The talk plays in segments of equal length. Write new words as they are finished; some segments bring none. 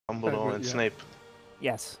Dumbledore and Snape.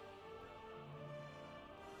 Yes.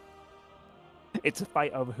 It's a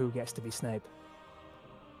fight over who gets to be Snape.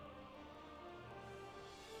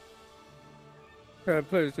 Can I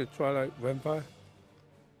play the Twilight Vampire?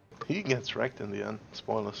 He gets wrecked in the end.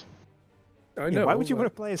 Spoilers. I know. Why would you want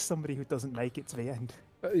to play as somebody who doesn't make it to the end?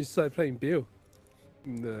 You start playing Bill.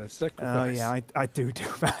 In the sacrifice. Oh yeah, I do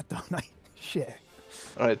that, don't I? Shit.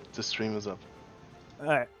 Alright, the stream is up.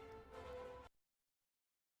 Alright.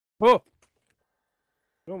 Oh!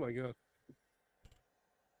 Oh my god.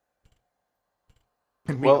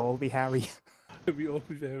 Can we Well- all be Harry? We all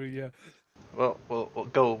be very, yeah. Well,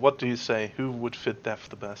 go. What do you say? Who would fit Death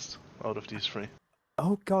the best out of these three?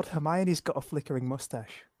 Oh god, Hermione's got a flickering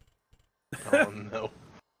mustache. Oh no.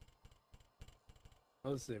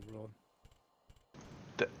 I'll say Ron.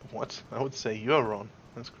 What? I would say you're Ron.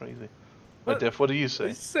 That's crazy. What? But Dev, what do you say?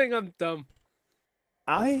 He's saying I'm dumb.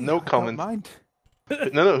 No comment. Don't mind.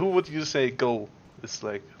 No. Who would you say goal is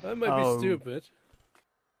like? I might Oh. be stupid.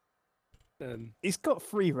 And He's got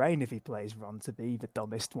free reign if he plays Ron to be the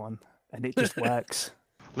dumbest one, and it just works.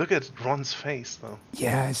 Look at Ron's face though.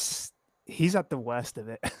 Yes, he's had the worst of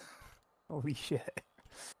it. Holy shit.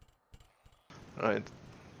 Alright.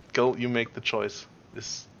 Go, you make the choice.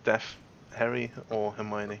 Is Death Harry or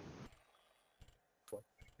Hermione?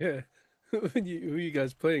 yeah, who are you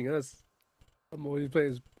guys playing us? I'm always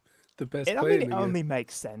playing as the best It player. only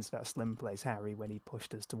makes sense that Slim plays Harry when he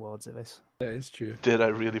pushed us towards this. That is true. Did I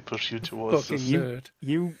really push you towards Fucking this? nerd.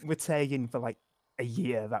 You were saying for like a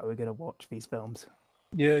year that we were going to watch these films.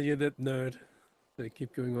 Yeah, you're that nerd. They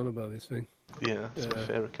keep going on about this thing. Yeah, it's my Yeah.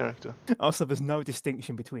 favorite character. Also, there's no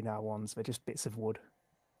distinction between our wands, they're just bits of wood.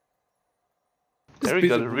 Harry Piece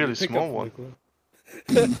got of a wood, really pick small up one.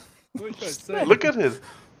 Nicola. What are you trying to say? Look at it!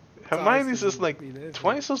 Hermione's Size is like doesn't mean anything.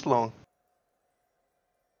 twice as long.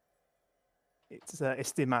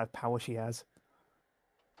 It's the amount of power she has.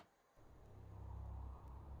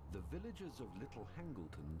 The villagers of Little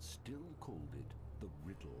Hangleton still called it the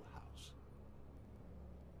Riddle House.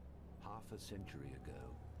 Half a century ago,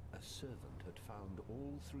 a servant had found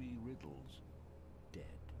all three riddles dead.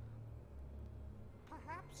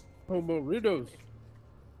 Perhaps Oh, more riddles.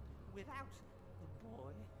 without the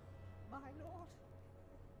boy, my lord.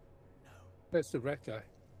 That's the rat guy.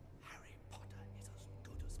 Harry Potter is as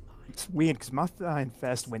good as mine. It's weird because my mind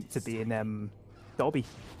first went to being Dobby.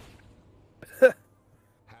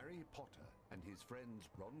 Harry Potter and his friends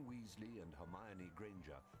Ron Weasley and Hermione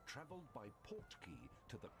Granger travelled by portkey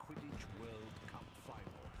to the Quidditch World Cup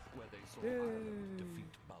final, where they saw Ireland Yay.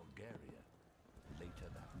 defeat Bulgaria.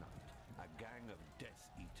 Later that night, a gang of Death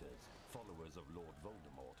Eaters, followers of Lord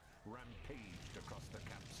Voldemort, rampaged across the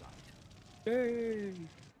campsite. Yay!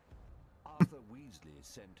 Arthur Weasley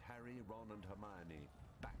sent Harry, Ron and Hermione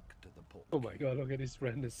back to the portkey. Oh my god, look at his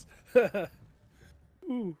randomness.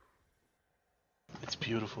 Ooh. It's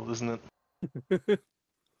beautiful, isn't it?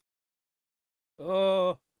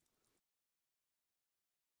 Oh.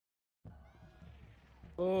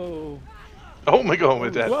 Oh. Oh my god,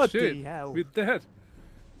 we're dead. Bloody Shit. hell. We're dead.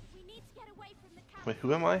 We need to get away from the camp. Wait,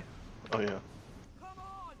 who am I? Oh yeah.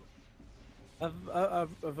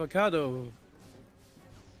 Avocado.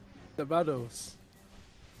 Tomatoes.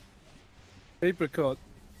 Apricot.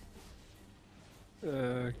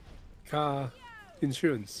 Car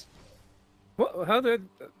insurance. What? How do I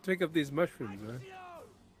pick up these mushrooms, man?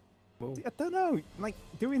 Whoa. I don't know. Like,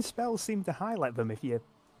 doing spells seem to highlight them if you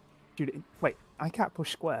shoot it. Wait, I can't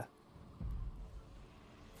push square.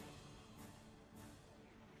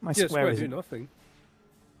 My Yeah, square square do isn't. nothing.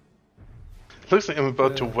 Looks like I'm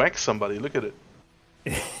about to Yeah. whack somebody. Look at it.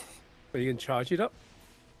 But you can charge it up.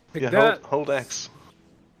 Pick Yeah, that. hold X.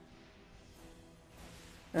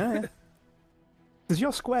 Ah, yeah. Does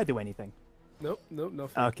your square do anything? Nope, nope,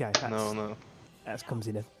 nothing. Okay, No. that comes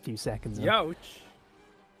in a few seconds. then. Youch.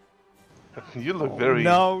 You look Oh, very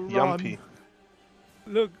no, Ron. yumpy.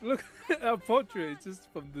 Look at our portrait just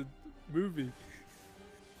from the movie.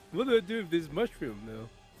 What do I do with this mushroom now?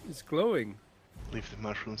 It's glowing. Leave the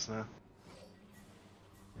mushrooms there.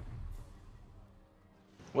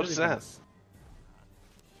 What is Anything that? else?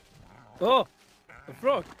 Oh! A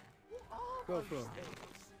frog! Go a frog.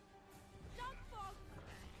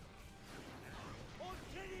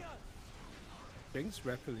 Jinx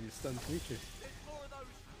rapidly stun creature.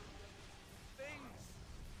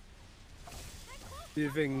 Do you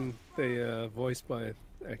think they are voiced by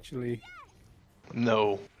actually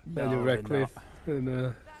No, Daniel No, they're Radcliffe not.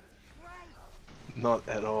 and not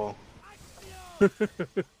at all.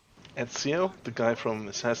 Ezio, the guy from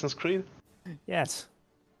Assassin's Creed? Yes.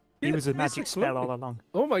 He Yeah, was a he's magic like spell glowing. all along.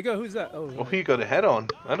 oh my god, who's that? Oh, Oh, right. he got a head on.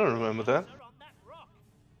 I don't remember that.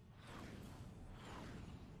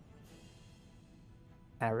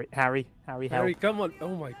 Harry, help. Harry, come on.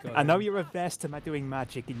 Oh my god. I know you're averse to doing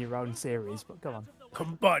magic in your own series, but come on.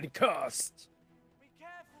 Combine cast. Be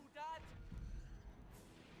careful, Dad.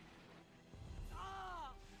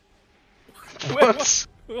 Ah! What?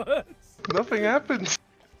 What? Nothing happened.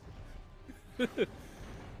 Hey,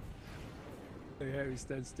 Harry,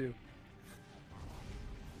 stand still.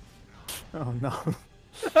 Oh no.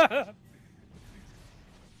 Can I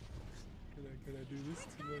do this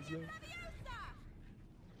to myself?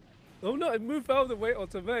 Oh no, it moved out of the way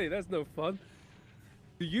automatically. That's no fun.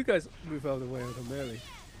 Do you guys move out of the way automatically?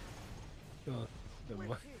 Oh, never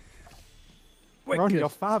mind. Ron, Wicked. your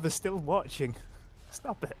father's still watching.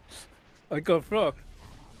 Stop it. I got frog.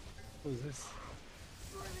 What is this?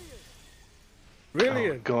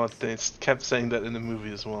 Brilliant. Oh god, they kept saying that in the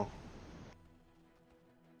movie as well.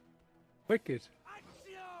 Wicked.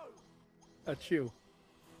 Accio! Achoo.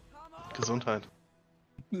 Come on! Gesundheit.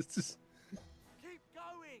 This is... Keep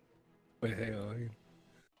going! Wait, hang on.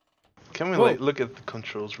 Can we Whoa. like look at the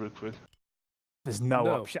controls real quick? There's no,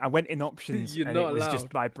 No. option. I went in options You're and not it was just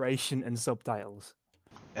allowed. vibration and subtitles.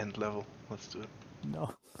 End level. Let's do it.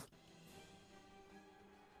 No.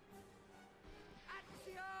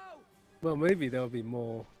 Accio! Well, maybe there'll be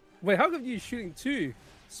more. Wait, how come you shooting two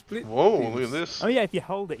split? Whoa, beams? look at this. Oh yeah, if you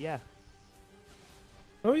hold it, yeah.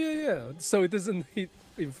 Oh yeah, yeah. So it doesn't hit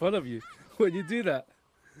in front of you when you do that.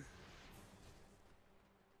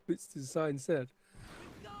 Which the sign said.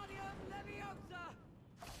 Wingardium Leviosa!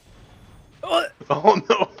 Oh! Oh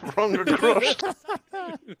no, wrong across. It's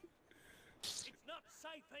not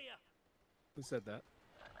safe here! Who said that?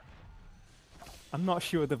 I'm not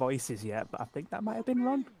sure of the voices yet, but I think that might have been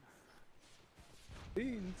Ron.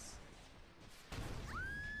 Beans.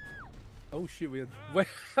 Oh shit, we had... Wait,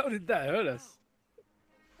 how did that hurt us?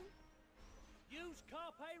 Use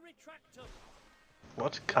Carpe Retractum!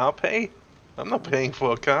 What? Car pay? I'm not paying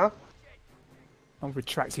for a car. I'll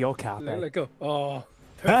retract your carpet. Let go. Oh,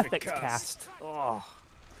 Perfect cast. Oh.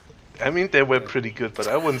 I mean, they were pretty good, but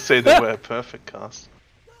I wouldn't say they were a perfect cast.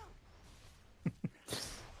 Come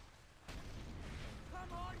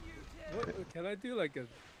on, you two! Can I do like a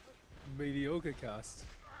mediocre cast?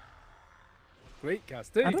 Great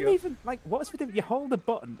cast. There I you don't go. even like what's with it. You hold a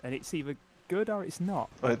button and it's either good or it's not.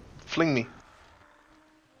 Right, fling me.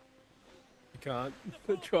 You can't.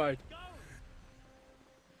 I tried. Go!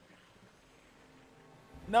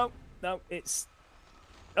 No, no, it's.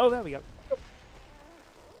 Oh, there we go.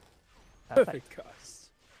 Perfect cast.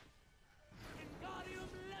 Wingardium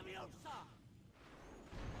Leviosa!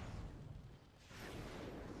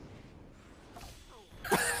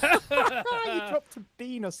 You dropped a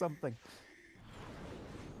bean or something.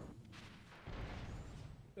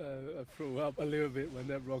 I threw up a little bit when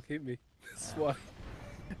that rock hit me. That's why.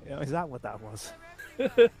 You know, is that what that was? Get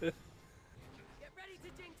ready to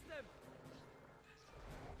jinx them!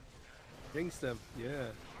 Jinx them. Yeah.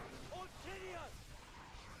 Ortidius!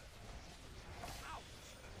 Ouch!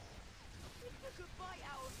 You took a bite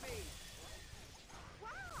out of me! Wow!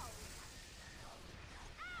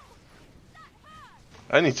 Ow! That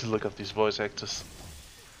hurt! I need to look up these voice actors.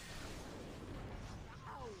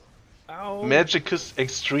 Ow. Magicus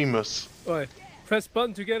Extremus. Oi, press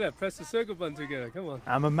button together. Press the circle button together. Come on.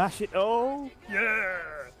 I'm a mash it. Oh, Yeah.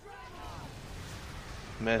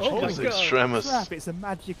 Magicus God. Extremus. crap! It's a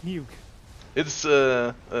magic nuke. It's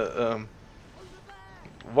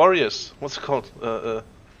Warriors. What's it called?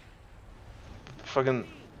 Fucking,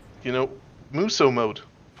 you know, Muso mode.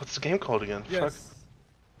 What's the game called again? Fuck. Yes.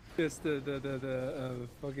 Yes. The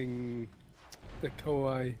fucking the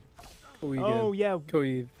Koi. Oh yeah,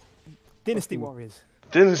 Koi. Dynasty fucking- Warriors.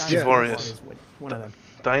 Dynasty Yeah. Warriors. One of them.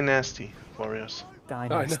 Dynasty Warriors.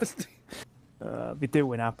 Dynasty. Dynasty. We do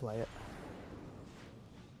when I play it.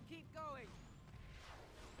 Keep going!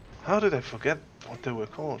 How did I forget what they were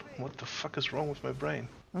called? What the fuck is wrong with my brain?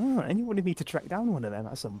 Oh, and you wanted me to track down one of them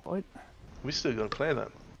at some point. We still gotta play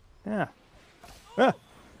that. Yeah. Ah,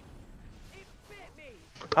 It bit me!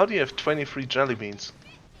 How do you have 23 jelly beans?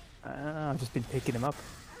 I've just been picking them up.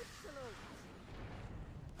 Excellent!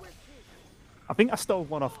 Wicked! I think I stole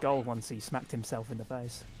one off goal once he smacked himself in the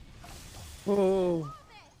face. Oh.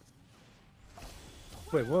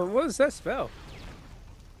 Wait, what does that spell?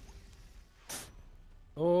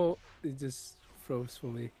 Oh, it just froze for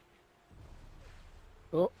me.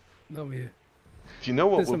 Oh, now we're here. Do you know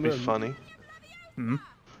what There's would be some, funny? Hmm?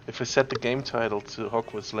 If I set the game title to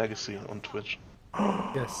Hogwarts Legacy on Twitch.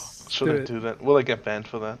 Yes. Should I do that? Will I get banned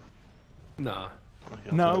for that? Nah. Okay,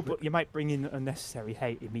 I'll No, do it. but you might bring in unnecessary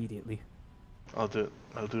hate immediately. I'll do it.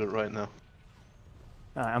 I'll do it right now.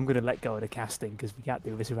 I'm going to let go of the casting because we can't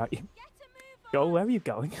do this without you. Get a move on! Go, where are you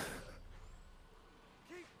going?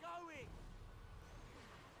 Keep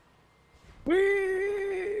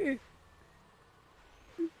Whee!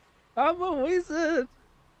 I'm a wizard!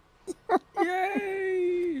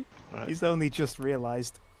 Yay! Right. He's only just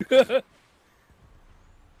realised. I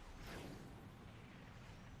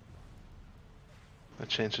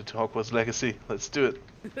changed it to Hogwarts Legacy. Let's do it.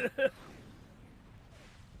 Wingardium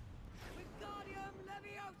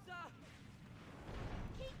Leviosa!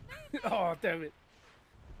 Keep moving. Oh, damn it.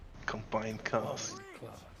 Combined cast.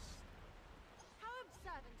 Class. How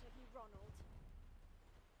observant of you, Ronald.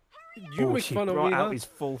 You Oh, make she fun of brought me, out huh? his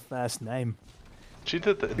full first name. She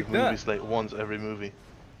did that in the Like that. movies like once every movie.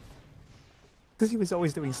 Because he was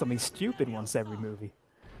always doing something stupid once every movie.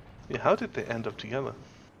 Yeah, how did they end up together?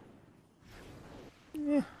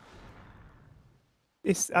 Yeah.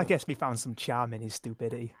 I guess we found some charm in his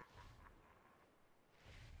stupidity.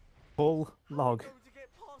 Bull log. Going to get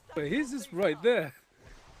past that But he's just goblin right now. there.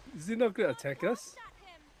 Is he not gonna attack us? at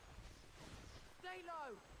him. Stay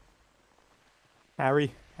low.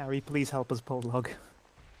 Harry, please help us pull log.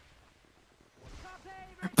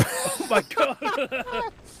 Oh my god!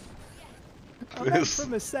 I meant This,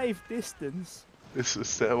 from a safe distance. this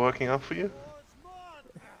is working out for you?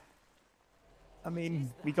 I mean,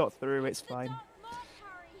 we got through, it's fine. Dark Mark,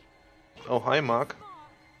 Harry. Oh, hi, Mark.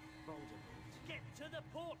 Get to the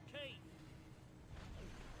port key.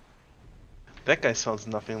 That guy sounds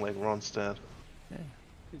nothing like Ronstadt.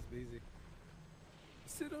 He's busy. I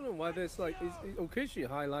still don't know why there's like, it occasionally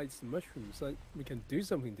highlights the mushrooms. Like, we can do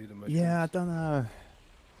something to the mushrooms. Yeah, I don't know.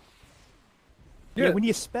 Yeah, when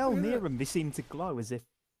you spell near them, they seem to glow as if.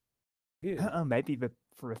 Yeah. Maybe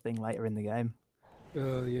for a thing later in the game.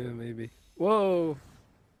 Oh, yeah, maybe. Whoa!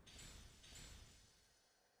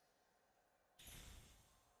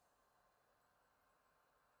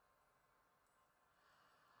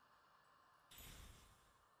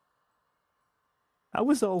 That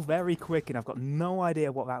was all very quick, and I've got no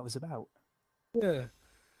idea what that was about. Yeah.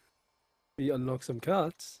 We unlock some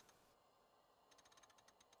cards.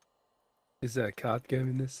 Is there a card game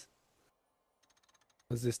in this?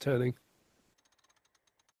 What's this turning?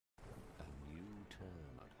 A new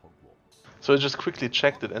term at Hogwarts. So I just quickly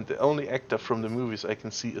checked it, and the only actor from the movies I can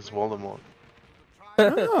see is Voldemort.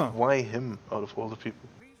 Oh, Why him out of all the people?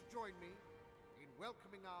 Please join me in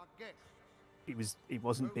welcoming our guest. he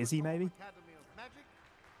wasn't busy, maybe. Academy of Magic,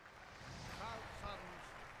 proud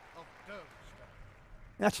sons of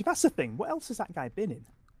Durmstrang. Actually, that's the thing. What else has that guy been in?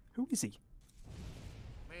 Who is he?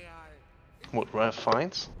 May I, What, Ralph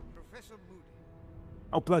Fiennes? Professor Moody,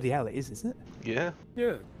 Oh, bloody hell, it is, isn't it? Yeah.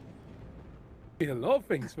 Yeah. Yeah, a lot of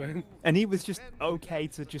things, man. And he was just okay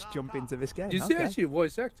to just jump into this game. You see okay. actually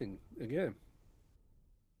voice acting again.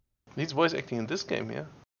 He's voice acting in this game, yeah.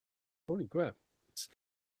 Holy crap.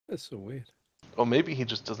 That's so weird. Or maybe he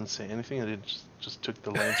just doesn't say anything and he just took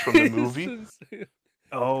the lines from the movie.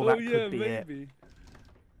 Oh, that yeah, could be it. maybe.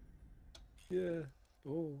 Yeah.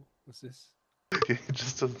 Oh, what's this? He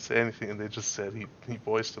just doesn't say anything and they just said he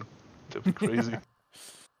voiced him. That'd be crazy.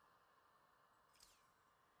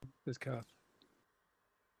 This card.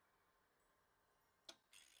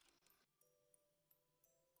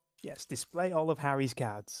 Yes, display all of Harry's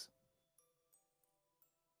cards.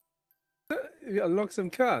 You unlock some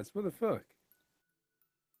cards. What the fuck?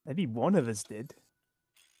 Maybe one of us did.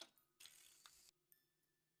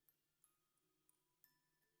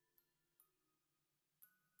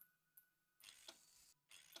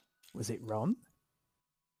 Was it Ron?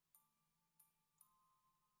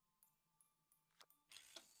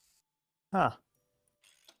 Huh.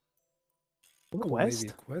 Oh, Quest?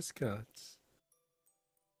 maybe quest cards.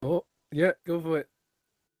 Oh, yeah, go for it.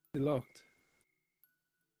 They're locked.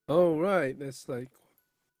 Oh, right. That's like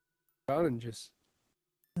challenges.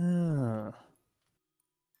 Ah.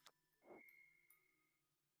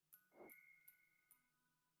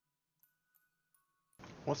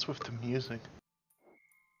 What's with the music?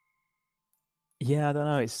 Yeah, I don't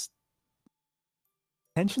know. It's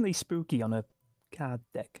intentionally spooky on a card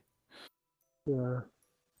deck. Yeah.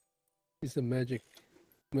 It's a magic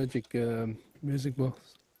music box.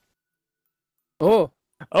 Oh,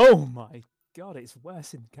 Oh my god, it's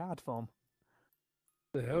worse in card form.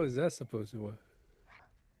 the hell is that supposed to work?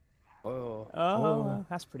 Oh, Oh,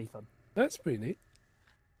 that's pretty fun. that's pretty neat.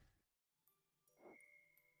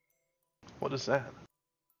 What is that?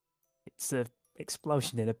 It's a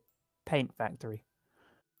explosion in a paint factory.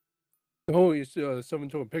 Oh, you see, someone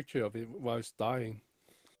took a picture of it while it's dying.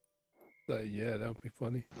 Like, yeah, that would be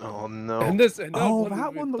funny. Oh no. And this, and Oh, is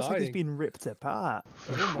that one with looks like it's dying. been ripped apart.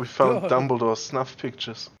 Oh my We found God. Dumbledore's snuff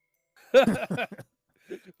pictures.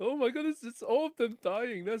 Oh my god, it's all of them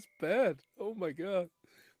dying. That's bad. Oh my god.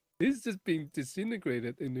 He's just being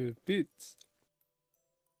disintegrated into bits.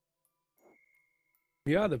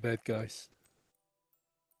 We are the bad guys.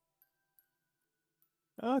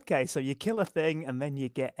 Okay, so you kill a thing and then you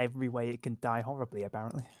get every way it can die horribly,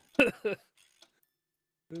 apparently.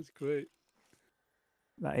 That's great.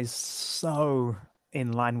 That is so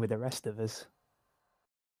in line with the rest of us.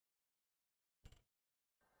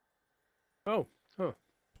 Oh, huh.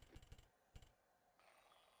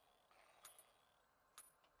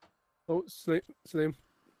 Oh, Slim.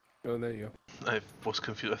 Oh, there you go. I was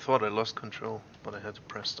confused. I thought I lost control, but I had to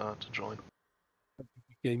press start to join.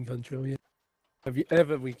 Gain control, yeah. Have you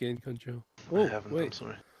ever regained control? Oh, I haven't, I'm wait.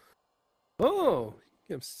 sorry. Oh,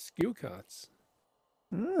 you have skill cards.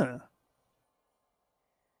 Ah.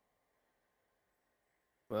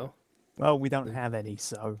 Well, We don't have any,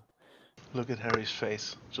 so... Look at Harry's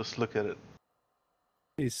face. Just look at it.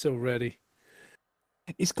 he's so ready.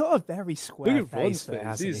 He's got a very square Look at Ron's face, there, face.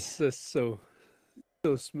 hasn't he? He's just so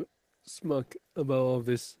smug about all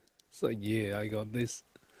this. It's like, yeah, I got this.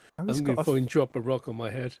 I'm Harry's going got, to fucking drop a rock on my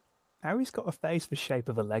head. Harry's got a face the shape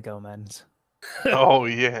of a Lego man's. Oh,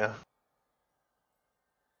 yeah.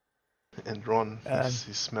 And Ron, Um,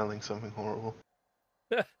 he's smelling something horrible.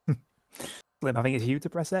 Slim, I think it's you to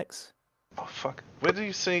press X. Oh, fuck. Where do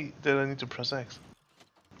you say that I need to press X?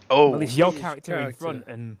 Oh, Well, it's your His character in character. front,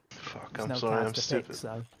 and fuck, there's I'm no sorry, I'm cards to pick, stupid.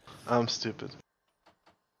 so... I'm stupid.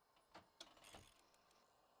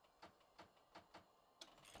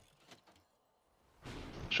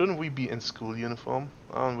 Shouldn't we be in school uniform?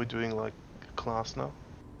 Aren't we doing like a class now?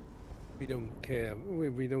 We don't care.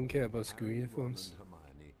 We don't care about school Harry, Ron, uniforms. and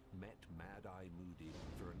Hermione met Mad-Eye Moody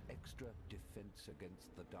for an extra defense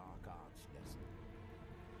against the dark arts lesson.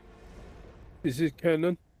 Is it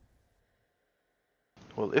canon?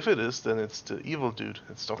 Well, if it is, then it's the evil dude.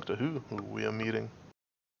 It's Doctor Who we are meeting.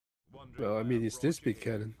 Well, I mean, is this big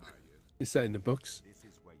canon? Is that in the books?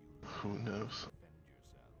 Who knows?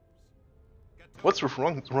 What's with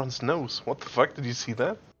Ron's nose? What the fuck? Did you see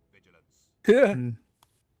that? Yeah. Mm.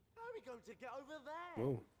 How are we going to get over there?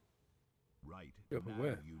 Whoa. Right. Yeah, but now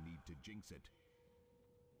where? you need to jinx it.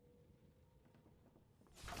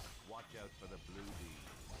 Watch out for the blue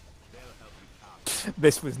bees. They'll help you cast.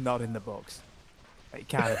 This was not in the box. It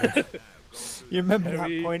kind of is. You remember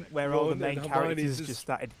Harry, that point where all the Ron, main and Hermione characters just- just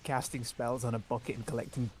started casting spells on a bucket and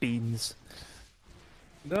collecting beans?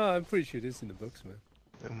 No, I'm pretty sure it is in the books, man.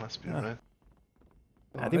 It must be Ah. right.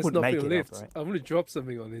 They There's wouldn't make nothing it left. up, right? I'm gonna drop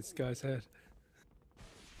something on this guy's head.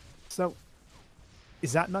 So,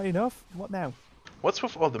 is that not enough? What now? What's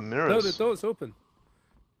with all the No, mirrors? the door's open.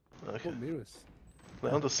 Okay. What mirrors?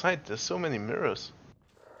 On the side, there's so many mirrors.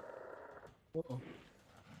 Uh-oh.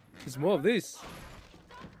 There's more of this.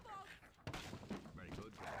 Very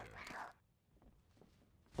good, Gallagher.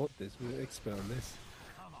 What this? We'll expand on this.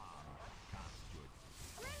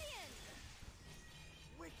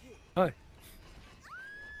 Hi.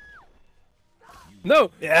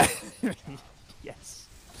 No! Yeah. Yes.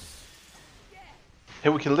 Hey,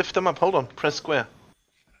 we can lift them up. Hold on. Press square.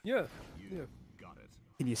 Yeah. Yeah. Got it.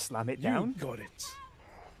 Can you slam it You down? got it.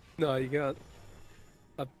 No, you can't.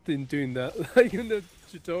 I've been doing that like in the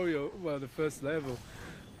tutorial, well, the first level.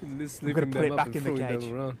 Just I'm gonna lifting put them it up back and in the throwing them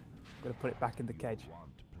cage. around. I'm gonna put it back in the cage. Want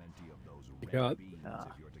plenty of those You red can't. beans Ah.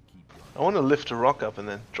 if you're to keep your I want to lift a rock up and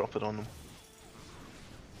then drop it on them.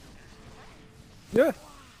 Yeah.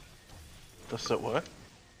 Does that work?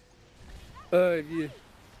 If you...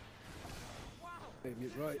 Maybe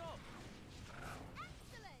it's right.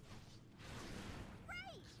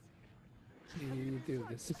 You do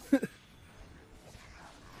this.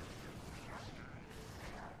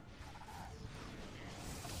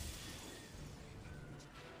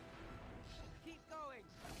 Keep going.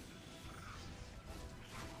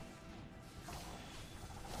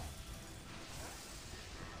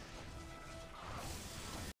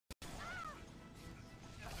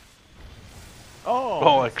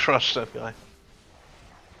 Oh, I crushed that guy.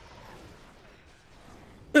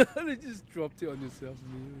 They just dropped it on yourself.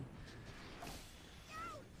 immediately.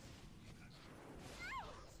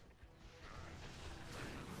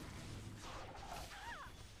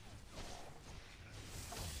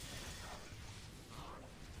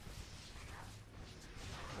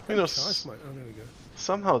 You know, Charge my... Oh, there we go.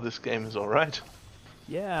 somehow this game is alright.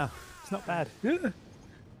 Yeah, it's not bad. Yeah. Have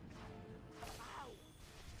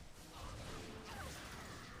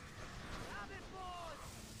it, boys.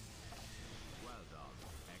 well done.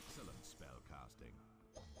 Excellent spell casting.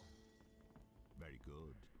 Very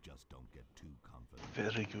good. Just don't get too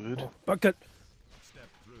confident. Very good. Oh, bucket. Step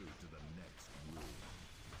through to the next room.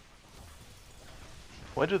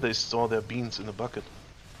 Why do they store their beans in a bucket?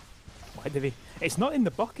 Why did he? It's not in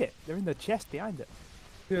the bucket. They're in the chest behind it.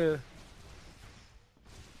 Yeah.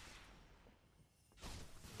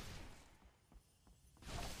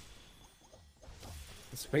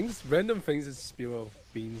 There's things, random things that spew out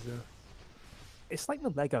beans there. It's like the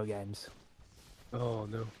Lego games. Oh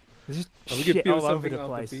no. There's just Oh, we can shit peel all over something the out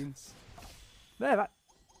place. the beans. There, that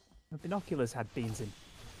the binoculars had beans in.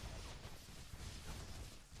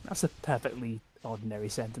 That's a perfectly ordinary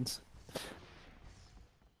sentence.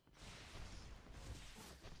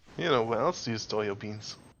 You know, where else do you store your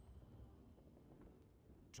beans?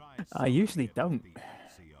 Try I usually don't. the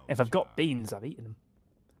CO If I've got jar. beans, I've eaten them.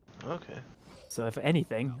 Okay. So if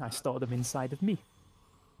anything, I store them inside of me.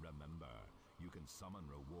 Remember, you can summon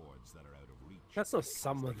rewards that are out of reach. That's not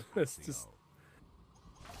summon. That's just CO.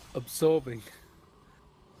 absorbing.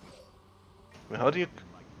 How do you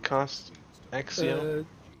cast Axio?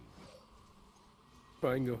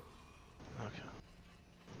 Triangle. Okay.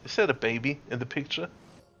 Is that a baby in the picture?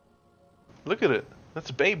 Look at it. That's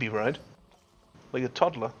a baby, right? Like a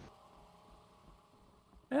toddler.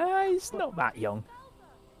 He's not that young.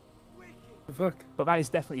 The fuck? But that is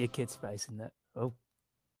definitely a kid's face, isn't it? Oh,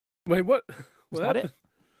 Wait, what? is What that happened?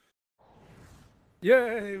 it?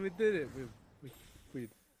 Yeah, we did it. We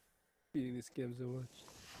beating this game so much.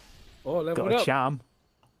 Oh, level Got a up. charm.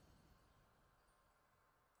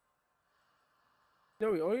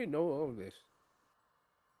 No, we already know all of this.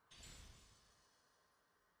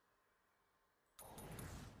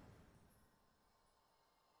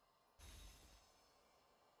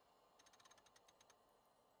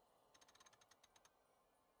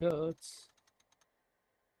 Nuts.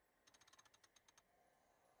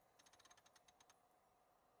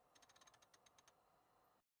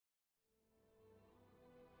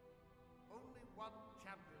 Only one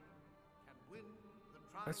champion can win the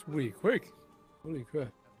trial. That's really quick. Holy crap.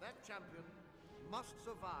 And that champion must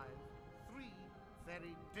survive 3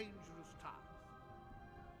 very dangerous tasks.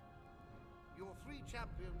 Your 3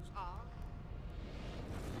 champions are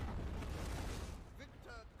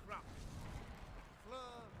Victor Crump,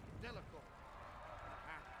 Fleur Delacour,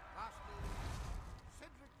 and lastly,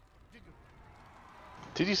 Cedric Diggory.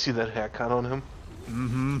 Did you see that haircut on him?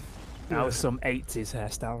 Mm-hmm. That was some 80s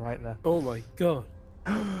hairstyle right there. Oh my god.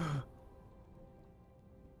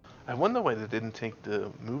 I wonder why they didn't take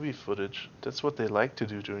the movie footage. That's what they like to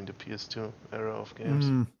do during the PS2 era of games.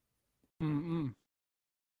 Mm. Mm-mm.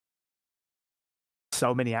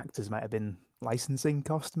 So many actors might have been licensing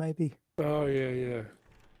cost, maybe. Oh yeah, yeah.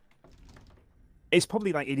 It's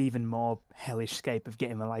probably like an even more hellish scape of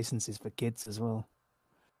getting the licenses for kids as well.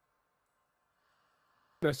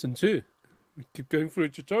 Lesson 2. We keep going through a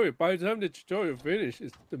tutorial. By the time the tutorial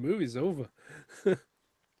finishes, the movie's over.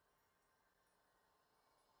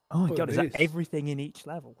 Oh my Oh, god, is it that is. everything in each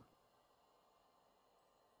level?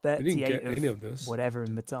 We didn't 38 get any of those. whatever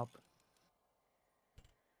in the top.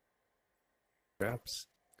 Perhaps.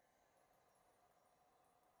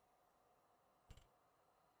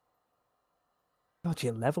 God,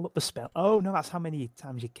 you level up the spell. Oh no, that's how many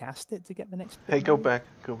times you cast it to get the next bit. Hey, go maybe? back,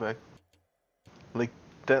 go back. Like,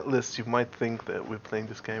 that list, you might think that we're playing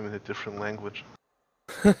this game in a different language.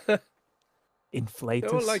 Inflators.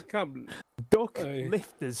 Oh, like come. Duck Aye.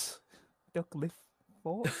 lifters. Duck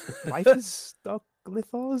lifers? Duck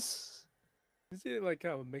lifters? Is it like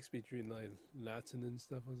how it makes me dream like Latin and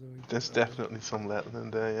stuff or something? There's definitely some Latin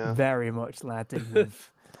in there, yeah. Very much Latin with...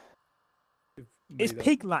 It's Made up.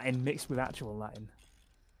 pig Latin mixed with actual Latin.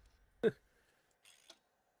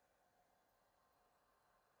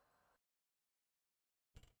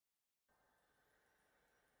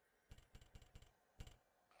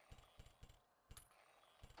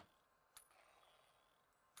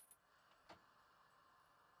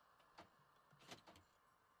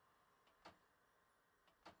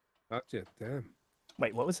 Gotcha, damn.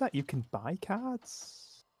 Wait, what was that? You can buy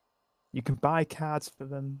cards? You can buy cards for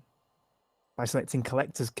them by selecting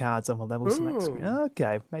collector's cards on the level select screen. Oh.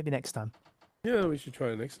 Okay, maybe next time. Yeah, we should try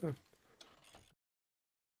it next time.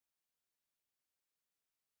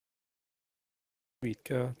 Sweet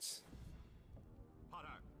cards. Potter,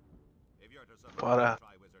 if you're to support Potter. the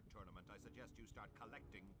Tri-Wizard tournament, I suggest you start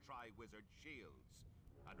collecting Tri-Wizard shields.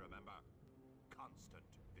 And remember, constant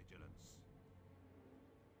vigilance.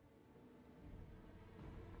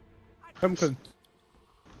 I'm con-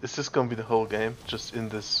 Is this gonna be the whole game, just in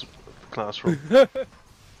this classroom?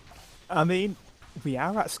 I mean, we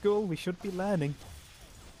are at school, we should be learning.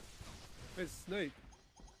 It's Snape.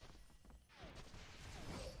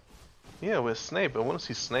 Yeah, where's Snape? I wanna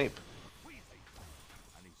see Snape. And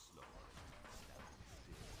he's slow.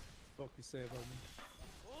 What can you say about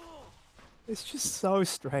me? It's just so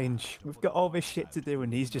strange. We've got all this shit to do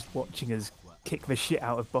and he's just watching us kick the shit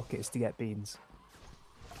out of buckets to get beans.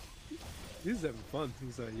 He's having fun.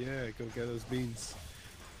 He's like, yeah, go get those beans.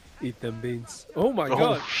 Eat them beans. Oh my Oh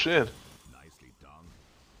god! shit! Nicely done.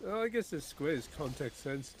 Oh, I guess the square is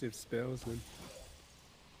context-sensitive spells then.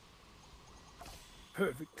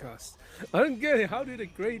 Perfect cast. I don't get it. How did they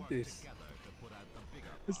grade this?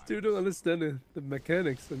 I still don't understand the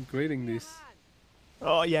mechanics of grading this.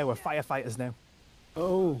 Oh yeah, we're firefighters now.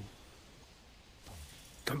 Oh.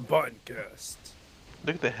 Combined cast.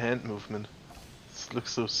 Look at the hand movement. This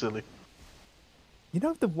looks so silly. You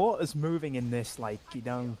know, the water's moving in this, like, you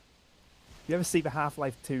know... You ever see the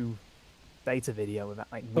Half-Life 2 beta video with that,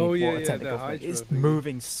 like, Oh, weird yeah, water yeah, tentacle the thing? hydro It's thing.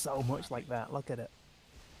 moving so much like that. Look at it.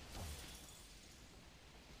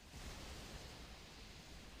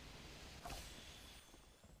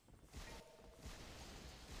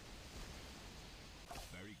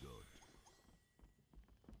 Very good.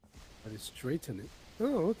 I just straighten it.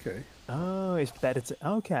 Oh, okay. Oh, it's better to...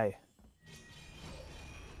 Okay.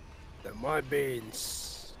 They're my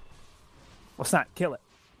beans. What's that? Kill it.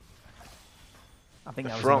 I think A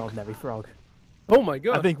that was frog. an ordinary frog. Oh my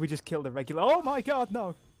god. I think we just killed a regular... Oh my god,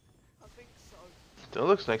 no! I think so. That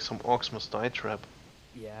looks like some orcs must die trap.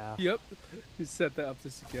 Yeah. Yep. You set that up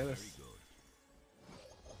just to get us. Very good.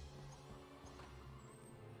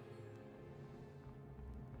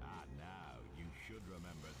 Ah, now you should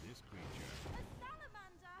remember this creature. A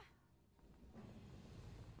salamander.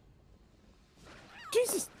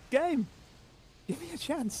 Jesus, game! Give me a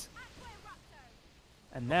chance.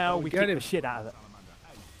 And now Oh, we get kick him. the shit out of it. Salamander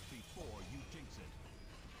out before you jinx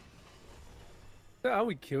it. How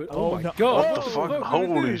we killed? Oh, Oh, my no. god. What the What fuck? did we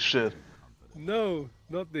Holy do? shit. No,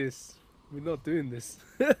 not this. We're not doing this.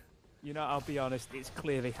 You know, I'll be honest, it's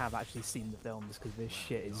clear they have actually seen the films, because this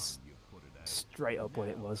shit is straight up what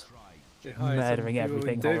it was. They hired some Murdering people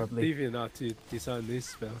everything in horribly. DeviantArt to design these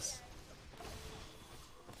spells.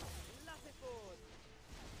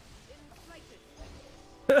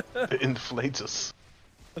 Inflated. The inflators.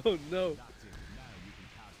 Oh no. That's it. Now you can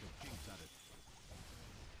cast a jinx at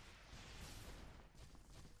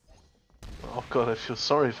it. Oh god, I feel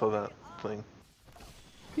sorry for that thing.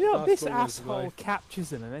 You know, Fast this forward his asshole life.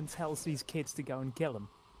 captures him and then tells these kids to go and kill him.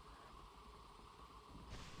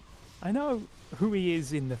 I know who he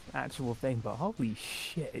is in the actual thing, but holy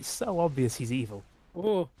shit, it's so obvious he's evil.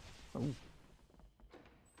 Oh. Oh.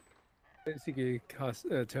 Basically, cast.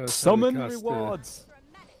 Tell us how to Summon cast, rewards!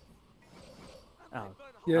 Oh,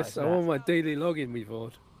 Yes, that. I want my daily login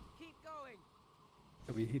reward. Keep going.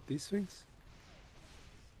 Can we hit these things?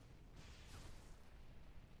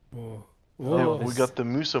 Oh. Yeah, Oh. we got the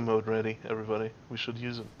Musa mode ready, everybody. We should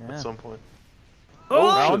use it Yeah. at some point. Oh,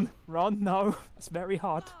 Ron, Ron, no, it's very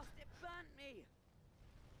hot. Blast, it burnt me.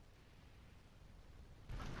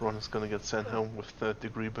 Ron is gonna get sent home with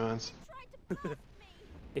third-degree burns. Tried to blast me.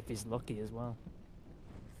 If he's lucky as well.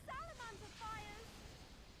 Salamander fires.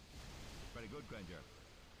 Very good, Granger.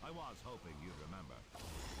 I was hoping you'd remember.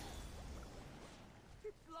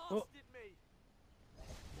 It blasted me.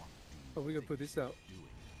 Oh, we're gonna put this out.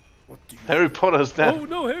 What do you... Harry Potter's dead. Oh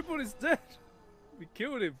no, Harry Potter's dead! We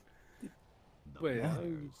killed him! Wait, Yeah.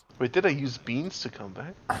 Wait, did I use beans to come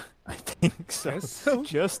back? I think so. Guess so.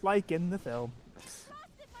 Just like in the film.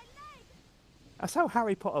 Blasted my leg. That's how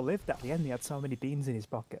Harry Potter lived at the end. He had so many beans in his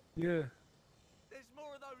pocket. Yeah. There's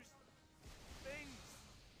more of those things.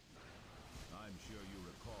 I'm sure you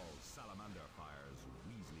recall salamander fires,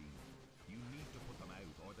 Weasley. You need to put them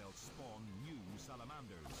out or they'll spawn new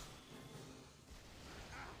salamanders.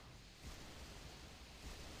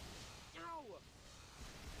 Ow.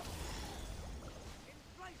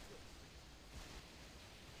 Inflated.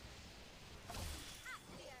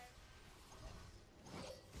 Accio.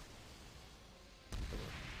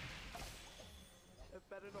 There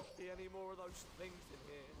better not be any more of those things in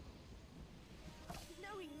here.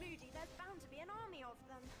 Knowing Moody, there's bound to be an army of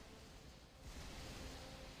them.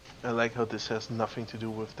 I like how this has nothing to do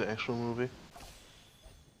with the actual movie.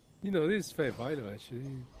 You know, this is very vital actually.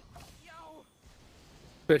 Yo.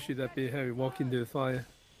 Especially that bit Harry walking into the fire.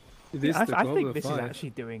 It is I, the I Goblet think of this is fire. actually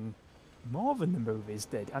doing more than the movies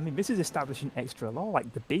did. I mean, this is establishing extra lore,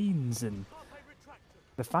 like the beans and Carpe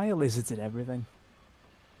retractum. the fire lizards and everything.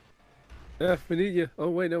 Yeah, we need you. Oh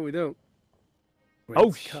wait, no, we don't. Wait, Oh,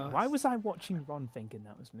 it's cast. why was I watching Ron thinking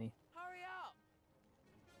that was me? Hurry up.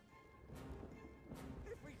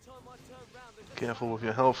 Every time I turn round, there's a Careful with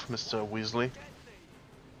your health, Mr. Weasley. get me.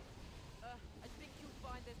 I think you'll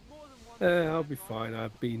find there's more than one. I'll be fine. I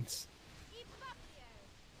have beans.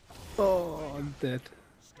 Evacuo. Oh, I'm dead.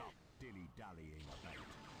 Stop dilly-dallying about.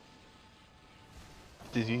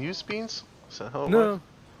 Did you use beans? Is that how it No. worked?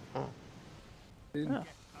 Oh. Didn't- Ah.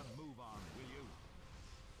 And move on, will you?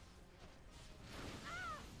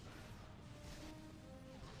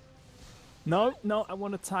 No, no, I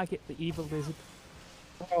want to target the evil lizard.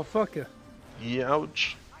 Oh, fucker.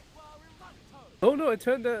 Ouch. Oh no! I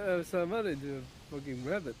turned that salamander into a fucking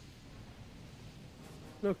rabbit.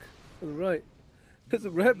 Look on the right. There's a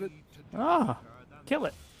rabbit. Ah, kill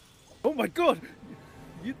it. Oh my god!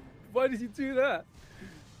 You. Why did you do that?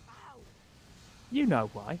 You know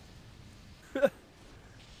why.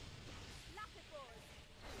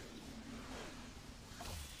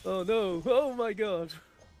 Oh no! Oh my god!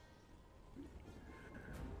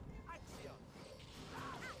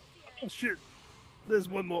 Oh shit! There's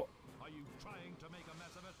one more. Are you trying to make a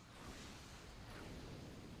mess of it?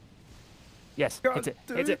 Yes, God hit it.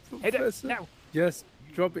 damn Hit it. Hit it. Professor. Now. Yes,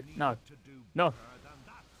 drop it. No. To do No. better than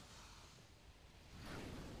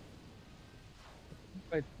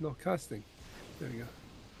that. Wait, not casting. There we go.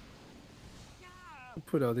 I'll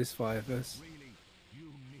put out this fire first. Really, you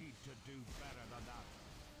need to do better than that.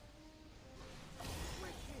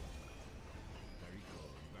 Very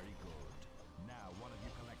good, very good. Now, one of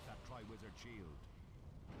you collect that Tri-Wizard shield.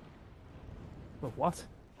 Well, what?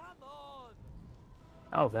 Come on!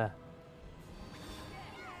 Oh, there.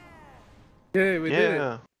 Yeah, we did it.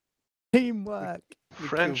 Yeah, Teamwork. We killed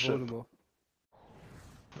friendship. Voldemort.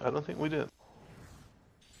 I don't think we did.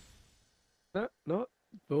 No, not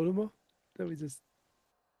Voldemort. Then we just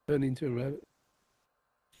turned into a rabbit.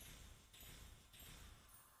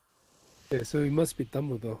 Yeah, so he must be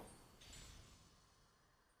Dumbledore.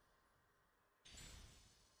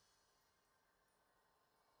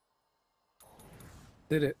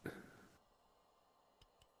 Did it.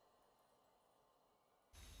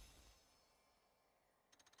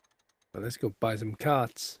 Well, let's go buy some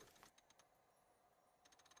cards.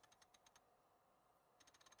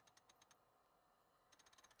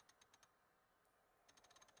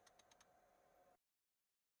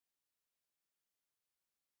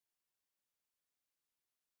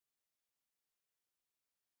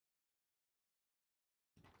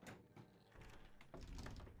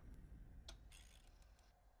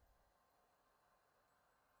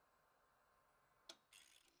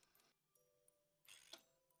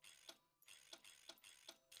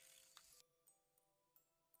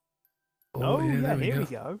 Oh, yeah, there here we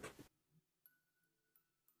go.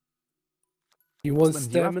 You want Slim,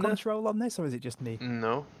 do you have stamina? control on this, or is it just me?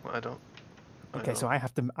 No, I don't. Okay, so I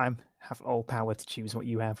have to. Have all power to choose what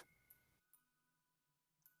you have.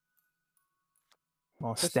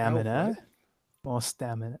 More That's stamina. health, right? More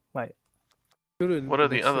stamina. Wait. What are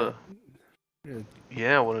the Next other? Yeah.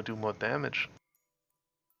 Yeah, I want to do more damage.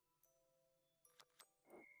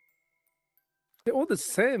 They're all the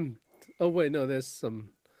same. Oh wait, no, there's some.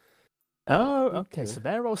 Oh, okay. Okay. So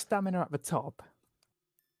they're all stamina at the top.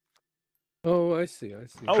 Oh, I see. I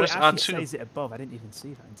see. Oh, Press it actually R2. says it above. I didn't even see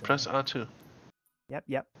that. Until Press now. R2.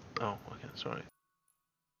 Yep. Oh, okay, sorry.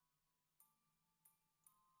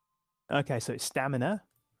 Okay, so it's stamina,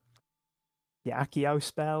 your Accio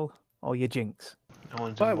spell, or your Jinx. I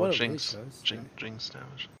want to Buy do more one of these Jinx. guys, Jinx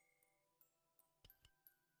damage.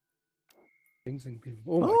 Jinxing people.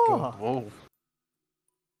 Oh my god. Whoa.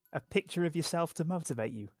 A picture of yourself to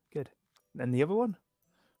motivate you. Good. And the other one?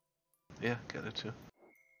 Yeah, get it too.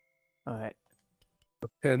 All right.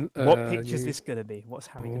 And, What picture's you- this going to be? What's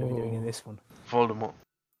Harry going to be doing in Oh. this one? Voldemort.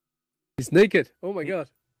 He's naked. Oh my god.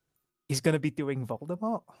 He's going to be doing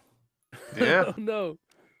Voldemort. Yeah. Oh no.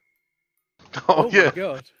 Oh, my yeah.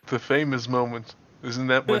 god. The famous moment. Isn't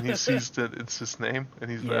that when he sees that it's his name and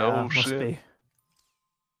he's Yeah, like, oh must shit. be.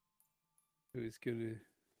 Who's gonna?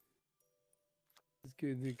 He's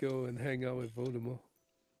gonna go and hang out with Voldemort.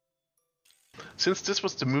 Since this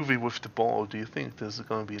was the movie with the ball, do you think there's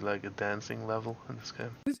going to be like a dancing level in this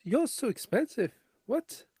game? You're so expensive.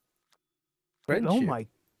 What? Friendship. Oh my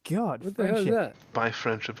god. What the hell is friendship. that? By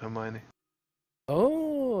Friendship Hermione.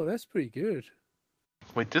 Oh, that's pretty good.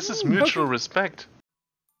 Wait, this is Ooh, mutual okay. respect.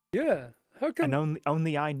 Yeah. How come? And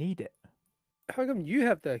only I need it. How come you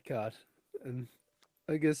have that card? And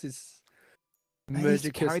I guess it's Each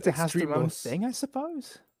Magicus character has their own Extremos. thing, I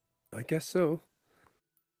suppose. I guess so.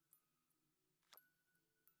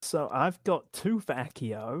 So I've got 2 for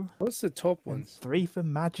Accio What's the top and ones? 3 for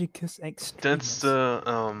Magicus Extremis. That's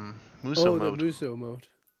the Muso mode. The Muso mode.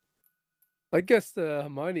 I guess the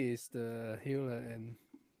Hermione is the healer and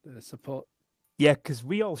the support. Yeah, because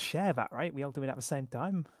we all share that, right? We all do it at the same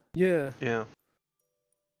time. Yeah. Yeah.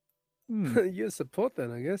 Hmm. You're support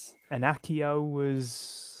then, I guess. And Accio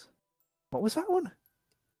was... What was that one?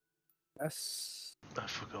 That's I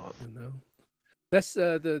forgot. I don't know. That's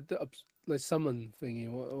the like summon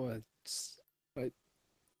thingy. Or it's like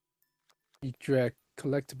you drag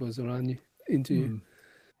collectibles around you into you. Hmm.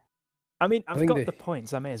 I mean, I've think got they- the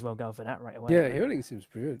points. I may as well go for that right away. Yeah, right? healing seems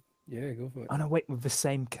good. Yeah, go for it. Oh no, wait, with the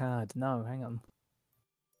same card. No, hang on.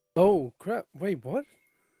 Oh crap! Wait, what?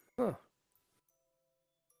 Huh?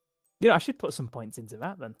 Yeah, I should put some points into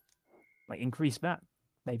that then. Like increase that,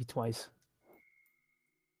 maybe twice.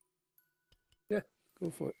 Go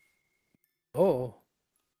for it. Oh.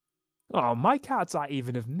 Oh, my cards aren't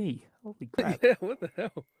even of me. Holy crap! Yeah, what the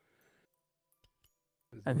hell?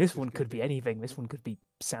 And this one could be anything. This one could be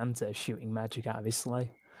Santa shooting magic out of his sleigh.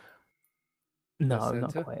 No,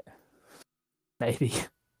 not Santa? quite. Maybe.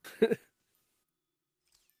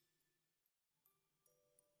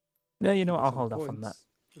 No, you know what? I'll hold off on that.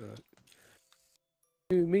 Right.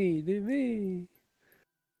 Do me, do me.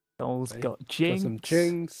 Goal's Okay, got Got some jinx,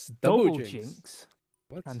 jinx, double jinx. jinx,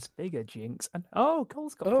 What? transfigure jinx, and oh,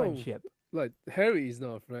 Goal's got Oh. friendship. Like Harry's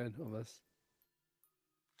not a friend of us.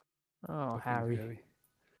 Oh, Fucking Harry.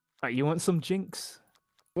 Right, you want some jinx?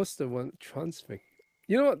 What's the one? Transfix.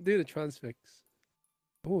 You know what? Do the transfix.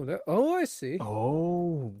 Oh, that. Oh, I see.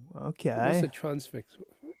 Oh, What's okay. the transfix?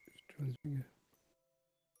 Transfigure.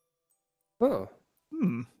 Oh,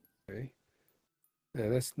 Hmm. okay. Yeah,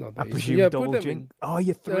 that's not I that easy. presume Yeah, put double them jinx. Oh,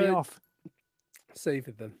 you're 3 Uh, off. in. Save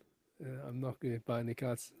it then. I'm not going to buy any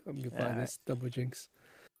cards. I'm going to buy Alright. this double jinx.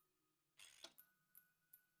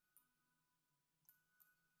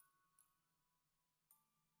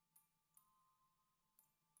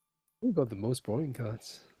 Who got the most boring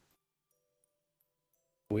cards?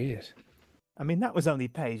 Weird. I mean, that was only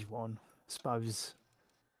page 1. Suppose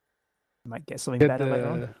you might get something Get better later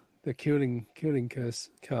on. the killing curse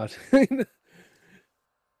card. Wait,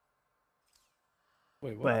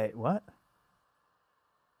 what? Wait, what?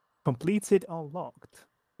 Completed or locked?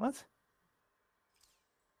 What?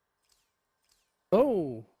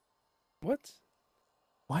 Oh, what?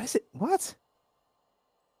 Why is it? What?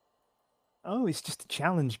 Oh, it's just a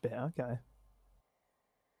challenge bit. Okay.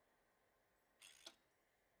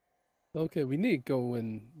 Okay, we need to go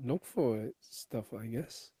and look for stuff, I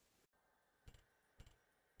guess.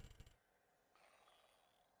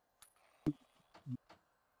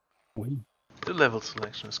 Wait. The level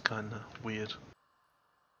selection is kinda weird.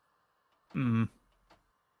 Hmm.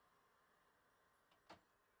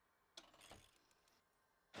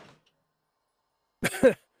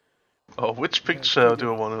 Oh, which picture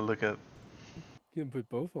do I want to look at? You can put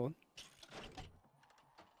both on.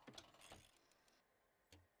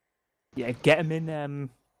 Yeah, get him in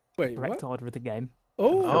Wait, correct what? order of the game.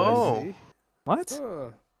 Oh, Oh. I see. What? Huh.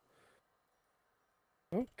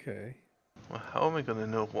 Okay. Well, how am I gonna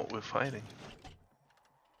know what we're fighting?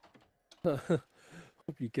 Hope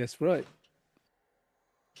you guessed right.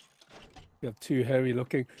 You have two hairy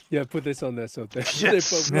looking. Yeah, put this on there so they're,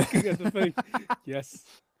 Yes. they're both looking at the thing. Yes.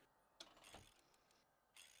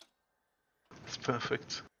 It's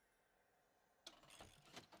perfect.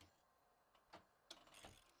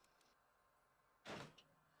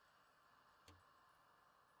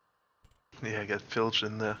 Yeah, get Filch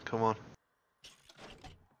in there. Come on.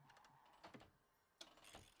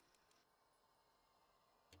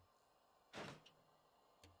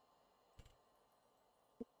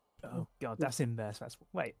 Oh god, that's inverse. That's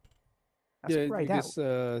wait. That's Yeah, grayed out.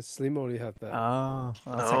 because Slim only have that. Oh, I'll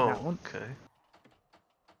take Oh, that one. okay.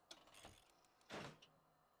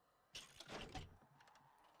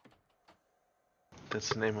 That's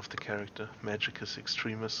the name of the character, Magicus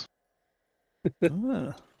Extremis.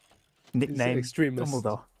 Ah. Nickname extremist.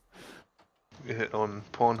 Dumbledore. Yeah, on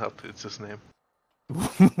Pornhub, it's his name.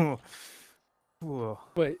 Whoa.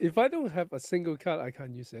 Wait, if I don't have a single card, I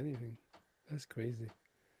can't use anything. That's crazy.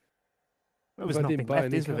 There was I didn't nothing buy left,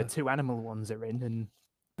 any is there? The card. 2 animal ones are in,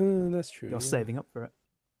 and That's true. you're yeah. saving up for it.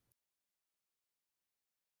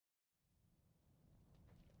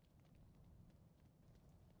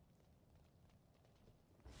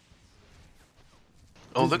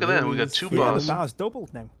 Oh, This look at that, we really got is 2 free. Yeah, the bars. bar's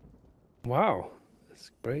doubled now. Wow,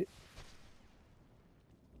 that's great.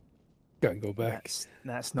 Can't go back.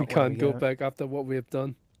 That's We not where can't we go back after what we have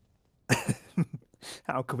done.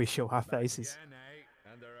 How can we show our faces? Again,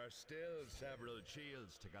 eh? And there are still several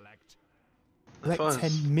shields to collect. That Collect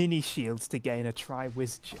was, 10 mini shields to gain a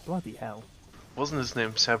tri-wizard. Bloody hell. wasn't his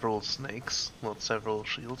name Several Snakes, not Several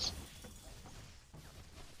Shields?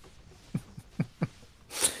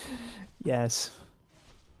 Yes.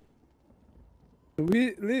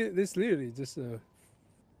 This literally just a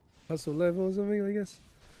puzzle level or something, I guess.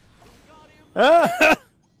 Ah!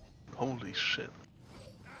 Holy shit.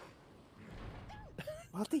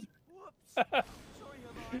 Bloody.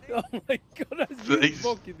 Oh my god, I really Nice.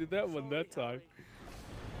 fucking did that one that time.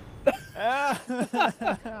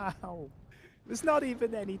 Ow. There's not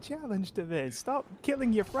even any challenge to this. Stop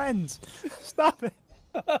killing your friends. Stop it.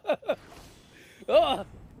 Ah!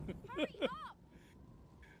 Keep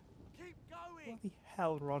going. Bloody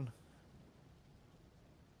hell, Ron.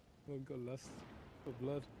 One got lust for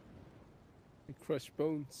blood. You crush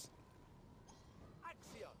bones. Ah,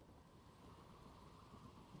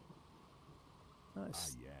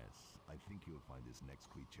 Nice. yes. I think you'll find this next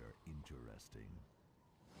creature interesting.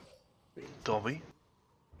 Dobby.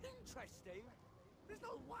 Interesting. There's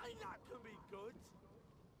no way that can be good.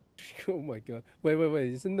 Oh my god.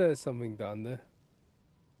 Wait. Isn't there something down there?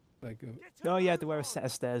 Like, Oh, yeah, there were a set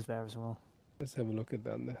of stairs there as well. let's have a look at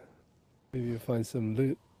down there. Maybe you'll find some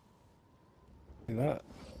loot. Look at that.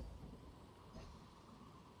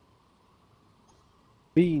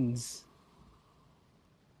 Beans.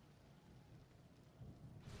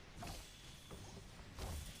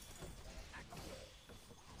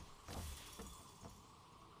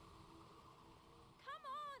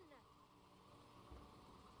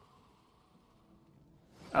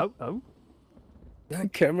 Oh.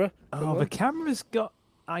 Camera. Oh, come the on. camera's got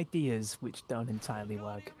ideas which don't entirely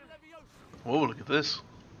work. Whoa, look at this.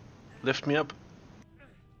 Lift me up.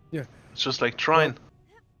 Yeah. It's just like trying.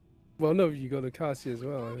 Well, no, you got a Cassie as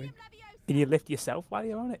well, I think. Can you lift yourself while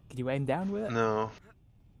you're on it? Can you aim down with it? No.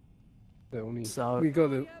 The only... So- We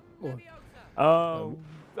got a... Oh.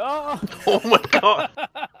 Oh! Oh my god.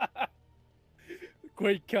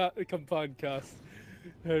 Great combined cast.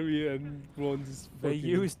 Harry and Ron just They fucking...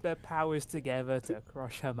 used their powers together to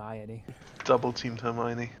crush Hermione. Double teamed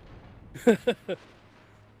Hermione.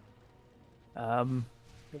 How do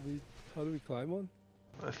we climb on?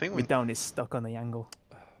 I think We we. down is stuck on the angle.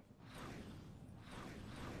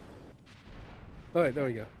 Alright, there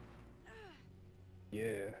we go.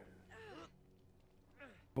 Yeah.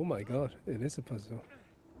 Oh my god, it is a puzzle.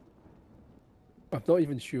 I'm not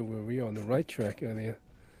even sure where we are on the right track earlier.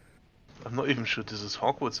 I'm not even sure this is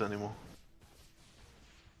Hogwarts anymore.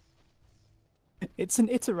 It's an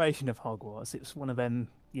iteration of Hogwarts. It's one of them,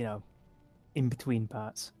 you know, in between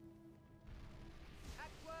parts.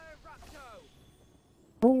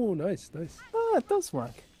 Oh, nice. Oh, it does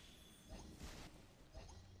work.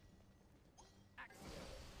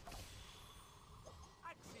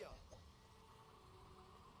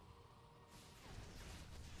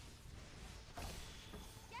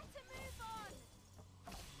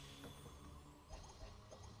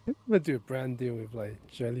 I'm gonna do a brand deal with like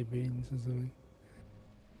jelly beans or something.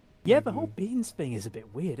 Yeah, the whole beans thing is a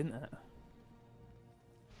bit weird, isn't it?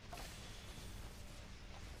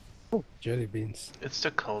 Oh, jelly beans. It's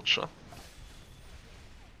the culture.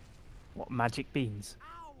 What, magic beans?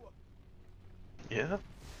 Yeah.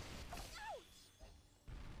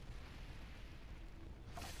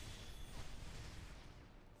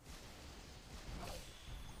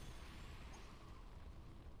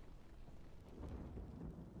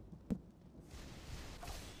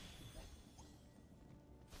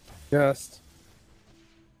 Just.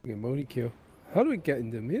 Okay, Modi kill. How do we get in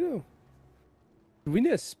the middle? Do we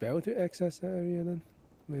need a spell to access that area then?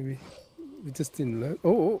 Maybe. We just didn't learn.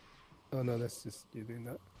 Oh no, that's just you doing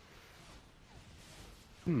that.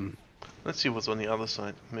 Let's see what's on the other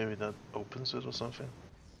side. Maybe that opens it or something.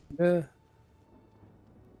 Yeah.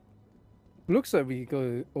 Looks like we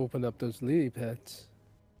gotta open up those lily pads.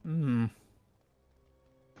 Hmm.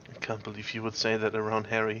 I can't believe you would say that around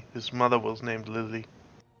Harry. His mother was named Lily.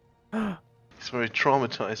 He's very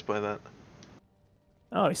traumatized by that.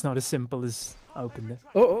 Oh, it's not as simple as open it.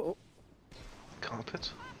 Oh.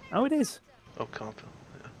 Carpet? Oh, it is. Oh, carpet.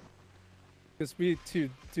 Yeah. Because we're too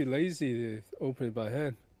lazy to open it by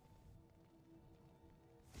hand.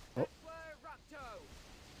 Oh.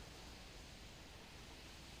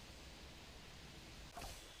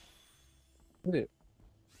 What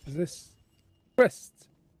is this? Crest.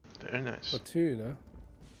 Very nice. Or two now.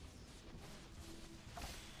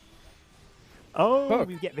 Oh, Fuck.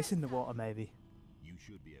 we get this in the water, maybe. You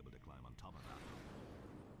should be able to climb on top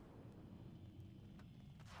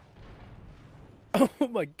of that. Oh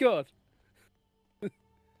my god.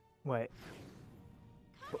 Wait.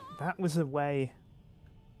 But that was a way...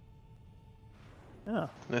 Oh.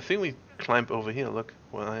 I think we climb over here, look,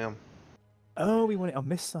 where I am. Oh, we want it on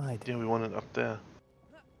this side. Yeah, we want it up there.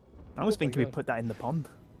 I was Oh my thinking we God. put that in the pond.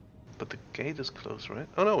 But the gate is closed, right?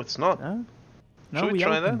 Oh no, it's not. No? No, Should we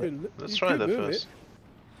try opened that? it. Let's You try could that move first.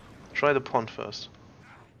 it. Try the pond first.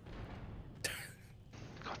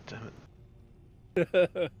 God damn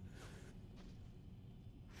it.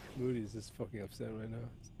 Moody's just fucking upset right now.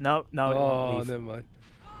 No, no, it won't Oh, leave. never mind.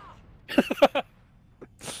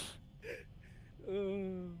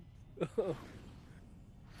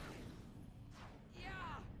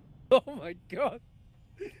 Oh my god!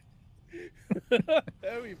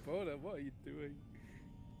 Harry Potter, what are you doing?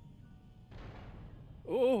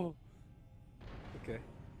 Oh! Okay.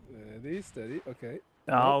 Steady, okay.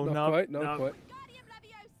 Oh, not no, quite, not no. quite. Guardian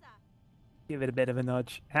Leviosa! Give it a bit of a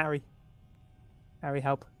nudge. Harry. Harry,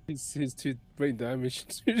 help. He's too brain damage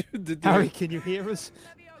to do Harry, it. can you hear us?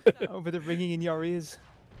 Over the ringing in your ears.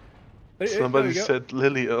 Hey, there Somebody we go. said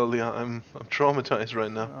Lily earlier. I'm traumatized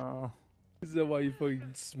right now. Oh. Is that why you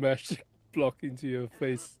fucking smashed the block into your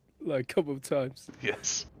face like a couple of times?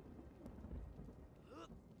 Yes.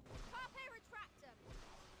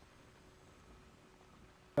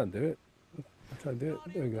 Can't do it. I can't do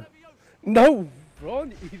it. There we go. No!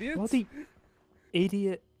 Ron, idiot! Bloody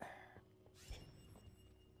idiot.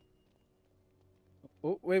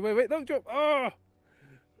 Oh, wait, don't jump! Oh!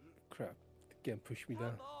 Crap. Again, push me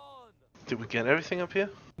down. Did we get everything up here?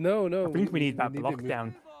 No. I think we need that to block move.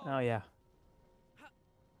 down. Oh, yeah.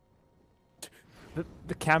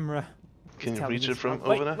 The camera. Can is you telling reach us it from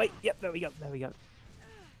wrong. over there? Wait, yep, there we go.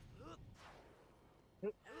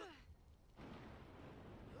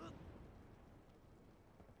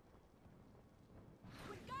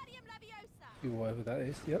 Do whatever that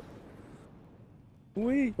is, yep.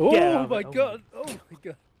 Wee! Get Oh out of my it, oh god! Oh my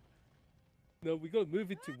god! No, we gotta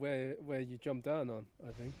move it to where you jump down on,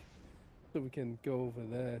 I think. So we can go over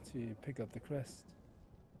there to pick up the crest.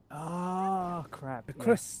 Oh, crap. The yeah.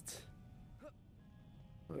 crest!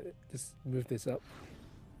 Right, just move this up.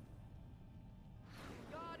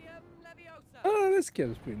 Oh, this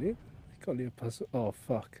game's pretty neat. Can't do a puzzle. Oh,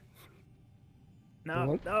 fuck.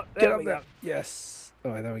 No, Get there up we there! go. Yes!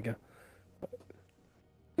 Alright, there we go.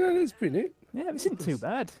 Yeah, that's pretty neat. Yeah, it isn't too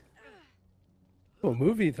bad. Oh,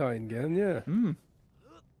 movie time again, yeah. Hmm.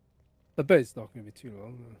 I bet it's not going to be too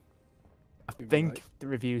long, though. I Maybe think like- the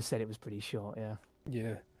reviews said it was pretty short, yeah.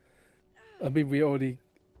 Yeah. I mean, we already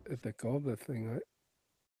at the Goblet thing, right?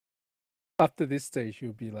 After this stage,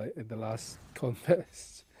 you'll be like in the last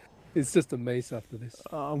contest. It's just a maze after this.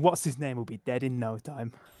 What's his name will be dead in no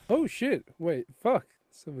time. Oh shit! Wait, fuck.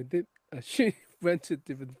 So we did. She went to a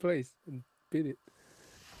different place and beat it.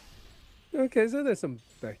 Okay, so there's some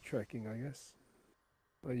backtracking, I guess.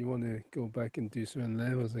 Like you want to go back and do certain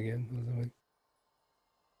levels again or something.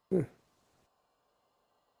 Huh.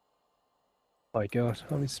 My god,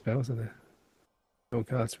 how many spells are there? No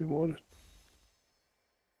cards rewarded.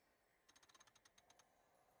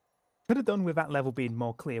 Could have done with that level being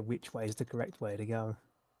more clear which way is the correct way to go.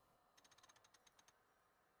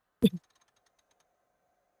 Do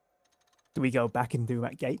we go back and do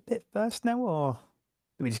that gate bit first now, or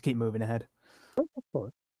do we just keep moving ahead?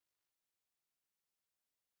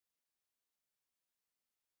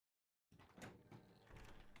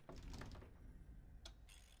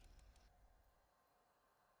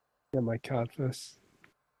 Get my card first.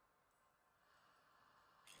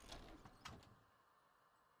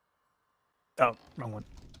 Oh, wrong one.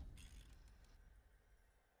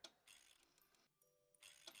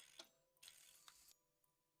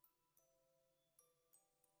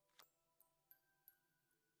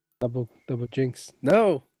 Double jinx.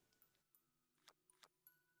 No!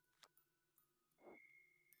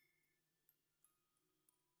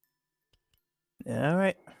 All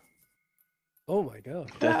right. Oh my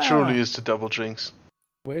god. That truly is the double jinx.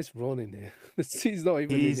 Where's Ron in here? He's not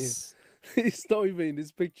even in here. He's He's not even in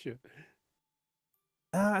this picture.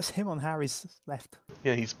 that's him on Harry's left.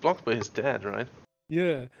 Yeah, he's blocked by his dad, right?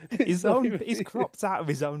 Yeah. He's not even He's in cropped out of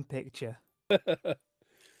his own picture. here.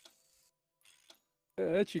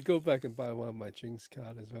 Actually, go back and buy one of my Jinx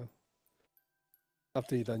card as well.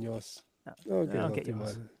 After you've done yours. Okay, I'll I'll get do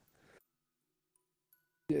yours. mine.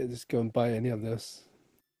 Yeah, just go and buy any of those.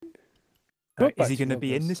 Right, Not is he buy going to two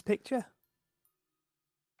be of in those. this picture?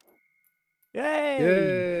 Yay!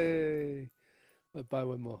 Yay! I'll buy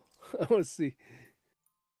one more. I want to see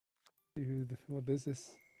what this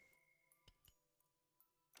is.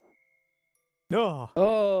 No.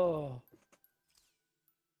 Oh!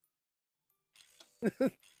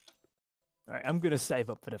 Right, I'm going to save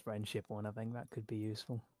up for the friendship one. I think that could be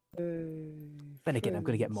useful. Yay, Then again, I'm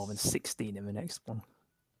going to get more than friends. 16 in the next one.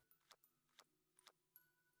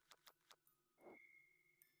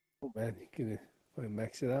 Oh man, you're gonna probably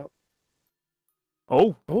max it out.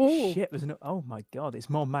 Oh, Oh! shit. There's no. Oh my god, it's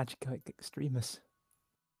more magic extremist.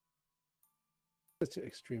 Such an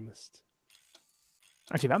extremist.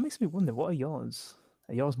 Actually, that makes me wonder, what are yours?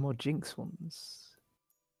 Are yours more Jinx ones?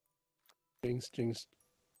 Jinx.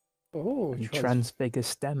 Oh, And trans- Transfigure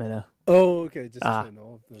Stamina. Oh, okay, just Ah. turn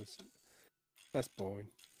all of those. That's boring.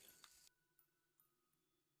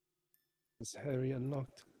 Is Harry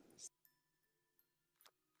unlocked?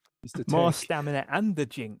 He's the More tank. stamina and the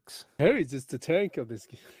Jinx. Harry's just the tank of this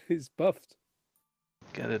game. He's buffed.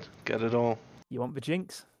 Get it all. You want the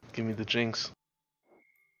Jinx? Give me the jinx.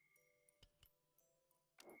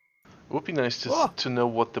 It would be nice to Oh! to know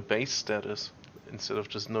what the base stat is instead of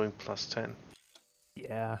just knowing +10.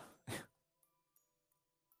 Yeah.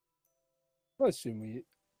 I assume we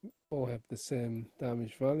all have the same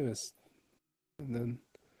damage values, and then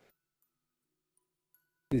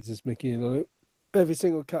they just make it like every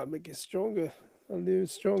single cat make it stronger and do it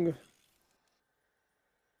stronger.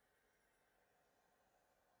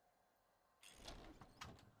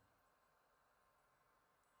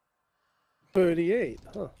 $38,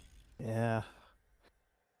 huh? Yeah.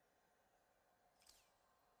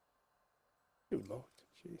 Too low.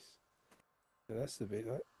 Jeez. Yeah, that's the bit,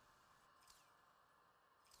 right?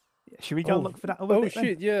 Should we go and look for that other Oh bit then?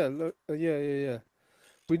 shit! Yeah, look, yeah.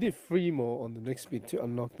 We did 3 more on the next bit to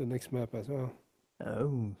unlock the next map as well.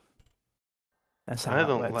 Oh. That's how I that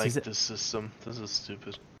don't works, like is it? this system. This is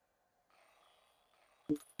stupid.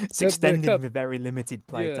 It's Yep, extending backup. with very limited Yeah.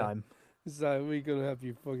 playtime. It's like we're gonna have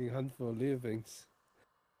you fucking hunt for little things.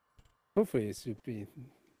 Hopefully it should be.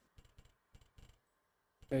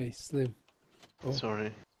 Hey, Slim. Oh.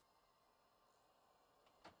 Sorry.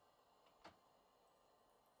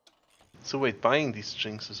 So wait, buying these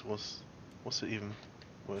jinxes was it even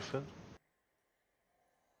worth it?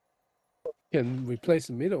 Can replace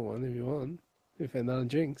the middle one if you want, with another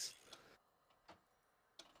jinx.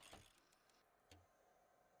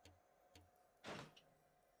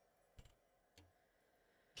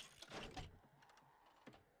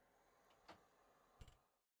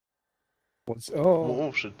 What's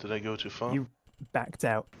Oh shit! Did I go too far? You backed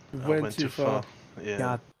out. I went too far Yeah.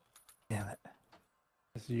 God damn it.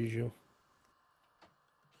 as usual.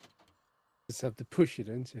 Just have to push it,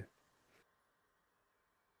 don't you?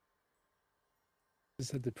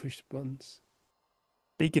 Just have to push the buttons.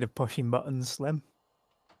 Speaking of pushing buttons, Slim.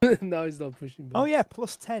 No, he's not pushing buttons. Oh yeah,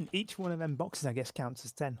 plus 10. Each one of them boxes, I guess, counts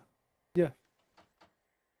as 10. Yeah.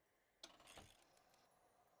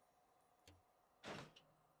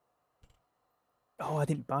 Oh, I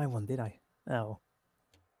didn't buy one, did I? Oh.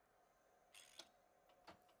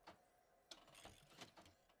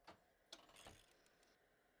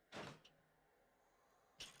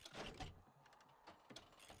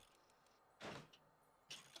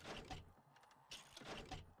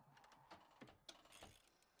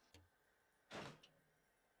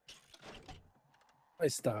 My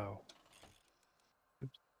style.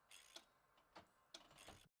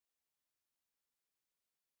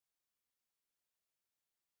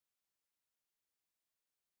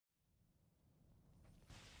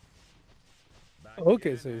 Back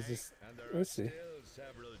Okay, in, so it's eh? just. And there Let's are see. still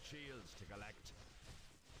several shields to collect.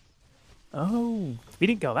 Oh. We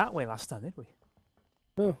didn't go that way last time, did we?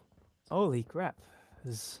 Oh, Holy crap.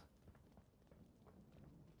 There's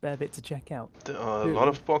a fair bit to check out. There are a lot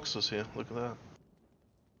of boxes here. Look at that.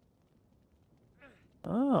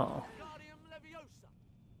 Oh. Guardium Leviosa.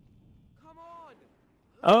 Come on.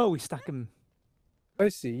 Oh, we stack them. I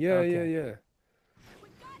see. Yeah.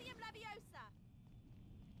 Wingardium Leviosa.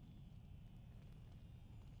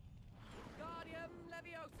 Guardium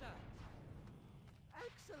Leviosa.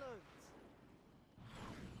 Excellent.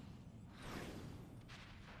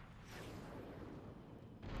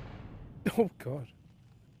 Oh God.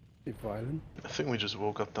 Be violent. I think we just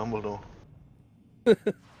woke up Dumbledore.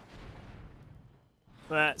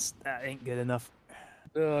 That ain't good enough.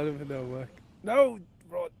 No, I don't think that'll work. No,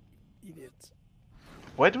 Rod, idiot.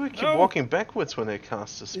 Why do we keep No! walking backwards when they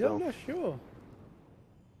cast a Yeah, spell? I'm not sure.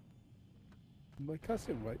 My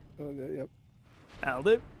cousin, right? Oh, there, yep. That'll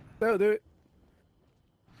do. That'll do it.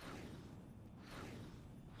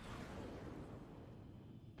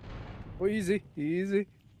 Oh, easy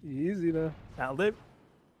now. That'll do.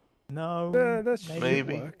 No. Yeah, that should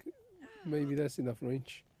Maybe. work. Maybe that's enough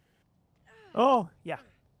range. Oh, yeah.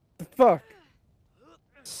 The fuck?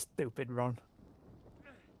 Stupid Ron.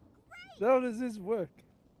 How does this work?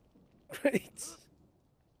 Great.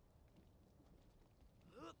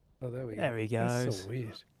 Oh, there we go. There he That's goes. so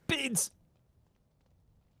weird. Bids!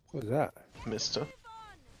 What's that? Mister.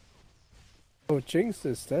 Oh, jinxed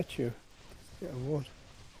the statue. Yeah, what?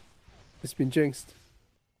 It's been jinxed.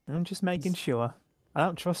 I'm just making sure. I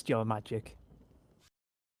don't trust your magic.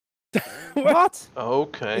 What?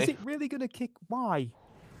 Okay. Is it really going to kick? Why?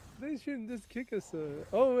 They shouldn't just kick us.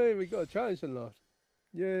 Oh, wait, we got a challenge unlocked.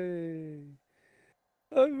 Yay.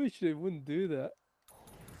 I wish they wouldn't do that.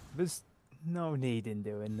 There's no need in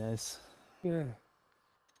doing this. Yeah.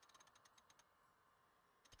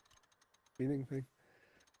 Feeling thing.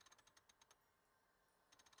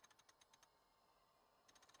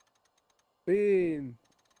 Bean.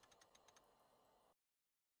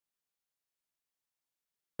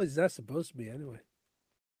 What is that supposed to be anyway?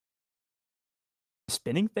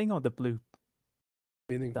 Spinning thing or the blue?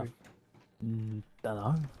 Feeling Stuff. thing. Don't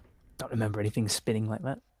know. Don't remember anything spinning like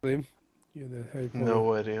that. Slim, you're the Harry Potter.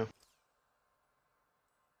 No idea.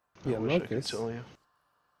 Yeah, I wish I could Marcus. tell you.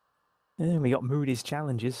 And we got Moody's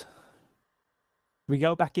challenges. We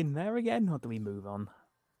go back in there again, or do we move on?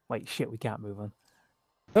 Wait, shit, we can't move on.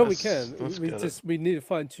 No, we Let's- can. let's We get it. just we need to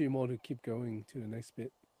find 2 more to keep going to the next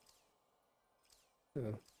bit.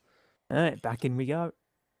 So. All right, back in we go.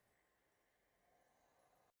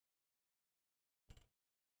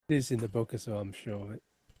 This is in the book as well, I'm sure.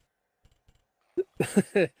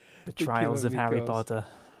 The Trials of Harry Potter.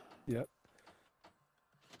 Yep.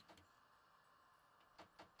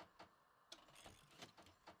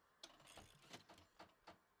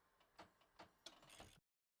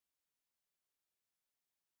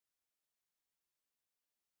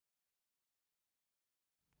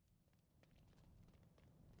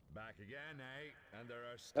 Back again, eh? And there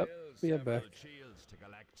are still Yep, we are several back. shields to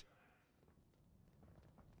collect.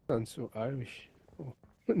 Sounds so Irish. Oh,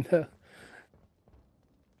 no.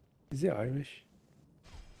 Is he Irish?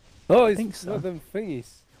 Oh, it's think so. one of them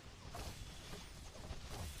thingies.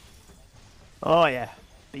 Oh yeah,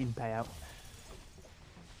 bean payout.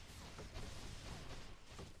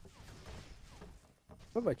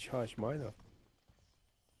 What if I charge mine up?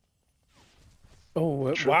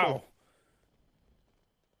 Oh, Triple. wow.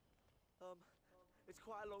 It's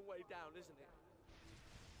quite a long way down, isn't it?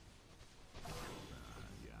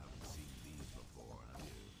 You haven't seen these before, have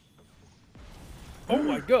you? Oh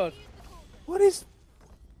my god. What is?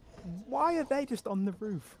 Why are they just on the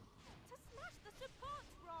roof? To smash the support,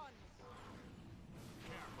 Ron!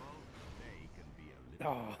 Careful, they can be a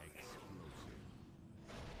little Oh.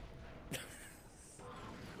 exclusive.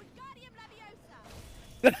 Wingardium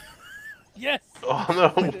Leviosa! Yes! Oh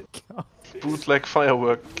no! God. Bootleg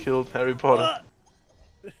firework killed Harry Potter.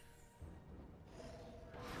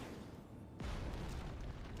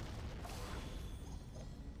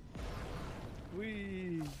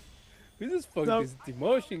 We just fucking No. is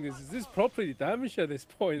demolishing this. Is this properly damaged at this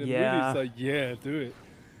point? And Yeah. really, it's like, yeah, do it.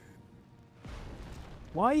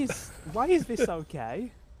 Why is this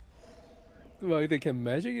okay? Well, they can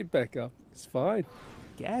magic it back up. It's fine.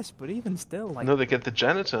 Guess, but even still, like, No, they get the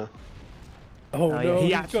janitor. Oh, yeah, no, he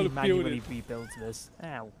he's actually got to build manually it. rebuilds this.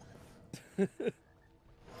 Ow.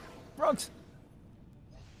 Frogs!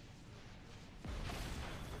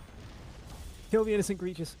 Kill the innocent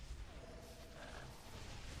creatures.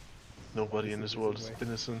 Nobody in This this is world the is way.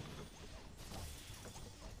 innocent.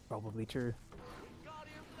 Probably true.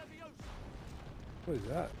 Wingardium Leviosa! What is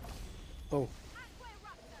that? Oh,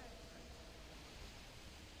 Aquaraptor!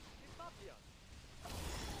 Impavia!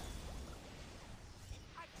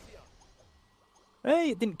 Axia! Hey,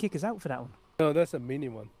 it didn't kick us out for that one. no, that's a mini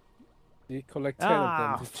one. You collect 10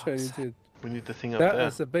 Ah, of them to turn fuck's into... We need the thing up That there.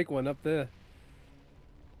 is a big one up there.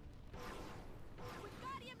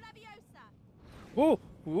 Wingardium Leviosa! Whoa!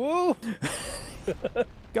 Whoa!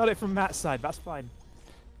 Got it from Matt's side, that's fine.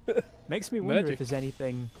 Makes me wonder Magic. if there's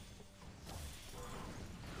anything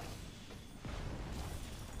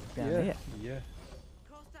down yeah, here. yeah.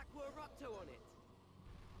 Cast Aquaraptor on it!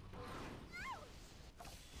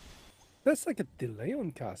 That's like a delay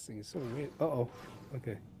on casting. It's so weird. Uh-oh.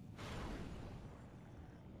 Okay.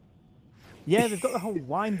 Yeah, they've got the whole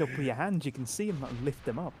wind up with your hands. You can see them and lift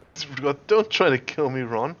them up. Don't try to kill me,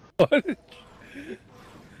 Ron.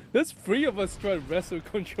 There's 3 of us trying to wrestle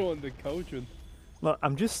control on the cauldron. Look,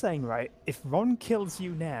 I'm just saying, right? If Ron kills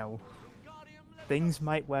you now, Wingardium Leviosa! things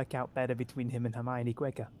might work out better between him and Hermione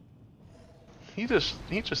quicker. He just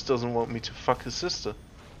doesn't want me to fuck his sister.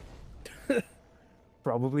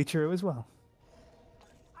 Probably true as well.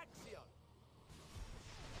 Axia!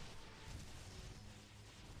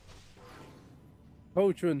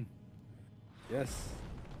 Cauldron. Yes.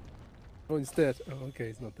 Oh, it's dead. Oh, okay,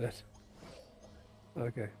 it's not dead.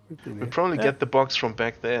 Okay, we've been We here. probably get the box from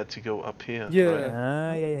back there to go up here. Yeah. right?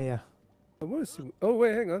 Ah, yeah. I want to see. Oh,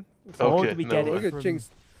 wait, hang on. Or Okay, do we no get way. it Look at from... Jinx.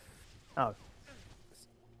 Oh,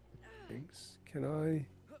 Jinx. Can I?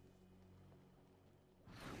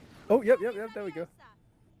 Oh, yep. There we go.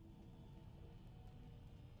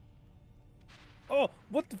 Oh,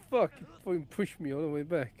 what the fuck? It fucking pushed me all the way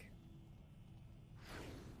back.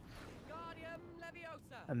 Wingardium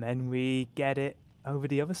Leviosa! and then we get it over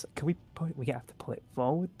the other side. Can we have to pull it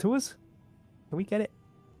forward to us? Can we get it?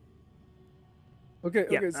 Okay,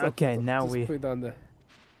 Yeah, okay, stop, okay, stop. now Just we- put it down there.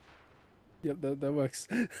 Yep, that works.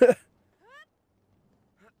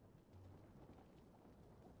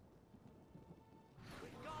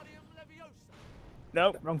 Wingardium Leviosa!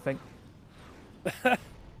 No, wrong thing.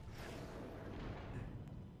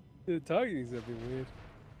 The targeting's a bit weird.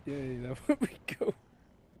 Yeah, there we go.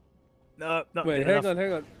 No, not Wait, good hang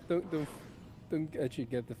enough. on. Don't actually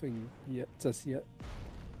get the thing yet, just yet.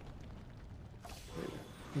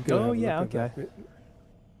 You gotta Oh, have a yeah, look at okay. that bit.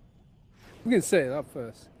 We can set it up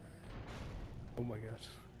first. Oh my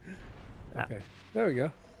god. Ah. Okay, there we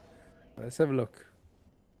go. Let's have a look.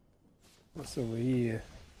 What's over here?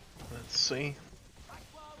 Let's see.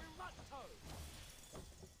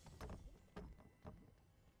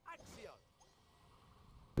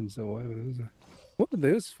 And so what are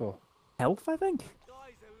those for? Health, I think.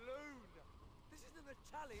 Guys, a loon. This isn't a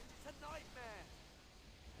challenge, it's a nightmare.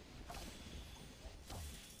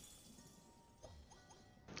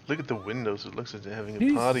 Look at the windows. It looks like they're having a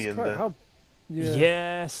Jesus party in Christ, there. How,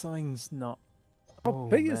 Yeah, something's not. how Oh,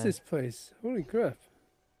 big is man. this place? Holy crap.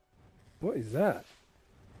 What is that?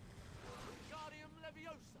 Wingardium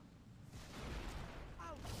Leviosa.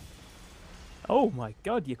 Ouch. Oh my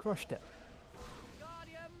god, you crushed it.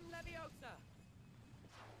 Wingardium Leviosa.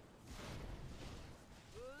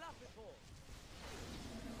 Lapithor.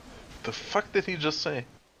 The fuck did he just say?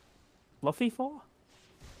 Fluffy for?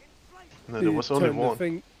 Inflation. No, there You was only turn the one.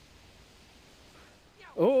 thing-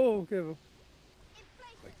 Oh, careful.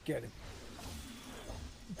 Get him.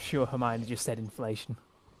 I'm sure Hermione just said inflation.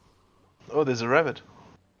 Oh, there's a rabbit.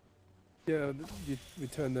 Yeah, we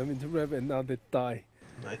turn them into rabbit and now they die.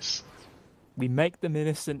 Nice. We make them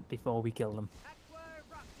innocent before we kill them. Aqua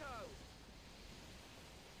Rapto.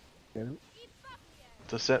 Get him.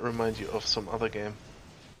 Does that remind you of some other game?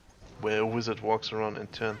 Where a wizard walks around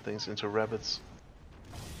and turns things into rabbits?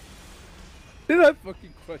 Did I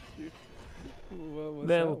fucking crush you? What was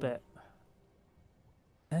Little that one? bit.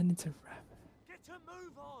 And into rabbit. Get a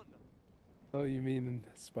move on. Oh, you mean in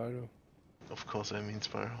Spyro? Of course I mean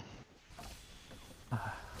Spyro. I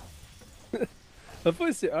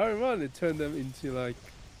thought the Iron Man it turned them into like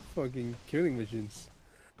fucking killing machines.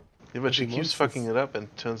 Yeah, but she Fucking keeps fucking monsters. it up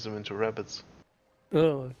and turns them into rabbits.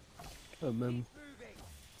 Oh, I remember Moving.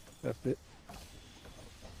 that bit.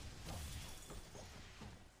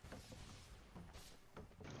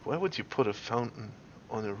 Why would you put a fountain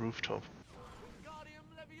on a rooftop? Wingardium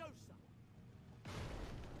Leviosa.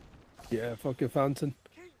 Yeah, fucking fountain.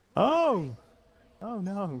 Oh! Oh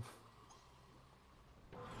no.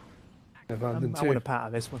 The fountain I want a too. part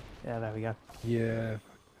of this one. Yeah, there we go. Yeah.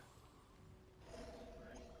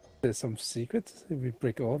 There's some secrets if we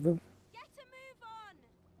break all of them. Get a move on!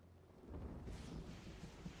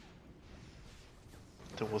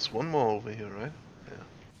 There was one more over here, right?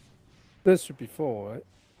 There should be 4, right?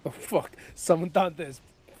 Oh fuck! Someone down there is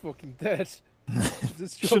fucking dead.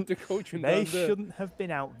 Just dropped the coach and They down there. shouldn't have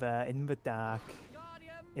been out there in the dark.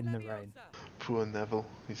 Wingardium In the Leviosa. rain. Poor Neville,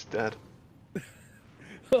 he's dead.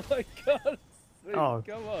 Oh my god! Oh.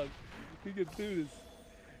 Come on, we can do this.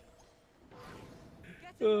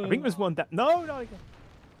 Get a I think there's one that. No, no.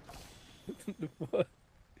 What?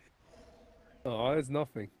 Oh, there's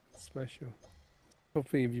nothing special.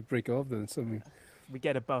 Hopefully, if you break off, then something. We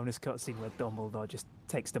get a bonus cutscene where Dumbledore just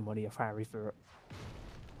takes the money off Harry for it.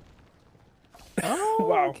 Oh,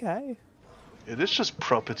 Wow. okay. It is just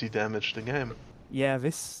property damage, the game. Yeah,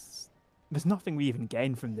 this. There's nothing we even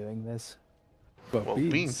gain from doing this. But Well,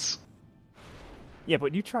 beans. Yeah,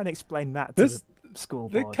 but you try and explain that to This- the school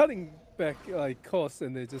They're board. cutting back like costs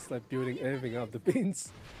and they're just like building everything up the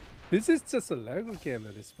beans. This is just a Lego game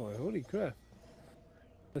at this point. Holy crap!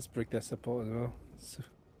 Let's break that support as well. So,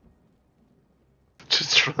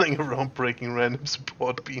 Just running around breaking random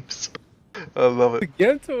support beams. I love the it.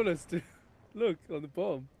 game told us to look on the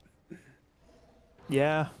bottom.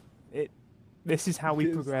 Yeah, this is how we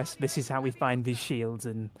Yes. progress. This is how we find these shields,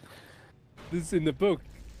 and This is in the book.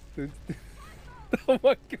 Oh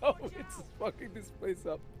my god! It's just fucking this place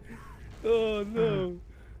up. Oh no!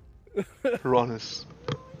 Ron is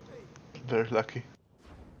very lucky.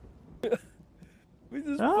 We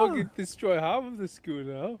just Oh. fucking destroy half of the school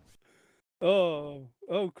now.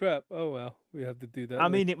 Oh crap! Oh well, we have to do that. I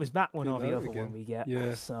mean, it was that one do or the that other again. one we get.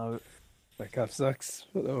 Yeah. So that kind of sucks.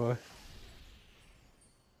 But alright.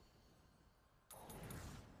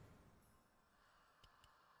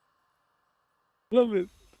 Love it.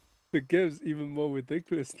 The game's even more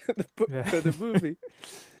ridiculous than the book, Yeah. than the movie.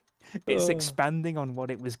 it's Oh. expanding on what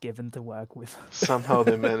it was given to work with. Somehow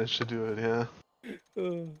they managed to do it, yeah.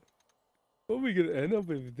 What are we gonna end up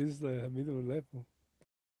with this middle level?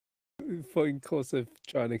 Fucking cause a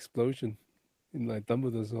giant explosion in like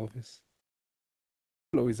Dumbledore's office.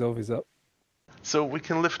 Blow his office up. So we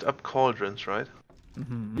can lift up cauldrons, right?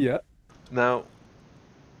 Mhm. Yeah. Now,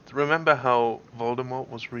 remember how Voldemort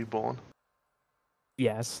was reborn?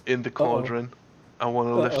 Yes. In the cauldron. I want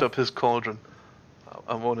to lift Uh-oh. up his cauldron.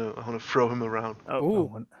 I want to throw him around. Oh, Ooh.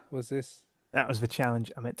 wrong one. What's this? That was the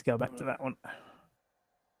challenge. I meant to go back to that one.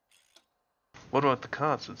 What about the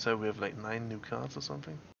cards? It said we have like 9 new cards or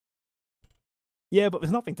something. Yeah, but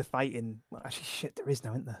there's nothing to fight in. Well, actually, shit, there is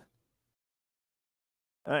now, isn't there?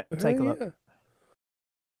 All right, take a look. Yeah.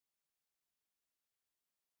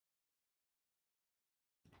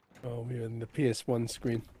 Oh, we're in the PS1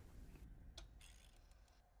 screen.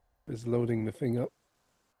 It's loading the thing up.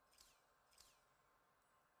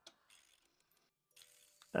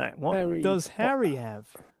 All right, what Harry does Potter. Harry have?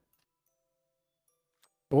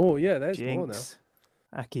 Oh, yeah, there's more now. Jinx,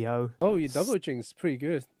 Accio. Oh, your double jinx, pretty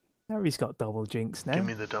good. Harry's got double jinx now. Give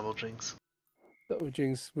me the double jinx. Double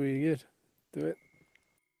jinx, pretty good. Do it.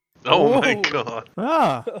 Oh my Oh! god.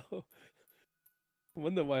 Ah,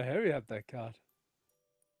 Wonder why Harry had that card.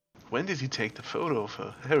 When did he take the photo of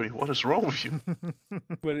her? Harry, what is wrong with you?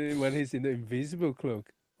 When he's in the invisible cloak,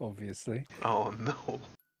 obviously. Oh no.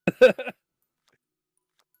 This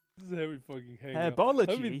is Harry fucking hanging out. herbology.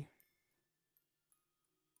 I mean-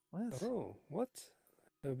 What? Oh, what?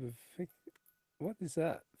 What is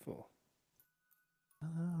that for? Oh, I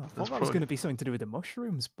thought That's that was probably- going to be something to do with the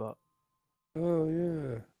mushrooms, but Oh,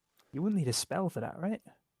 yeah. you wouldn't need a spell for that, right?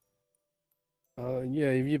 Yeah,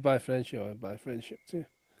 if you buy friendship, I buy friendship too.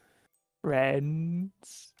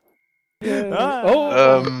 Friends. Yeah.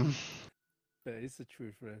 Ah! Um, That is a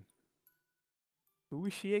true friend. Who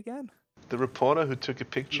is she again? the reporter who took a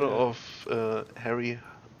picture Yeah. of Hermione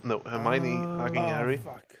hugging Oh, Harry.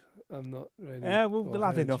 fuck. I'm not ready. Yeah, we'll for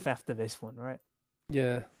have Harry. enough after this one, right?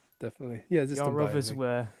 Yeah, definitely. Yeah, just don't Your buy others anything.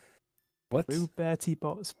 were What? Blue Bertie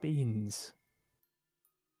Bott's beans.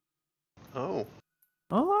 Oh,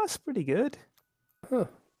 Oh, that's pretty good. Huh.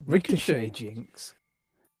 Ricochet Ricochet. jinx.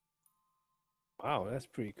 Wow, that's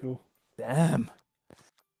pretty cool. Damn.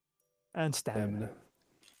 And stamina. Stamina.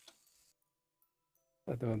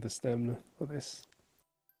 I don't want the stamina for this.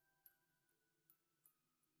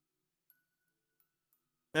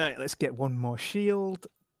 All right, let's get one more shield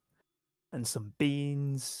and some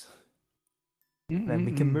beans. Then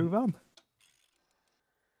we can Mm-mm-mm. move on.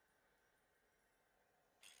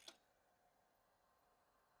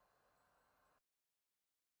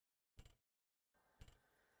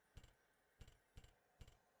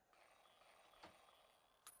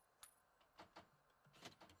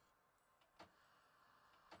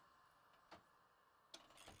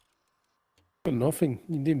 Got nothing.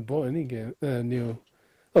 You didn't buy any game. New.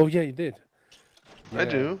 Oh yeah, you did. I Yeah.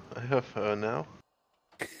 do. I have her now.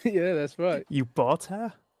 Yeah, that's right. You bought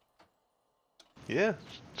her? Yeah,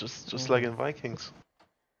 just like in Vikings.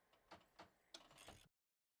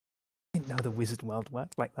 I didn't know the wizard world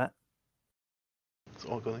worked like that. It's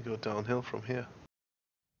all gonna go downhill from here.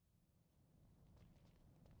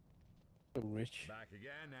 So rich. Back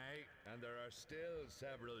again, eh? And there are still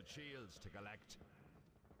several shields to collect.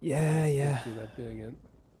 Yeah, yeah. Do that bit again.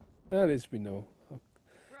 At least we know.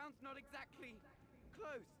 Ground's not exactly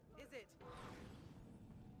close, is it?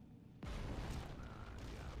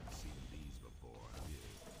 Seen these before, have you?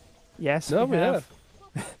 Yes, No, we we have. have.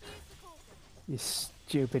 What was the call them? You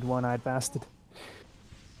stupid one-eyed bastard.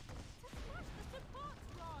 What's the support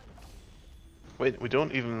rod? Wait, we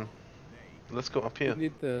don't even. Let's go up here. We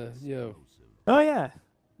need the yo. Oh, yeah.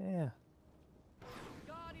 Yeah.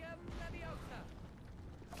 Guardium Leviosa!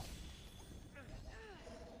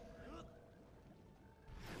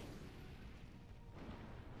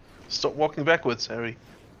 Stop walking backwards, Harry.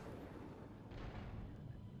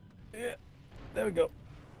 Yeah, there we go.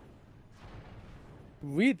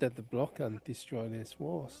 Read that the block can destroy this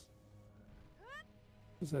walls.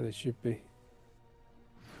 That's how it should be.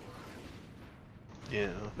 Yeah.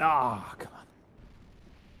 Ah, come on.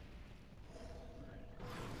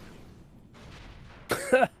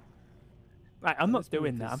 Right, I'm not Let's move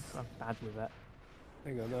doing that. this. I'm bad with that.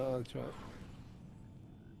 Hang on, I'll try it.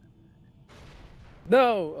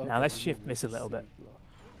 No! Now let's we shift moved this a the little bit. same block.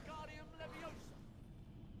 Guardium Leviosa!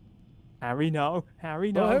 Harry, no.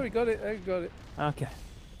 Harry, no. Oh, Harry got it, Harry got it. Okay.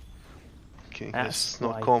 Can you That's just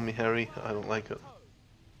not why. call me Harry? I don't like it.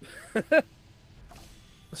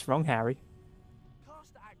 What's wrong, Harry?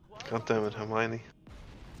 Cast Aqua! God damn it, Hermione.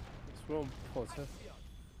 What's wrong, Potter?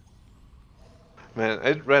 Man,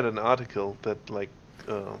 I read an article that like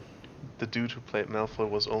the dude who played Malfoy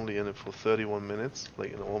was only in it for 31 minutes,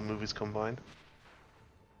 like in all movies combined,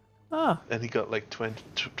 Ah. and he got like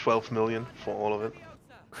 12 million for all of it.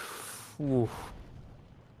 Ooh.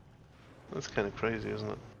 That's kind of crazy, isn't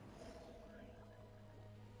it?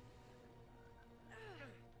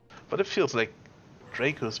 But it feels like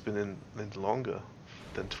Draco's been in longer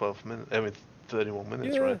than 12 minutes. I mean, 31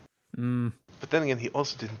 minutes, Yeah. right? Mm. But then again, he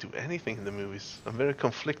also didn't do anything in the movies. I'm very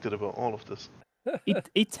conflicted about all of this.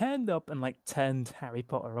 He turned up and like turned Harry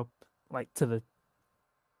Potter up like to the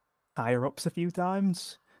higher ups a few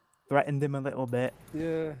times, threatened him a little bit.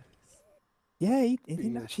 Yeah. Yeah, he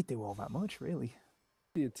didn't Yeah. actually do all that much, really.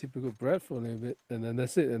 a typical Brad for a little bit, and then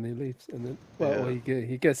that's it, and he leaves, and then Yeah.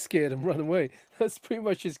 he gets scared and run away. That's pretty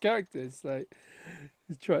much his character. It's like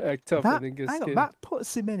he's trying to act tough That, and then gets hang on, scared. that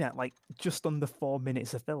puts him in at like just under 4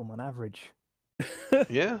 minutes of film on average.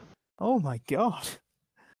 Yeah. Oh my god.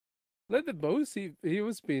 Like the most he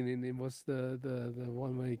was being in him was the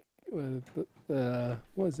one where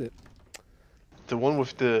what is it? The one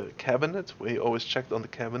with the cabinet, where he always checked on the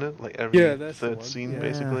cabinet, like every Yeah, that's the third one. scene, Yeah.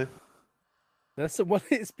 basically. That's the one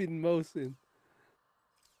he's been most in.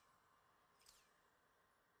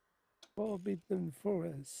 Forbidden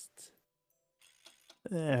Forest.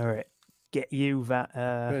 Alright. Get you that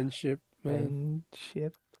Friendship, man.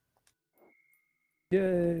 friendship.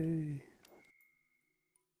 Yay.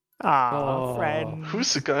 Ah, friend.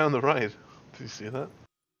 Who's the guy on the right? Do you see that?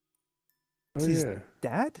 Oh, His yeah.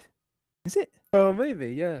 dad? Is it? Oh,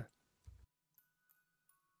 maybe, yeah.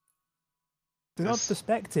 There's no This-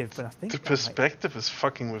 perspective, but I think The that might- perspective is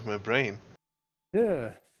fucking with my brain.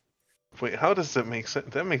 Yeah. Wait, how does that make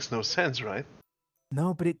sense? That makes no sense, right?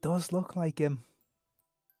 No, but it does look like him.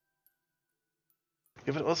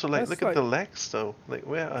 Yeah, but also, like, That's look at the legs, though. Like,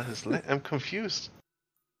 where are his legs? I'm confused.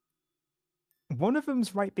 One of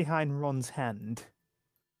them's right behind Ron's hand.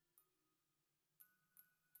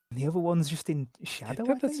 And the other one's just in shadow,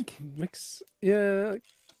 I that's think. mix. Yeah, I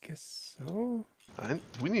guess so.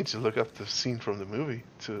 We need to look up the scene from the movie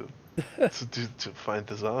to find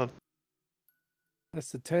this out.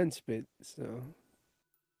 That's the tense bit, so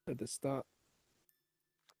at the start.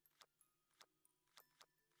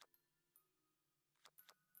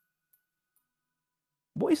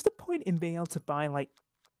 What is the point in being able to buy like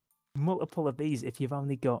multiple of these if you've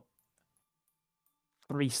only got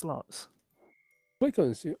 3 slots? Click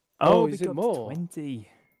on see. Oh, is they it got more? 20.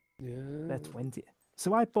 Yeah. They're 20.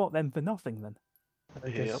 So I bought them for nothing then. I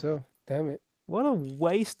guess Yep. so. Damn it. What a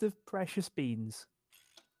waste of precious beans.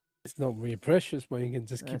 It's not really precious when you can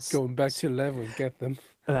just keep That's- going back to level and get them.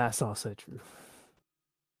 That's also true.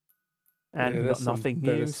 And Yeah, we got that's some nothing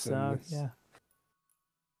better new, so service. yeah.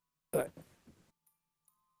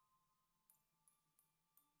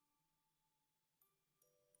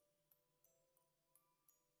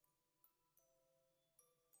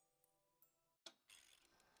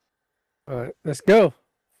 Alright, let's go.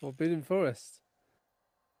 Forbidden Forest.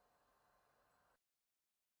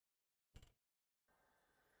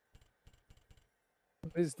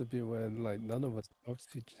 This is the bit where like none of us talks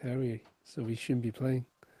to Harry, so we shouldn't be playing.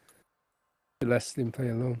 Let him play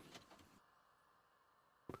alone.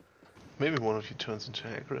 Maybe one of you turns into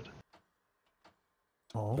Hagrid,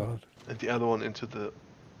 Oh. God. and the other one into the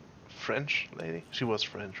French lady. She was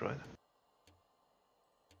French, right?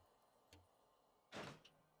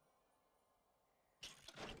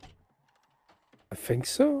 I think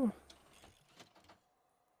so.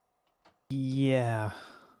 Yeah.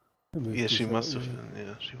 I moved Yeah, this she out, must have yeah. been.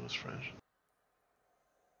 Yeah, she was French.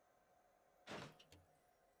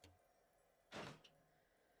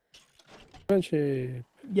 Friendship.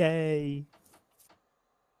 Yay.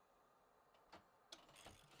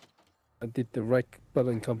 I did the right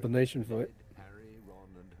button combination for it. Harry, Ron,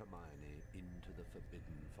 and Hermione into the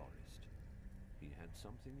Forbidden Forest. He had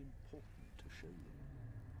something important to show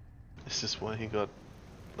them. Is this why he got,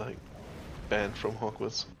 like, banned from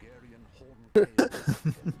Hogwarts? Hungarian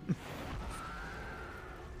horn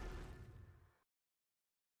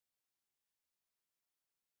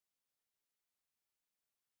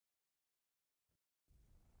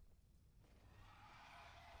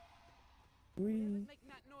Making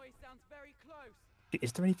that noise sounds very close.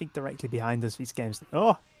 Is there anything directly behind us these games?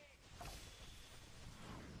 Oh!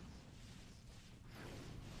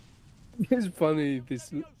 It's funny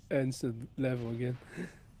this ends the level again.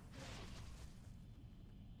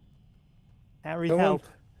 Harry, Come on. help.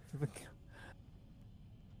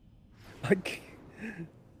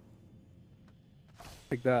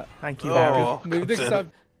 Like that. Thank you, Oh. Harry. Maybe next Goddamn.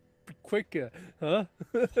 time quicker, huh?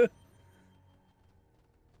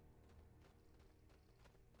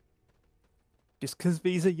 Just because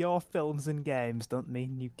these are your films and games don't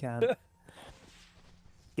mean you can't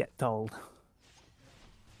get told.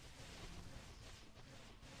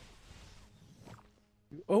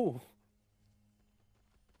 Oh,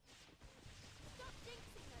 Stop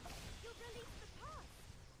jinxing them. You'll release the past.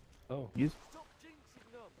 oh. Stop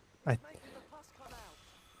jinxing them. I Making the pus come out.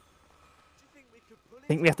 Do you think we could pull it?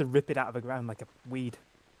 think we have to rip it out of the ground like a weed.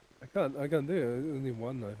 I can't do it. Only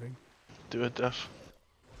one, I think. Do it, Duff.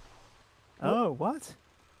 Oh, what?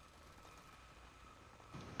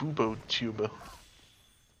 Bubo tuber.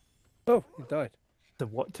 Oh, he died. The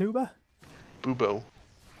what tuber? Bubo.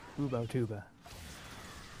 Bubo tuber.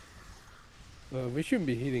 We shouldn't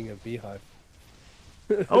be hitting a beehive.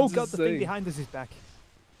 Oh Just god, the thing saying. behind us is back.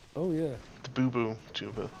 Oh yeah. The boo boo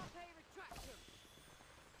tuber.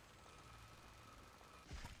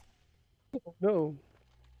 No.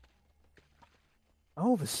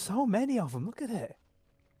 Oh, there's so many of them. Look at it.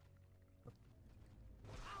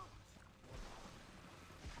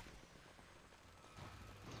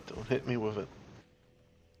 Don't hit me with it.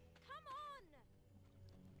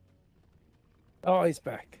 Oh, he's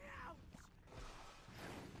back.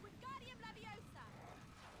 Wingardium Leviosa!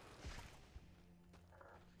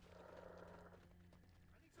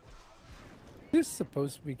 This is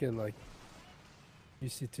supposed we can like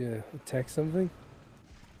use it to attack something.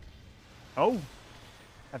 Oh,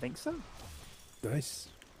 I think so. Nice.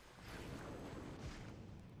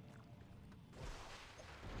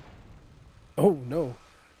 Oh no.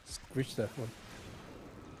 Screech that one.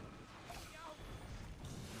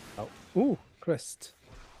 Oh. Ooh, crest.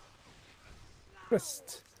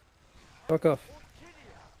 Crest. Fuck off.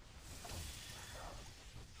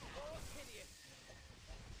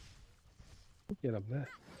 Get up there.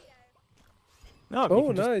 No, you Oh,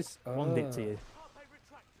 can just nice. wand it to Ah. you.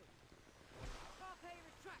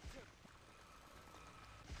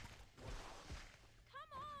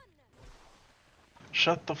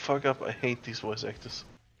 Shut the fuck up, I hate these voice actors.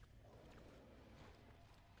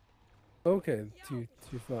 Okay, too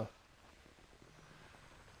far.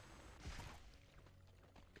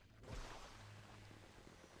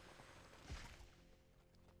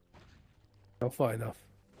 Not far enough.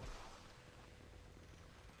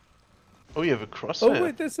 Oh, you have a crosshair. Oh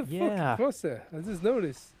wait, there's a Yeah. fucking crosshair. I just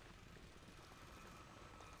noticed.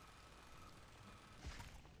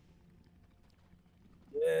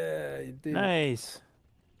 Yeah, you did. Nice.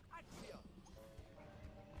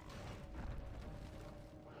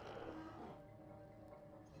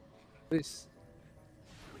 This.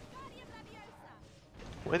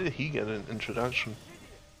 Where did he get an introduction?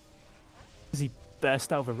 Because he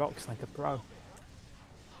burst over rocks like a pro.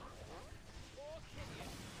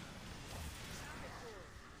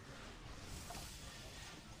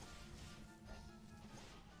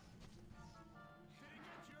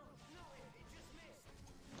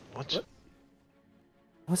 What? What?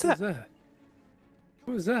 What's What was that? that?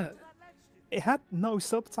 What was that? It had no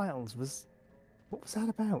subtitles. What was that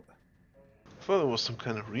about? I thought there was some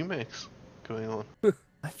kind of remix going on.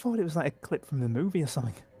 I thought it was like a clip from the movie or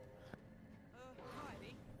something. Tail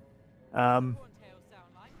sound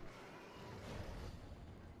like?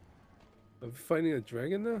 Are we fighting a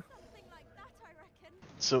dragon now? Something like that, I reckon.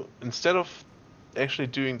 So instead of actually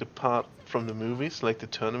doing the part from the movies, like the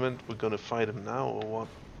tournament, we're gonna fight him now or what?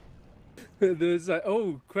 There's like,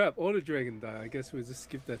 oh crap, all the dragon die. I guess we'll just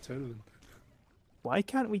skip that tournament. Why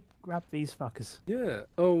can't we grab these fuckers? Yeah.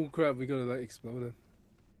 Oh crap, we gotta like explode them.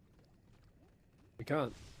 We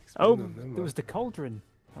can't. Oh, Explode them, never there was mind. the cauldron,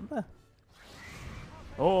 wasn't there?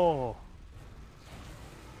 Oh,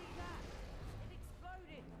 It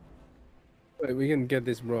exploded. Wait, we can get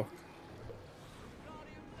this rock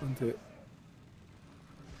onto it.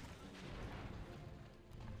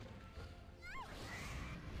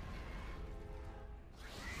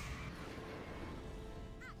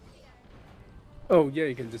 Oh yeah,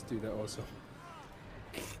 you can just do that also.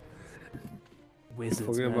 wizards,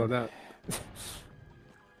 Forget man. about that.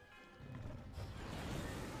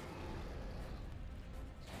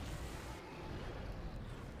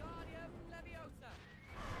 Wingardium Leviosa.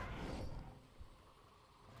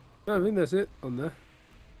 I think that's it on there.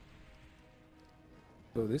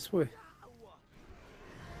 Go this way.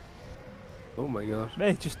 Oh my god.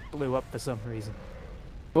 They just blew up for some reason.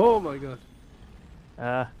 Oh my god.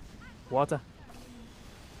 Water.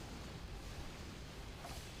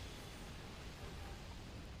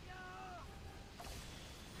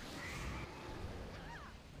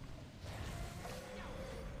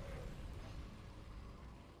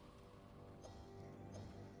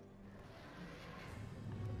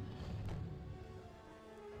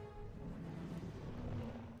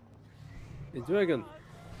 A dragon.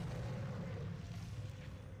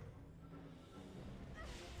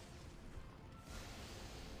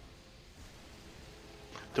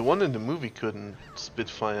 The one in the movie couldn't spit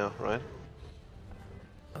fire, right?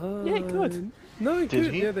 Yeah, it could. No, it Did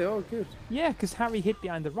could. he? Yeah, they all could. Yeah, because Harry hid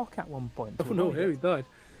behind the rock at one point. to Oh no, avoid it. Harry died.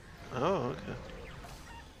 Oh, okay.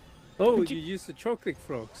 Oh, Could you you- used the chocolate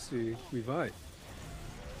frogs to revive.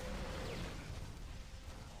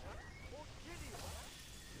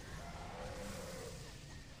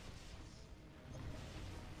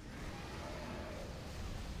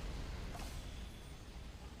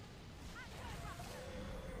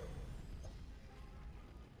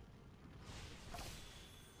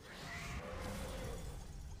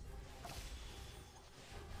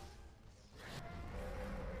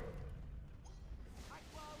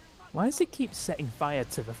 Why does it keep setting fire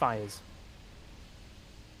to the fires?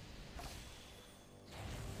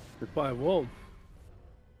 The firewall.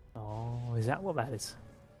 Oh, is that what that is?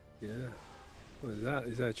 Yeah. What is that?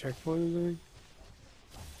 Is that a checkpoint or something?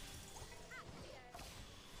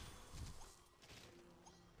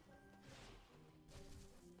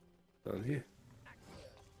 Down here.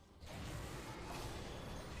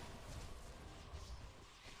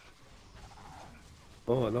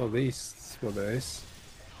 Oh, no, these. That's what that is.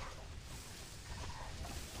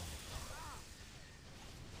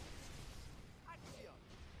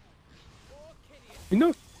 You're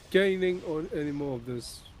not gaining on any more of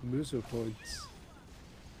those Muso points.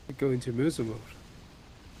 You go into Muso mode.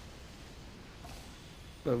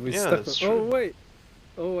 No, we Yeah, step that's up. Oh, true. wait.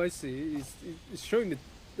 Oh, I see. It's showing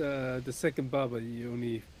the second bar, but you're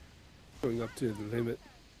only going up to the limit.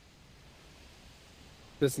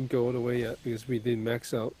 Doesn't go all the way yet because we didn't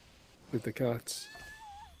max out with the cards.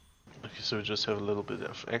 Okay, so we just have a little bit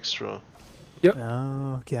of extra. Yep.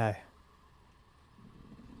 Okay.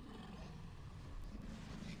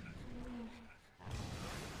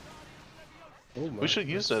 Oh my, We should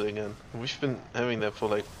use that that's- again. We've been having that for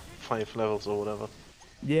like 5 levels or whatever.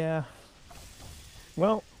 Yeah.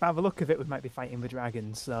 Well, by the look of it, we might be fighting the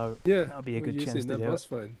dragons, so Yeah, that'll be a we're good using chance to that do boss it.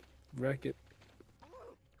 fight. Rack it.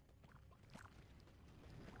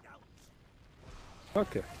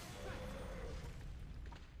 Okay.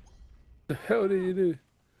 The hell did you do?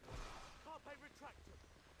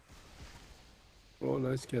 Oh,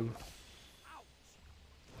 nice camera.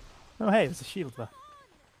 Oh, hey, there's a shield there.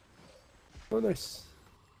 Oh, nice.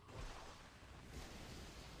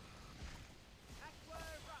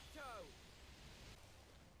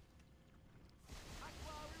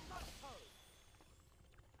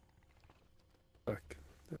 Fuck.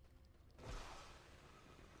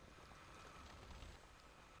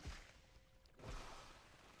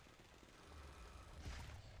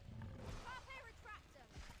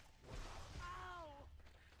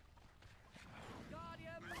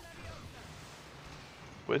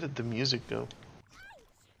 Where did the music go?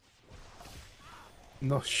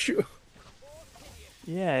 Not sure.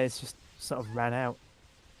 Yeah, it's just sort of ran out.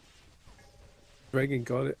 Dragon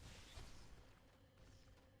got it.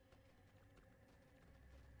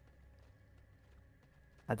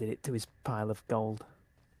 Added it to his pile of gold.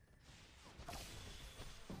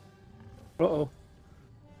 Uh-oh.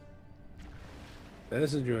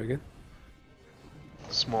 There's a dragon.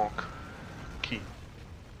 Smoke. Key.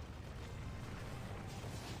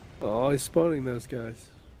 Oh, he's spawning those guys.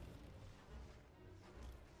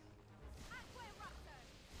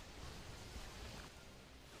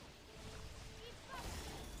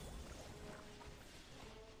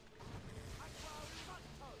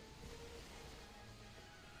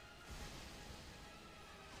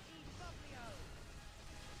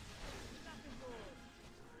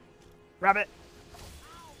 Rabbit!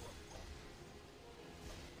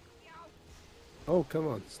 Oh, come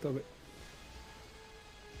on, stop it.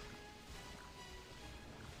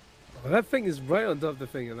 Oh, that thing is right on top of the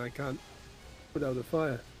thing and I can't put out the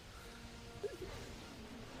fire.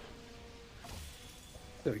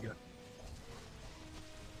 There we go.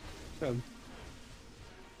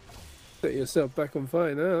 Set yourself back on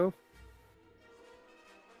fire now.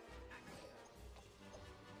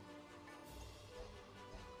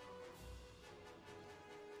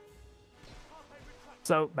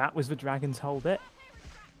 So that was the dragon's whole bit?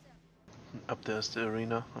 Up there's the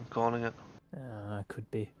arena, I'm calling it. Could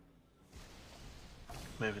be.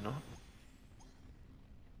 Maybe not.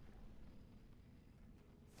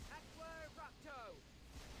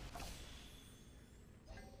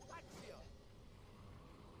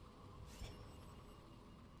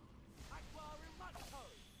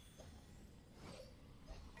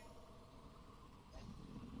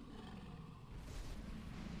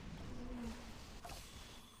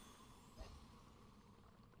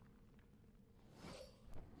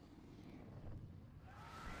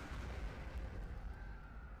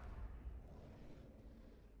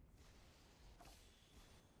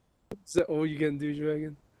 Is that all you can do,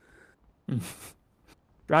 dragon?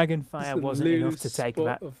 Dragon Just fire a wasn't enough little to take spot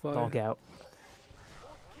that of fire. dog out.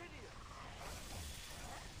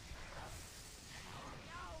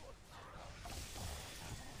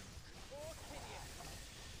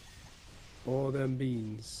 All them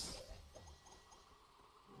beans.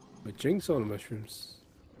 With jinx on the mushrooms.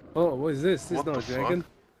 Oh, what is this? This is What not a the dragon.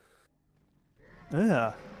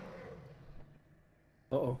 Ugh.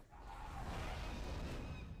 Uh-oh.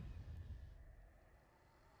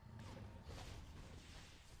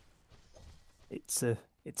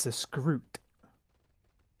 It's a scroot.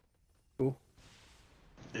 Oh.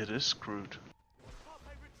 It is screwed.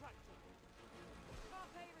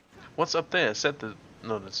 What's up there? Is that the...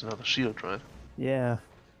 No, that's another shield, right? Yeah.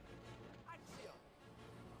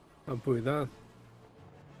 I'll put it down.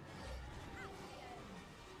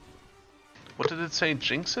 What did it say?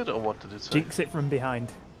 Jinx it, or what did it say? Jinx it from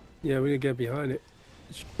behind. Yeah, we're gonna get behind it.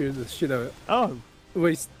 Shoot the shit out of it. Oh, Wait,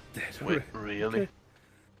 he's dead Wait, already. really? Okay.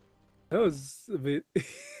 That was a bit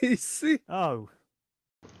easy. oh.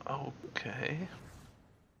 Okay.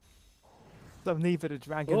 So neither the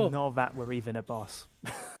dragon Oh. nor that were even a boss.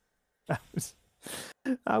 that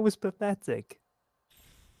was pathetic.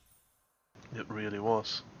 It really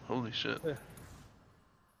was. Holy shit.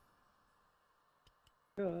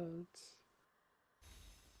 God.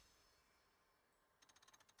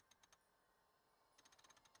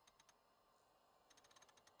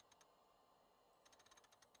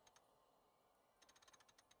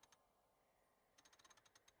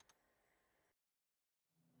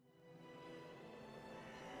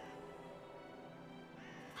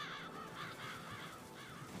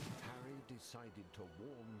 Harry decided to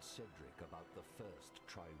warn Cedric about the first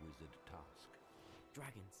Triwizard task.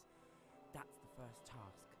 Dragons. That's the first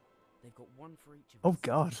task. They've got one for each of Oh us.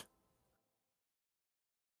 god.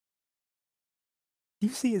 Do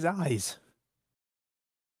you see his eyes?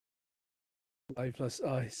 Lifeless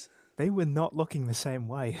eyes. They were not looking the same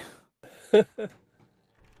way.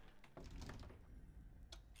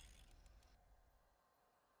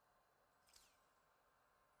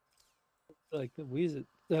 Like the wizard,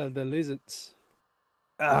 the lizards.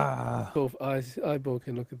 Ah, Both eyeball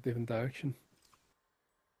can look a different direction.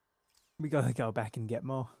 we gotta go back and get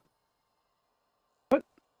more.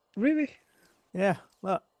 Really? Yeah,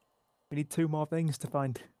 look. We need 2 more things to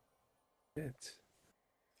find. It's...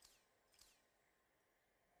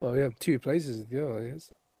 Well, we have 2 places to go, I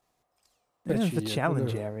guess. Yeah, the Actually, I don't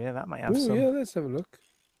challenge know. area, that might have Oh some. yeah, let's have a look.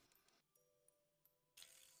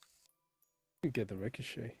 We get the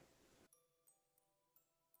ricochet.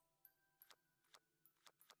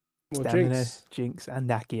 More Stamina, drinks. Jinx, and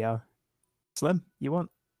Accio. Slim, you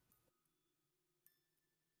want?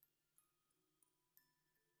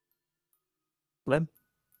 Slim?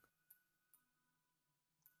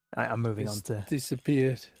 I'm moving on to.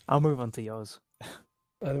 Disappeared. I'll move on to yours. I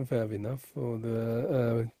don't think I have enough for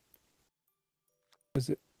the. Was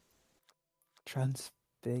it?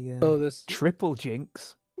 Transfigure. Oh, that's. Triple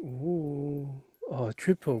Jinx. Ooh. Oh,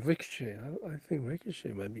 triple ricochet. I think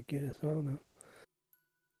ricochet might be good as well now.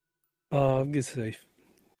 Oh, I'm good safe.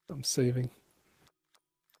 I'm saving.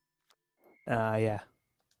 Yeah.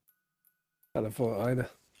 Can't afford either.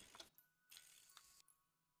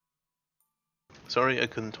 Sorry, I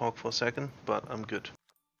couldn't talk for a second, but I'm good.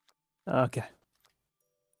 Okay.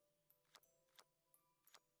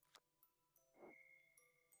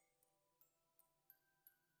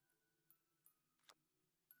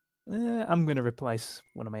 I'm going to replace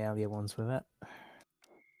one of my earlier ones with that.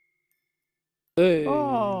 Hey.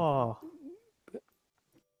 Oh,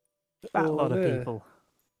 that Oh, lot of there. people.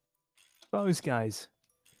 Those guys.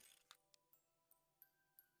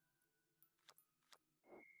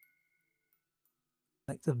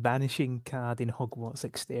 Like the vanishing card in Hogwarts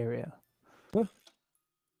exterior. Huh?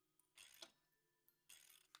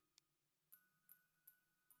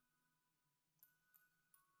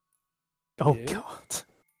 Oh Yeah. god.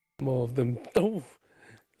 More of them. Oh,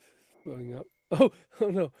 blowing up. Oh, oh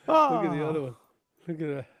no! Look at the other one. Look at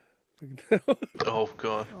that. Look at that one. Oh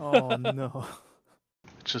god. Oh no.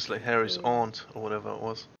 Just like Harry's aunt, or whatever it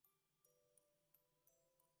was.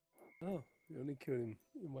 Oh, you only killed him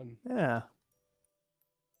in one. Yeah.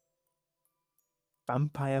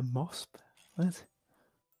 Vampire Mosp? What?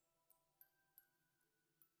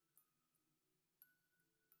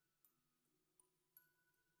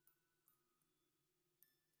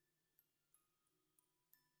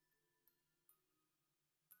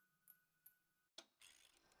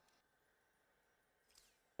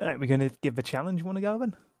 Alright, we're going to give the challenge one a go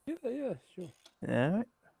then? Yeah, sure. Alright.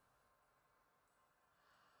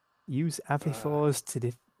 Use Avifors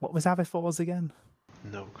to what was Avifors again?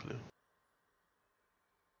 No clue.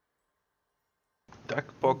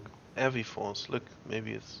 Duckbog Aviforce. Look,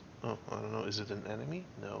 maybe it's... Oh, I don't know. Is it an enemy?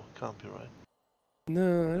 No, can't be right.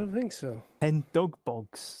 No, I don't think so. 10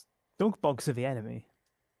 Dugbogs. Dugbogs are the enemy.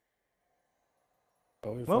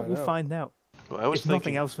 Oh, Well, we'll find out. Well, I was If thinking...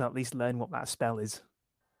 nothing else, we'll at least learn what that spell is.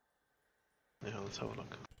 Yeah, let's have a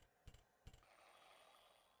look.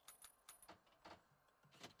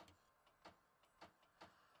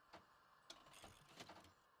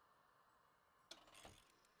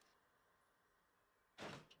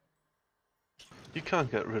 You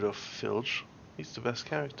can't get rid of Filch. He's the best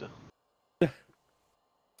character.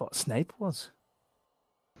 What Snape was.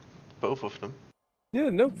 Both of them. Yeah,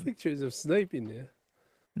 no pictures of Snape in there.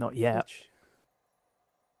 Not yet. Which...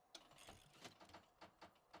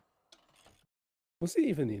 Was he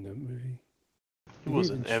even in a movie? He Did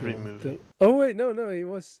was even in every show movie. the- Oh wait, no, he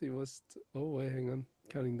was. Oh wait, hang on,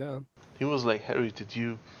 counting down. He was like, Harry, did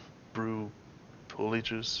you brew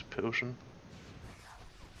Polyjuice potion?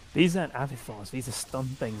 These aren't Avifors, these are stun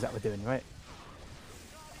things that we're doing, right?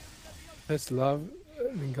 That's love.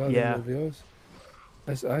 Guardian Yeah. of yours.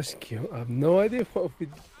 That's Ice Cube. I have no idea what we're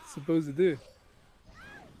supposed to do.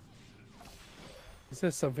 Is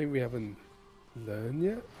that something we haven't learned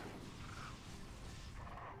yet?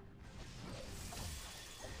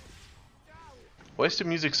 Why is the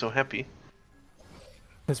music so happy?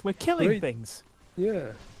 Because we're killing Great. things.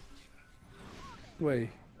 Yeah. Wait.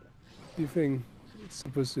 Do you think it's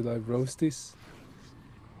supposed to like roast this?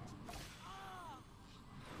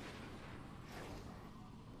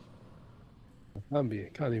 Can't be.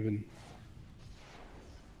 Can't even.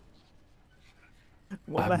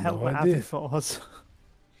 What I the have hell no were idea. Avifors?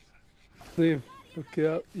 Liam, look it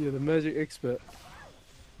up. You're the magic expert.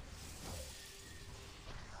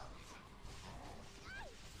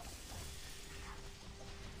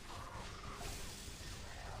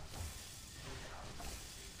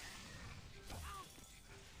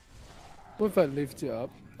 What if I lift you up?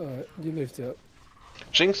 Alright, you lift it up.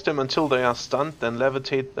 Jinx them until they are stunned, then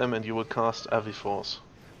levitate them and you will cast Aviforce.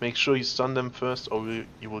 Make sure you stun them first or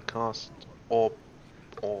you will cast Orb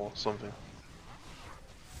or something.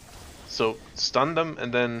 So stun them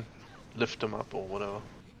and then lift them up or whatever.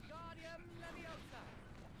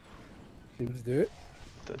 Seems to do it.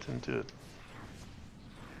 That didn't do it.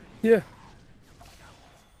 Yeah.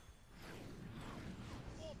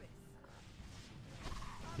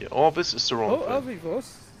 Yeah, Orbis is the wrong Oh, thing.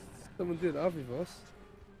 Avivos. Someone did Avivos.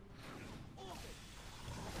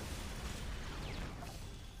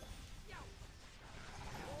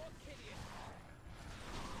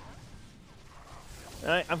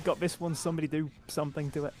 Alright, I've got this one. Somebody do something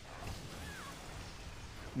to it.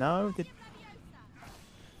 No? Did...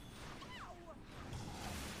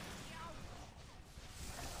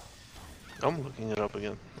 I'm looking it up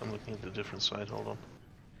again. I'm looking at the different side, hold on.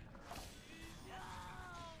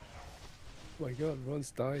 Oh my god,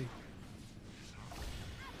 Ron's dying.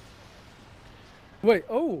 Wait,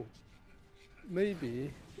 oh!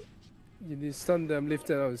 Maybe you need to stun them, lift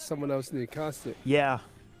it out, someone else need to cast it. Yeah.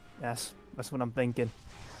 Yes, that's what I'm thinking.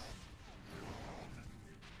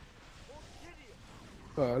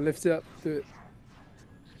 Oh, lift it up, do it.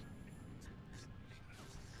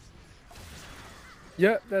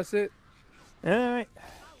 Yeah, that's it. Alright.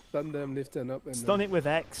 Stun them, lift them up, and Stun it with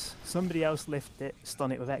X. Somebody else lift it.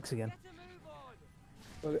 Stun it with X again.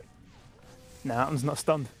 Got it. No, that one's not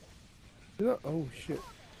stunned. Is that- Oh shit.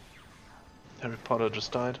 Harry Potter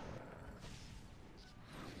just died.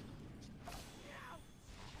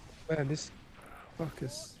 Man, this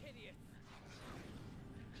fuckers.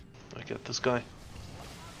 I get this guy.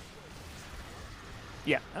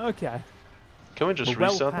 Yeah, okay. Can we just We're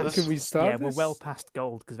well restart past- this? Can we start Yeah, we're this? well past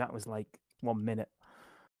gold because that was like 1 minute.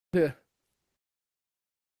 Yeah.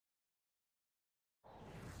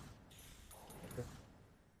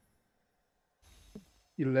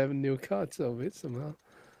 $11 new cards of it somehow.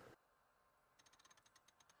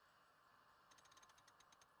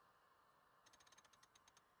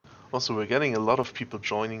 Also, we're getting a lot of people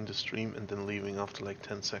joining the stream and then leaving after like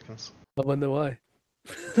 10 seconds. I wonder why.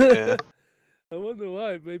 Yeah. I wonder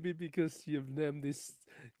why. Maybe because you've named this,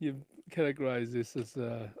 you've categorized this as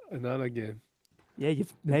another game. Yeah,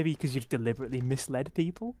 you've maybe because you've deliberately misled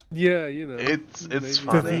people Yeah, you know. It's maybe.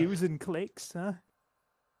 for funny. views and clicks, huh?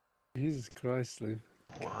 Jesus Christ, Liam.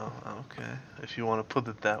 Wow, okay. If you want to put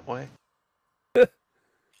it that way.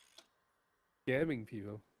 Scamming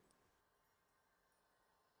people.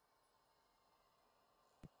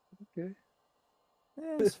 Okay.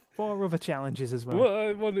 There's 4 other challenges as well. Well,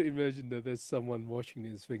 I want to imagine that there's someone watching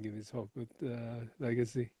this thinking it's Hogwarts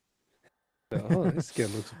Legacy. Oh, this game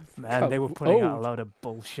looks. Man, they were putting out a old. load of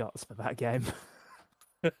bull shots for that game.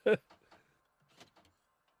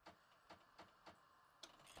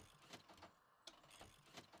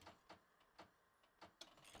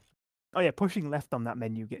 Oh yeah, pushing left on that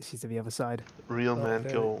menu gets you to the other side. Real Oh, man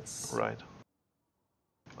there go it's- right.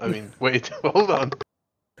 I mean, wait, hold on.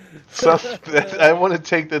 I want to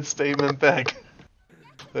take that statement back.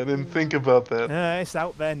 I didn't think about that. It's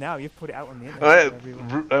out there now. You've put it out on the internet. I, for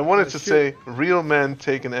everyone. I wanted Oh, to shit. say, real men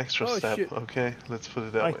take an extra Oh, step. shit. Okay, let's put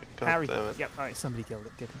it that Oi, way. God Harry. damn it. Yep. All right. Somebody killed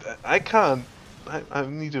it. Good. I can't. I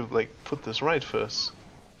need to like put this right first.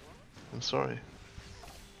 I'm sorry.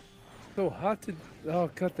 So hard to. Oh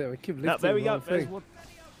god damn! I keep lifting No, there we the go. wrong There's thing. one.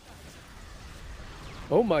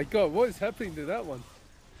 Oh my god, what is happening to that one?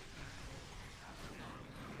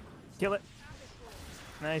 Kill it.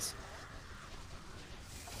 Nice.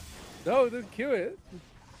 No, don't kill it.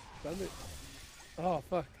 Damn it. Oh,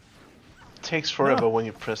 fuck. It takes forever when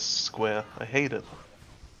you press square. I hate it.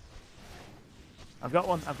 I've got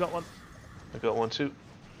one. I've got one. I got one too.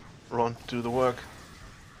 Ron, do the work.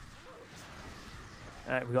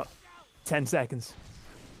 Alright, we got 10 seconds.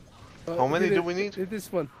 How many hit do it, we need? hit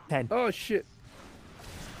this one. 10. Oh, shit.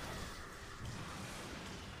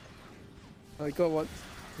 I got one.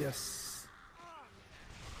 Yes.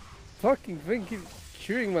 Fucking thing keep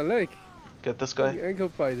chewing my leg. Get this guy. Ankle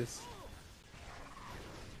biters.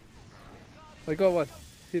 I got one.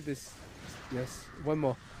 Hit this. Yes. One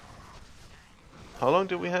more. How long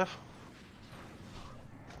do we have?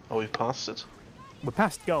 Oh, we passed it. We're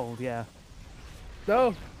past gold, yeah.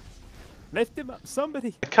 No. Lift him up,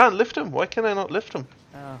 somebody. I can't lift him. Why can I not lift him?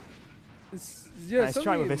 Oh. Yeah, Let's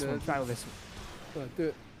try with something this in one. there. Try with this one. Oh, do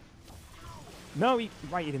it. No, he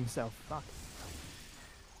righted himself. Fuck.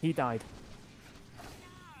 He died.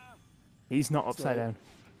 He's not upside down.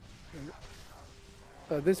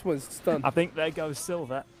 This one's stunned. I think there goes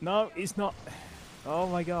Silver. No, it's not. Oh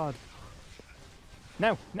my god.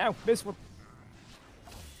 No, no, this one.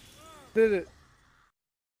 Did it.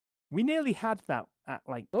 We nearly had that at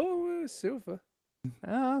like. Oh, silver.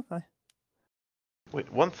 Oh, okay.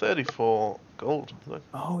 Wait, 130 for gold. Look,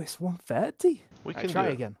 Oh, it's 130. we Right, can try do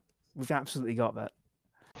it. again. We've absolutely got that.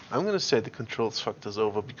 I'm gonna say the controls fucked us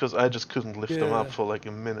over because I just couldn't lift them up Yeah. for like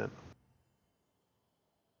a minute.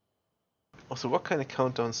 Also, what kind of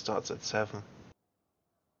countdown starts at 7?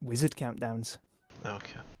 Wizard countdowns.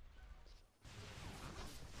 Okay.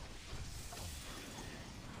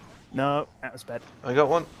 No, that was bad. I got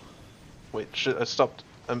one. Wait, shit, I stopped.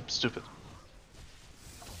 I'm stupid.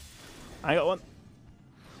 I got one.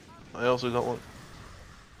 I also got one.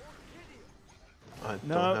 I don't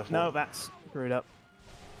No, have no, one. that's screwed up.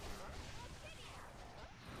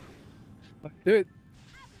 Do it.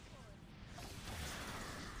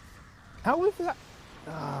 How was that?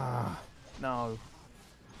 Ah, no.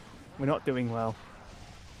 We're not doing well.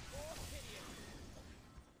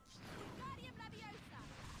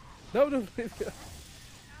 No, no.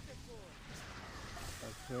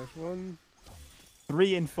 First one.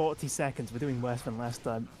 3 in 40 seconds. We're doing worse than last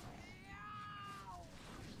time.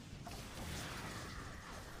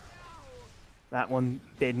 That one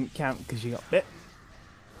didn't count because you got bit.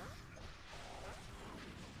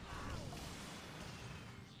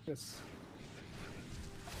 Yes.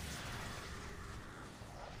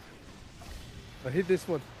 I hit this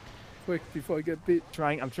one. Quick before I get bit.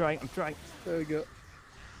 I'm trying. There we go.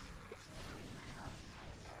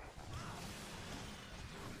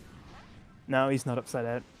 No, he's not upside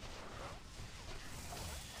down.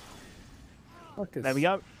 Fuck There we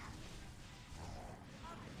go.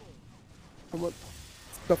 Come on.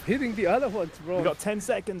 Stop hitting the other ones, bro. We got 10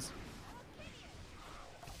 seconds.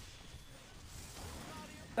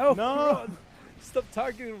 No, No. Ron. Stop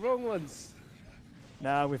targeting wrong ones.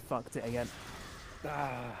 No, we fucked it again.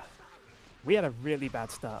 Ah, We had a really bad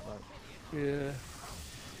start though. yeah.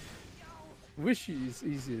 Wish it's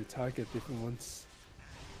easier to target different ones.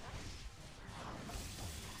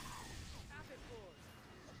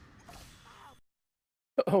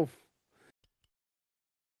 Oh,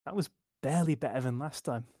 That was barely better than last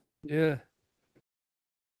time. yeah.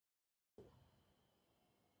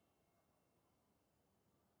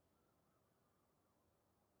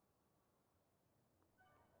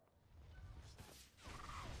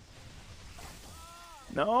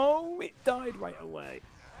 No, it died right away.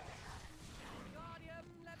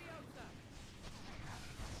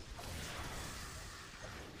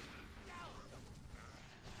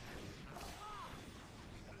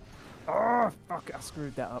 Oh, fuck, I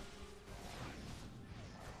screwed that up.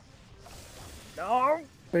 No!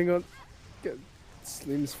 Hang on. Get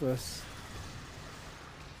Slims first.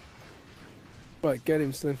 Right, get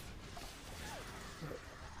him, Slim.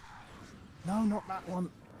 No, not that one.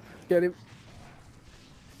 Get him.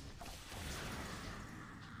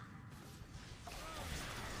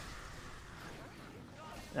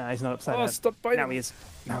 No, he's not upside Oh, down. stop biting. Now he is.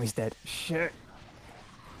 Now he's dead. Shit.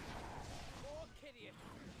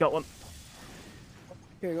 Got one.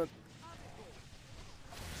 Hang on.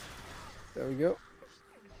 There we go.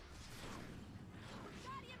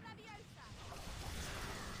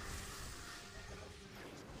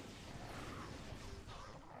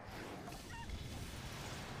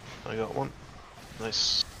 I got one.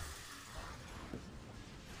 Nice.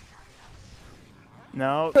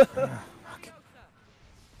 No. Fuck.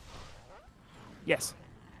 Yes.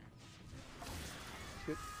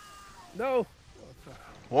 No. Oh, fuck.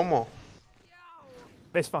 One more.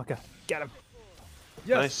 This fucker. Get him.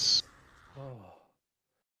 Yes. Nice. Oh.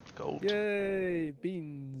 Gold. Yay,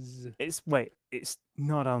 beans. It's wait. It's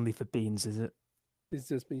not only for beans, is it? It's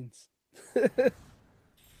just beans.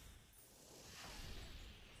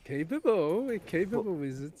 Capable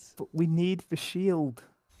wizards. But we need the shield.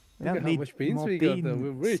 We Look don't at how need much beans more we got though.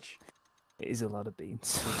 We're beans. rich. It is a lot of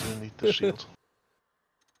beans. We do need the shield.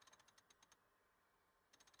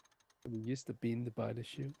 We used the bean to buy the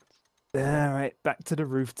shield. All right, back to the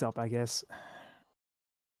rooftop, I guess.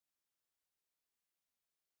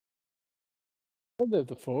 I wonder if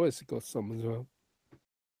the forest got some as well.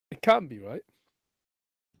 It can be, right?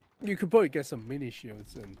 You could probably get some mini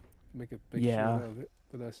shields and make a big shield Yeah. out of it,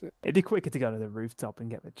 but that's it. It'd be quicker to go to the rooftop and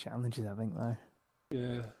get the challenges, I think, though.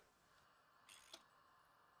 Yeah.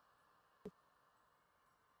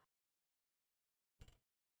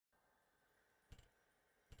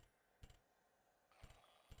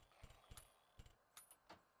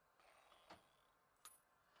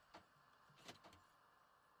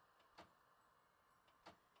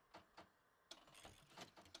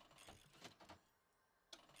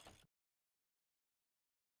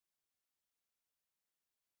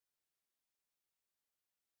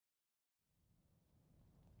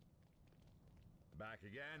 Back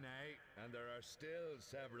again, eh? And there are still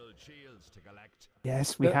several shields to collect.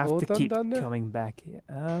 Yes, we That have all to done keep down there? coming back here.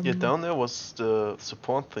 Yeah, down there was the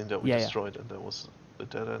support thing that we Yeah, yeah. destroyed, and there was the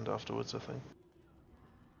dead end afterwards, I think.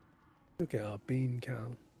 Look at our bean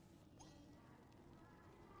count.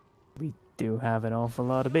 We do have an awful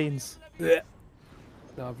lot of beans. Now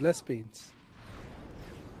I have less beans.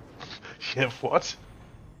 Yeah, what?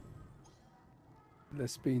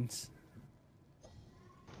 Less beans.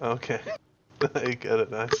 Okay. I get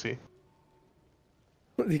it, I see.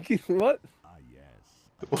 What? Ah,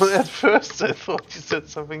 yes. Well, at first I thought you said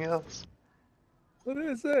something else. What did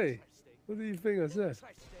I say? What do you think I said?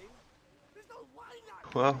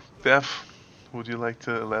 Well, Dev, would you like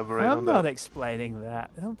to elaborate I'm on not that? explaining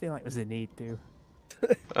that. I don't feel like there's a need to.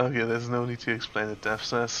 Okay, there's no need to explain it, Dev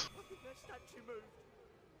says.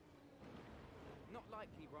 Not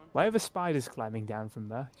likely, Ron. Why are the spiders climbing down from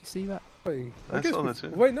there? Do you see that? Wait, I guess saw we- that too.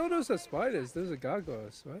 Wait, no, those are spiders. Those are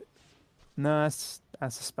gargoyles, right? No, that's a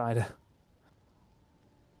spider.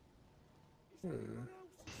 Maybe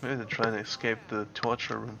they're trying to escape the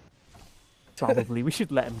torture room. Probably. We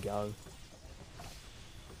should let him go.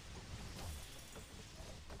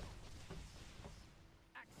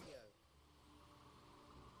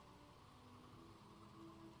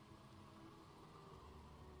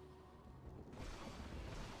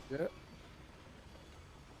 Yeah.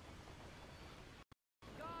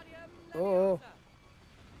 Guardian Oh. Leviosa.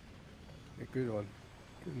 A good one.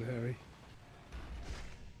 Good one, Harry.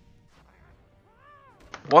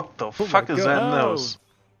 What the my fuck is God. that Oh. nose?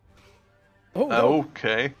 Oh, no.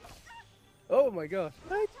 Okay. Oh my god.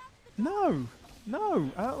 No,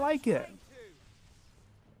 no, I don't like it.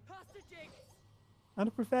 Pass the jinx. I'd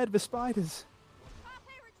have preferred the spiders. Carpe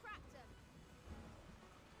retractum.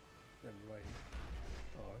 Never mind.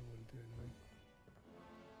 Oh, I wouldn't do anything.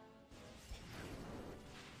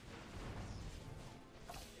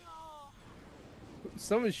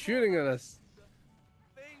 Someone's shooting at us.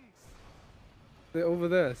 They're over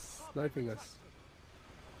there, sniping us.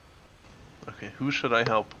 Okay, who should I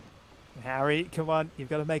help? Harry, come on, you've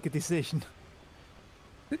got to make a decision.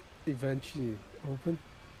 Eventually open.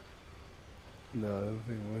 No, I don't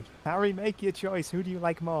think it would. Harry, make your choice. Who do you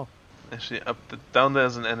like more? Actually, down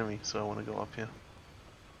there's an enemy, so I want to go up here.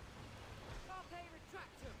 Carpe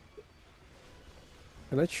retractum.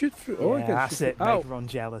 Can I shoot through? Oh, I Yeah, can that's shoot it. through. Ow! Make Ron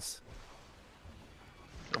jealous.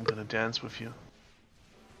 I'm gonna dance with you.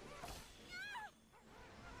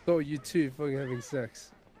 So you two fucking having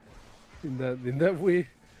sex. In that way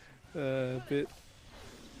bit.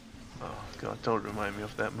 Oh god, don't remind me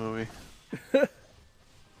of that movie. Guardian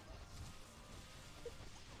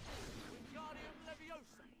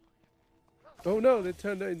Leviosa. Oh no, they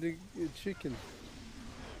turned out into a chicken.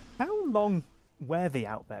 How long were they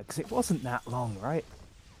out there? Because it wasn't that long, right?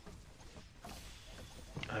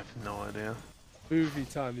 I have no idea. Movie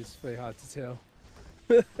time is very hard to tell.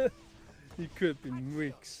 It could have been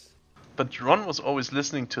weeks. But Ron was always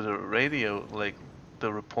listening to the radio, like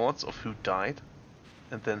the reports of who died.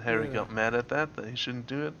 And then Harry Yeah. got mad at that he shouldn't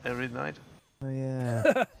do it every night. Oh yeah.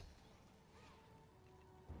 Come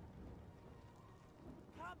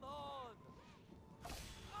on.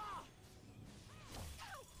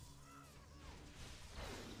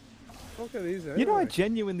 Look at these. You know, I anyway.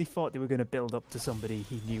 genuinely thought they were going to build up to somebody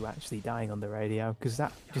he knew actually dying on the radio, because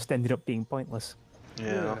that just ended up being pointless.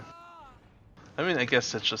 Yeah. I mean, I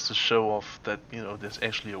guess that's just to show off that, you know, there's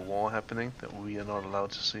actually a war happening that we are not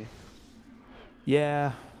allowed to see.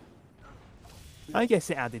 Yeah. I guess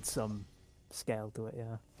it added some scale to it,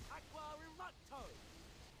 yeah. Aqua Erupto!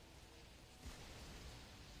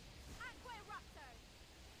 Aqua Erupto!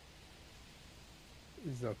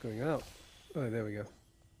 It's not going out. Oh, there we go.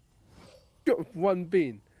 Got one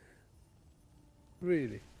bean.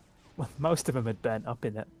 Really? Well, most of them had burnt up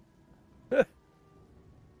in it.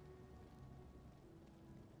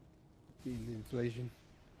 Bean inflation.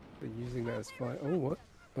 They're using that as fire. Oh, what?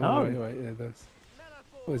 Oh. Oh, right, yeah, that's.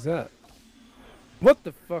 What is that? What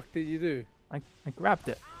the fuck did you do? I grabbed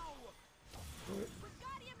it.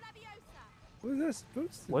 Wingardium Leviosa! What is that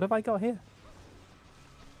supposed to? What have I got here?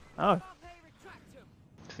 Oh. Carpe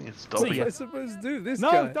Retractum! I think it's See What Dobby. ya. am I supposed to do? This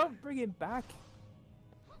No, guy. don't bring him back.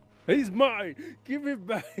 He's mine. Give him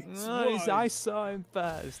back. It's No, mine. I saw him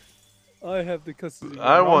first. I have the custody.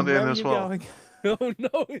 I want Where in are as you well. going? Oh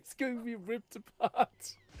no, it's going to be ripped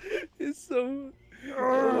apart. It's so.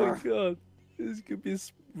 Oh my god. This could be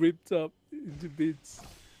ripped up into bits.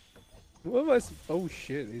 What am I? Oh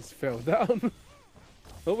shit, he's fell down.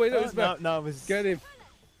 Oh wait, no, he's no, back. no, it was Get him.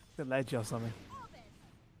 the ledge or something.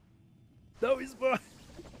 No, he's back.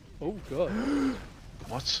 Oh god.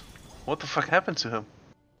 What? What the fuck happened to him?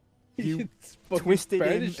 You It's fucking Twisted him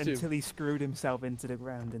banished until he screwed himself into the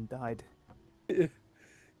ground and died.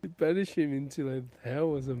 You banish him into like hell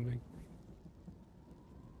or something.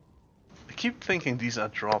 I keep thinking these are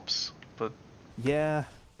drops, but Yeah.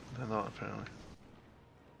 they're not apparently.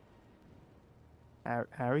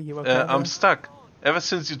 Harry, you okay? I'm there? stuck. Ever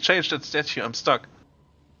since you changed that statue, I'm stuck.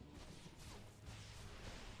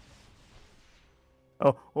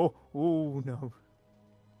 Oh, no.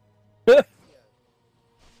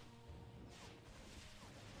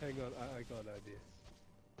 Hang on, I got an idea.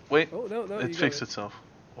 Wait, Oh no, no, it you got fixed it. itself.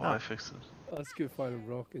 Oh, Ah. I fixed it. I was gonna find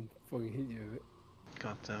a rock and fucking hit you with it.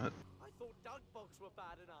 God damn it. I thought dug bugs were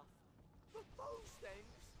bad enough. But those things!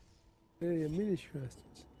 Hey, a mini stressed.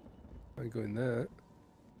 I go in there.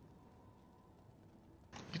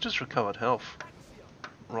 You just recovered health.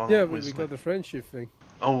 Wrong. Yeah, but we wisdom. got the friendship thing.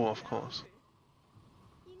 Oh, of course.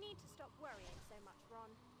 You need to stop worrying so much, Ron.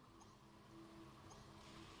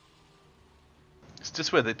 Is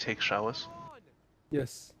this where they take showers? On!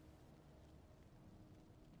 Yes.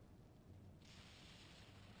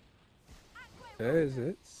 There's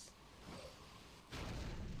it.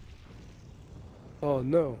 Oh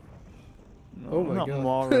no. Oh my Not god.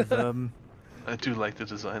 more of them. I do like the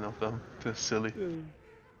design of them. They're silly.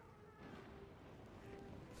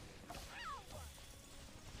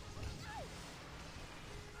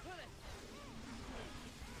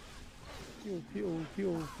 Pew, pew,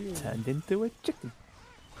 pew, pew. Turned into a chicken.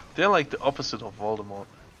 They're like the opposite of Voldemort.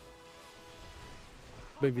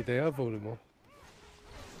 Maybe they are Voldemort.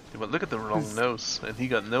 Yeah, but look at the long nose, and he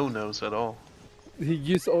got no nose at all. He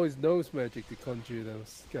used all his nose magic to conjure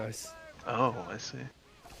those guys. Oh, I see.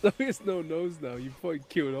 So he has no nose now. You probably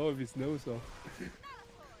killed all of his nose off.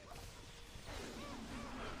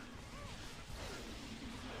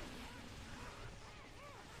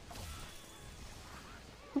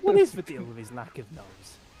 What is the deal with his lack of nose?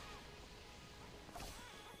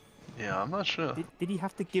 Yeah, I'm not sure. Did he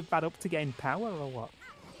have to give that up to gain power or what?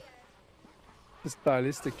 A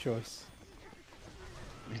stylistic choice.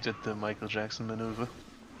 He did the Michael Jackson maneuver.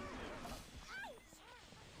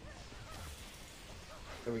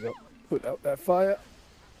 There we go. Put out that fire.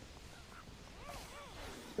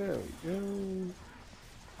 There we go.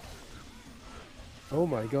 Oh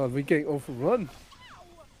my god, we're getting overrun.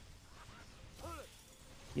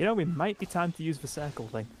 You know, it might be time to use the circle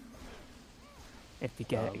thing. If you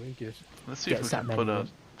get Oh, it. we're good. Let's see Get if we that can put many out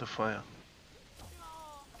in. the fire.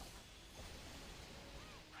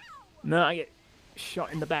 No, I get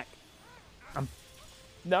shot in the back.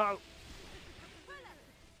 No!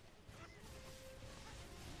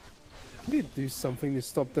 We need to do something to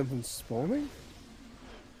stop them from spawning?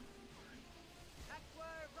 Aqua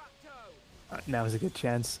Erupto! Now's a good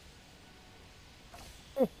chance.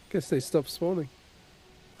 Oh, guess they stopped spawning.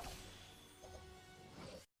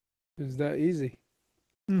 It was that easy.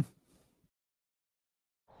 Hmm.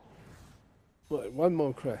 Right, one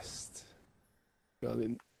more crest. Got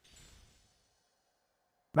it.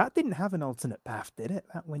 That didn't have an alternate path, did it?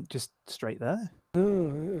 That went just straight there. No,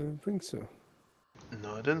 I don't think so.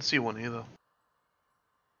 No, I didn't see one either.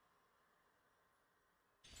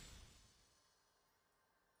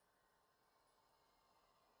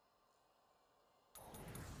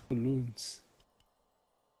 Balloons.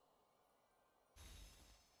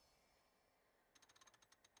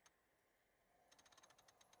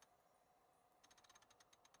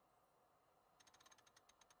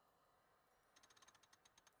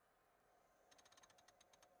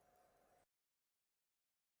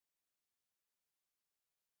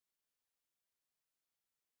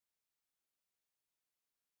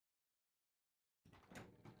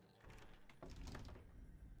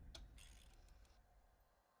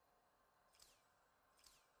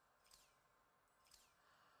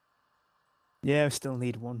 Yeah, we still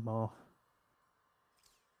need one more.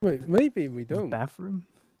 Wait, maybe we The don't. bathroom?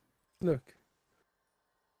 Look.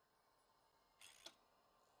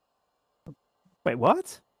 Wait,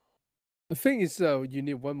 what? The thing is, you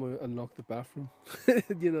need one more to unlock the bathroom.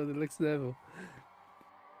 You know, the next level.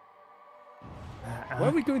 Why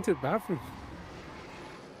are we going to the bathroom?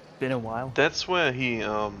 Been a while. That's where he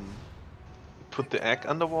put the egg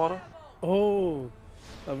underwater. Oh,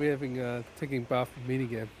 are we having taking bath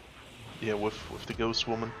minigame? Yeah, with the ghost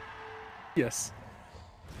woman. Yes.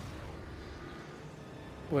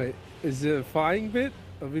 Wait, is it a flying bit?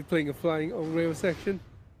 Are we playing a flying on rail section?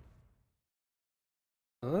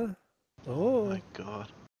 Huh? Oh Oh. my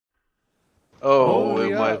god. Oh, it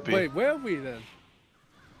we are. might be. Wait, where are we then?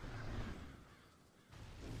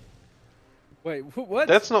 Wait, what?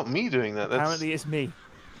 That's not me doing that. That's Apparently it's me.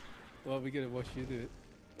 Well, we're gonna watch you do it.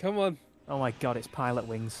 Come on. Oh my god, it's pilot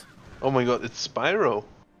wings. oh my god, it's Spyro.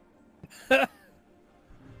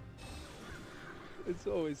 It's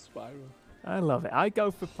always Spiral. I love it. I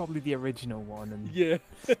go for probably the original one. And Yeah.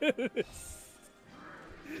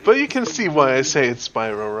 But you can see why I say it's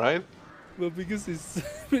Spyro, right? Well, because it's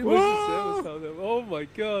it was the same as how them. Oh my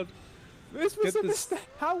god. This was Get a this- mistake.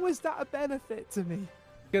 How was that a benefit to me?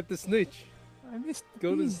 Get the snitch. I missed the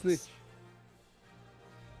Go to the beans. snitch.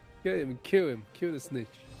 Get him and kill him. Kill the snitch.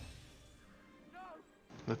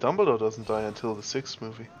 The Dumbledore doesn't die until the 6th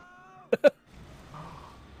movie.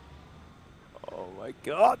 Oh my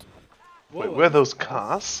god. Wait, Whoa, were that's those fast.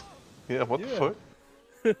 cars? Yeah, what the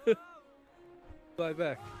Yeah. fuck? Fly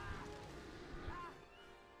back.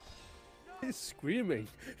 He's screaming.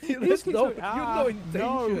 He's There's no, going, you're not in danger,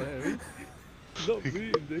 no. Harry. Not really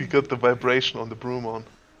in He danger. got the vibration on the broom on.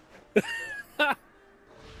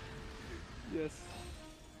 Yes.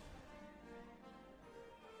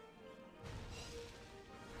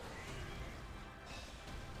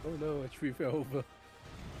 Oh no, a tree fell over.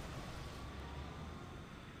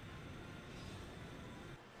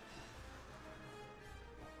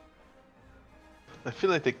 I feel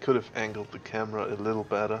like they could have angled the camera a little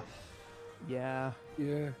better. Yeah.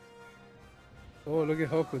 Yeah. Oh, look at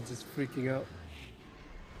Hogwarts, it's freaking out.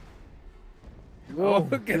 Whoa, Oh,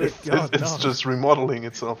 look at good it. God, It's no. just remodeling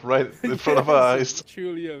itself right in front of our eyes.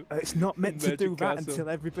 Truly It's not meant to Magic do that Castle. until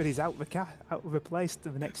everybody's out of the place to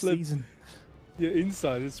the next Look. season. yeah,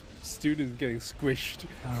 inside it's students getting squished.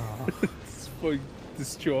 Oh. It's fucking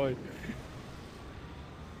destroyed.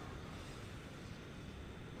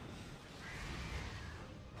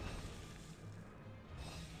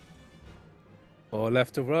 Oh,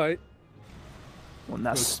 left to right. Want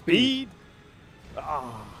that Go speed?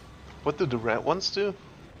 Ah. What do the red ones do?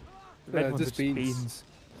 The red Yeah, ones are just just beans. beans.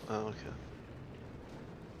 Oh, okay.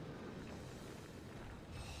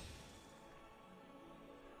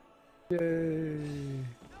 Yay.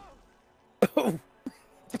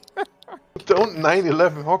 Don't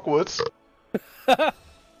 9/11 Hogwarts.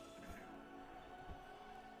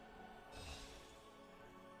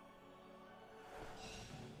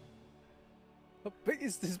 How big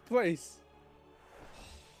is this place?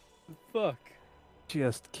 The fuck?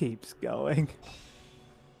 Just keeps going.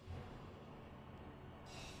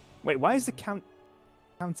 Wait, why is the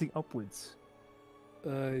counting upwards?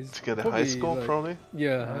 It's To get a high probably, score, like- probably.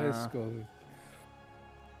 Yeah, high Ah. score.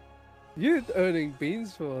 You're earning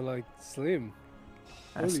beans for like slim.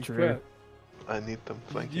 That's Holy true. crap. I need them,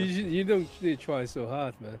 thank You, you. you don't need to try so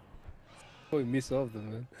hard, man. Probably miss all of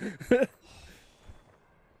them, man.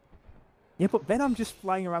 Yeah, but then I'm just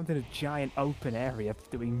flying around in a giant open area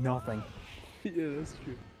doing nothing. Yeah, that's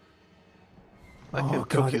true. I can Oh, cook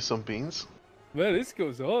God. you some beans. Man, this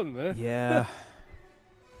goes on, man. Yeah.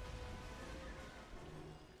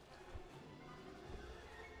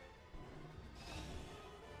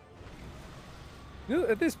 You know,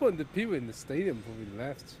 at this point, the people in the stadium probably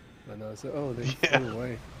left. And I was like, oh, they Yeah. flew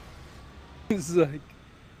away. It's like,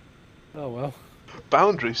 oh well.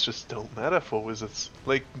 Boundaries just don't matter for wizards.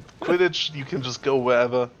 Like Quidditch, you can just go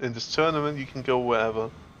wherever. In this tournament, you can go wherever.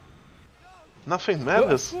 Nothing Well, I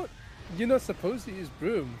matters. thought you're not supposed to use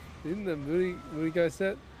broom. Didn't the movie guy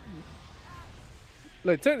said?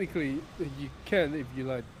 Like, technically, you can if you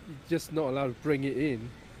like, you're just not allowed to bring it in.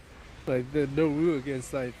 Like, there's no rule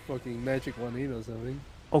against, like, fucking magic one in or something.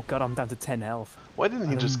 Oh god, I'm down to 10 health. Why didn't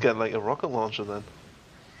he just Um, get like a rocket launcher then?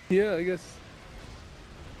 Yeah, I guess.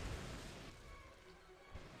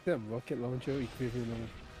 Damn rocket launcher equivalent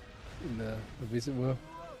in the Wizard World.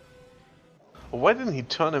 Or why didn't he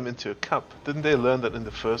turn him into a cup? Didn't they learn that in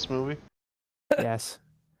the first movie? Yes.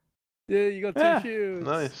 Yeah, you got two Yeah. shields.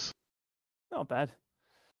 Nice. Not bad.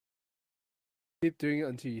 Keep doing it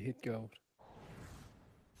until you hit gold.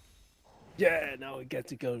 Yeah, now we get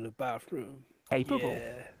to go to the bathroom. Capable. Yeah.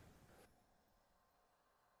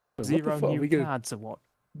 Wait, what the 0 fuck? Are new we gonna... cards or what?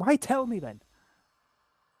 Why tell me then?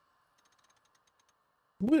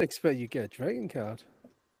 I wouldn't expect you to get a dragon card.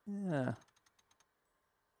 Yeah.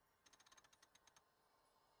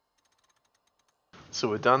 So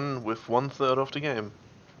we're done with 1/3 of the game,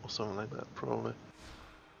 or something like that, probably.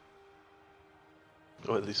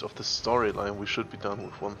 Or at least of the storyline, we should be done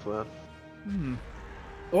with 1/3. Hmm.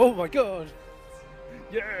 Oh my god!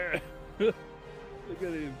 Yeah! Look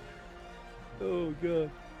at him. Oh god.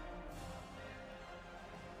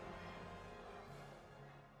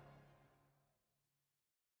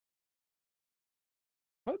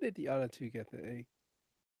 How did the other two get the egg?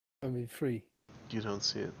 I mean, 3. You don't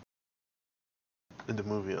see it. In the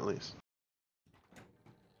movie, at least.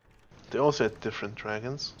 They also had different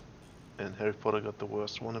dragons, and Harry Potter got the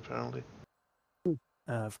worst one, apparently.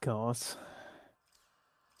 Of course.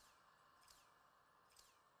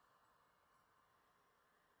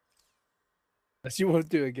 Unless you want to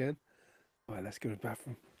do it again. Alright, let's go to the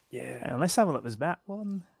bathroom. Yeah. Let's have a look at this bat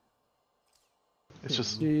one. It's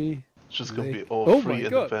just G. gonna be Lake. all Oh three my in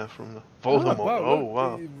god. the bathroom. Now. Voldemort. Oh look,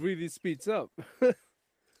 wow. It really speeds up.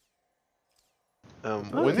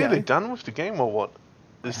 We're nearly done with the game, or what?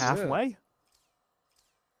 This is Halfway.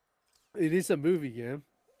 It is a movie game.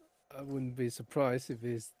 I wouldn't be surprised if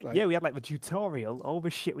it's like... Yeah, we had like the tutorial, all the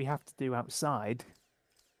shit we have to do outside,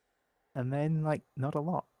 and then like not a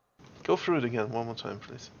lot. Go through it again one more time,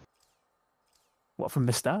 please. What, from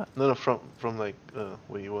the start? No, from like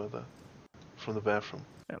where you were there, from the bathroom.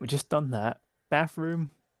 We just done that.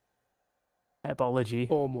 Bathroom, Herbology,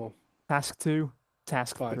 4 more. Task 2,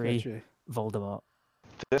 Task 5 3, actually. Voldemort.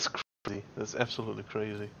 That's crazy. That's absolutely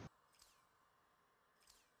crazy.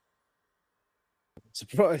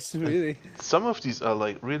 Surprised, really. Some of these are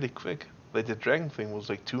like really quick. Like the dragon thing was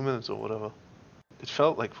like 2 minutes or whatever. It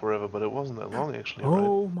felt like forever, but it wasn't that long actually, right?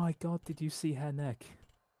 Oh my god, did you see her neck?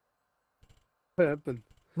 What happened?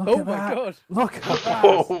 Look Oh at my that. god! Look at that!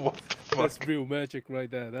 Whoa, what the fuck? That's real magic right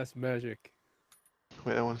there. That's magic.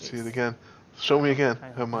 Wait, I want to see it again. Show me again,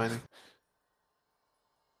 Hang on. Hermione.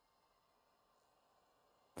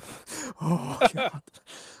 Oh god.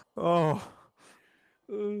 Oh.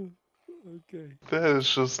 Okay. That is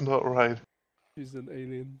just not right. She's an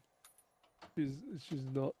alien. She's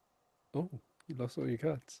not... Oh, you lost all your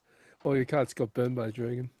cards. All your cards got burned by a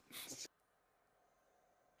dragon.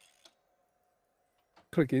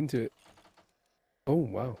 Click into it. Oh,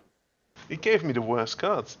 wow. It gave me the worst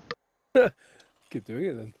cards. Keep doing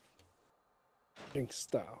it then. Drink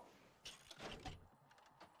style.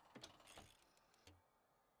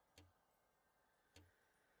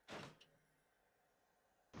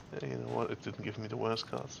 Yeah, you know what? It didn't give me the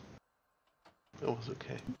worst cards. It was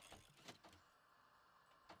okay.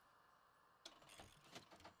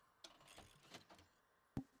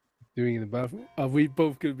 Doing in the bathroom. Are we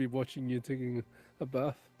both going to be watching you taking a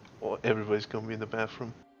bath? Or everybody's gonna be in the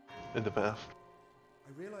bathroom. In the bath.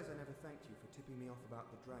 I realise I never thanked you for tipping me off about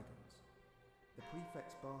the dragons. The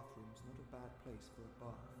prefect's bathroom's not a bad place for a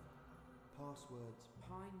bath. Passwords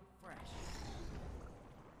Pine fresh.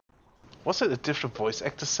 Was it a different voice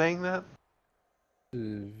actor saying that?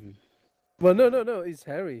 Well, no. It's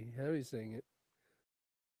Harry. Harry's saying it.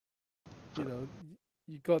 You know,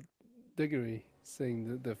 you got Diggory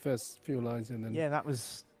saying the first few lines, and then Yeah, that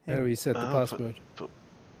was him. Harry said the Oh, password.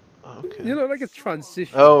 Okay. You know, like a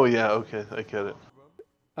transition. Oh yeah, okay, I get it.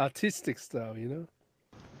 Artistic style, you know?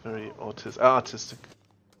 Very artistic.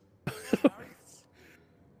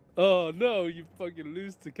 Oh no, you fucking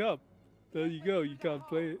lose the cup. There you go. You can't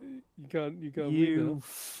play it. You can't win You now.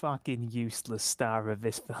 fucking useless star of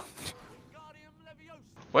this film.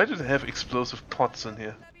 Why do they have explosive pots in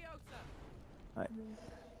here?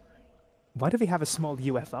 Why do they have a small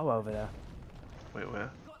UFO over there? Wait, where?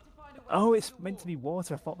 Oh, it's meant to be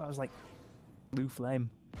water. I thought that was like blue flame.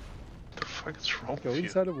 The fuck is wrong Go with you?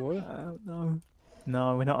 inside the water. I don't know.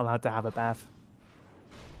 No, we're not allowed to have a bath.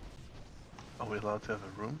 Are we allowed to have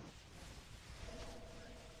a room?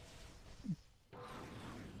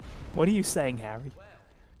 What are you saying, Harry?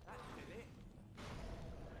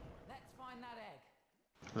 Let's find that egg.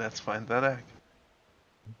 Let's find that egg.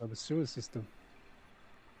 By the sewer system.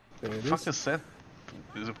 There The it fuck is. is that?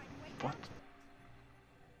 Is it what?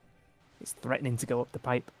 It's threatening to go up the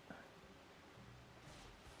pipe.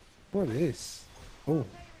 What is? Oh.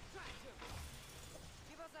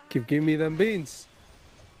 Keep giving me them beans.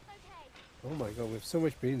 Oh my god, we have so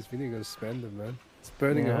much beans, we need to go spend them, man. It's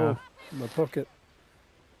burning a Yeah. hole in my pocket.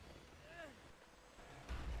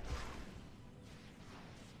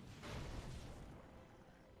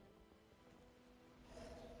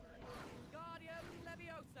 Guardium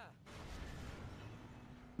Leviosa.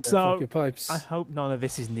 Fuck So, your pipes. I hope none of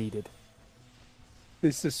this is needed.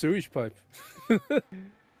 This is a sewage pipe.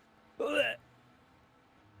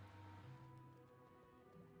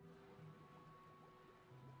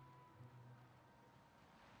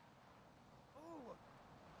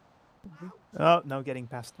 Oh, no getting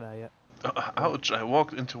past there yet. Ouch, I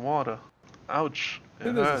walked into water. Ouch, I it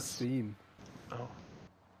think there's a hurts. steam Oh.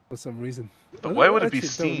 for some reason. But I why don't- would it be actually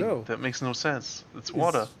don't steam? know. That makes no sense. It's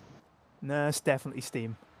water. No, it's definitely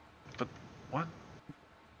steam. But what?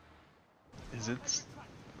 Is it?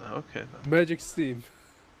 Okay. Then. Magic steam.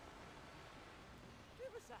 Give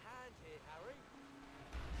us a hand here, Harry.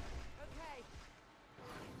 Okay.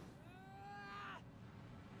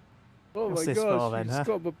 Oh What's my this gosh, for then, you huh? just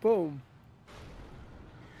got my poem.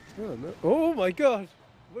 Oh, no. Oh my god!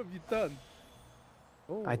 What have you done?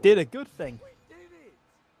 Oh. I did a good thing. We did it.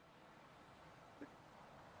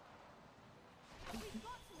 We've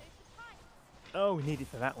got to move the pipes. Oh, we need it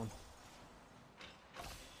for that one.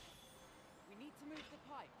 We need to move the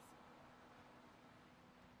pipes.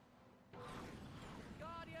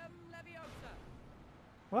 Guardian Leviosa.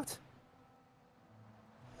 What?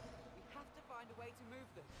 We have to find a way to move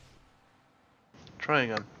them. Try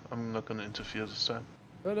again. I'm not gonna interfere this time.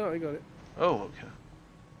 Oh no, I got it. Oh, okay.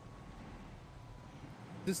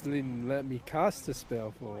 Just didn't let me cast a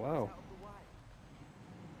spell for a while. Out of the way.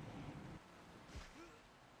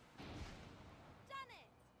 Done it.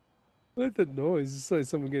 What the noise? It's like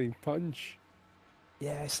someone getting punched.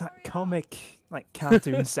 Yeah, it's that comic, like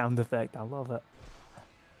cartoon sound effect. I love it.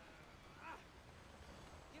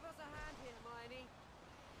 Give us a hand here, Hermione.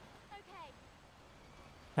 Okay.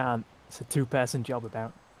 Can't. It's a two-person job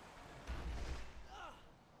about.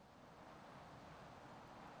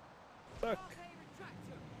 Fuck. Carpe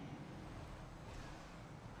retractum.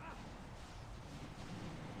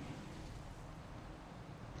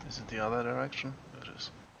 Is it the other direction? It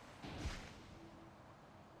is.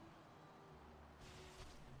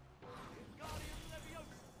 Guardian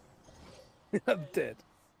Leviosa. I'm dead.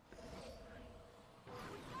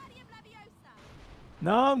 Guardian Leviosa.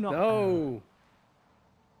 No, not. No!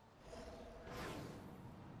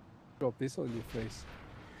 Drop this on your face.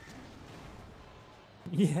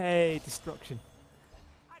 Yay, destruction.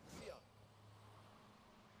 Accio.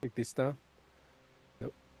 Take this down.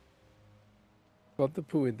 Nope. Got the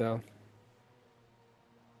poo down.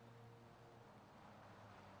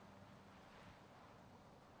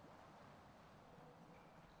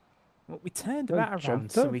 Well, we turned Don't that jump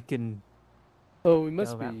around so them. we can. Oh, we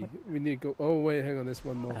must Go that be. way. We need to go. Oh, wait, hang on. There's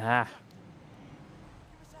one more. Ah,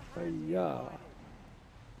 Give us a hand here, Yeah. All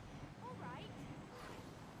right.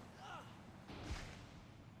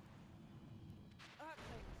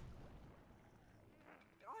 Earthlings.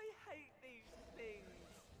 I hate these things.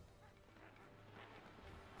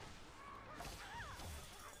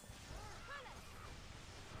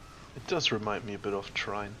 It does remind me a bit of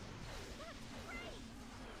Trine.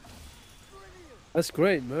 That's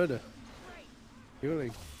great. Murder.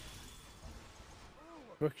 Killing.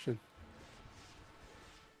 Destruction.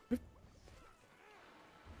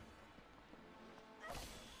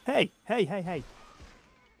 hey, hey, hey, hey.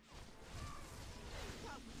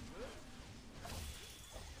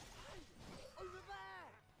 Over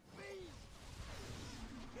there. Bees.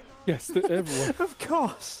 Yes, to everyone. Of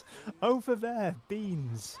course, over there,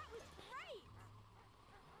 beans.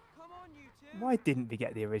 Come on, you two. Why didn't we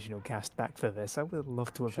get the original cast back for this? I would have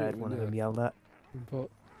loved to have Should've, heard one of yeah. them yelled at. But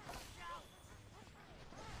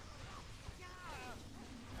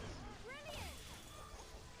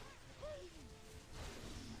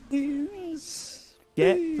beans.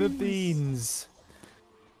 Get the beans.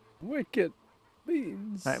 Wicked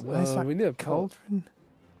beans. Right, where's that we need a pot. cauldron?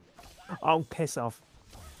 Oh, piss off.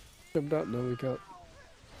 Jump out. No, we can't.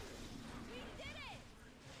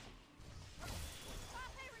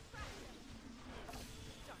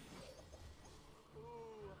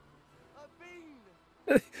 Ooh,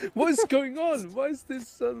 a bean. What's going on? Why is this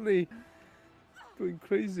suddenly going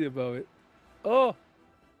crazy about it? Oh!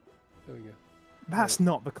 There we go. That's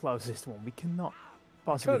not the closest one. We cannot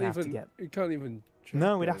possibly Can't have even, to get. you can't even... No,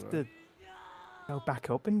 jump we'd there, have right? to go back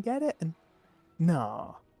up and get it. And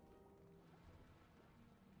no.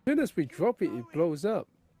 As soon as we drop it, it blows up.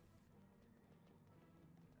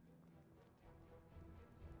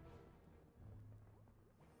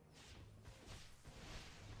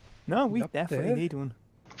 No, we Up definitely there? need one.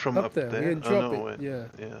 From Up up, there, we there? can Oh drop no, it, wait. yeah.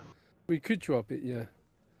 Yeah. We could drop it, yeah.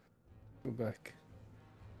 Go back.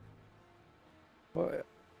 What?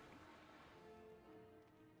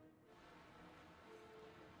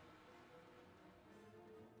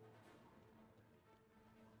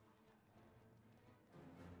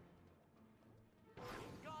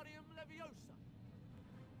 Guardian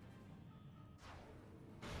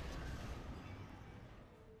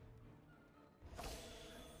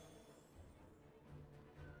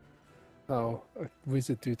how a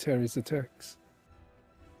wizard do terrorist attacks.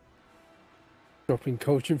 Dropping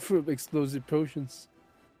coaching full of explosive potions.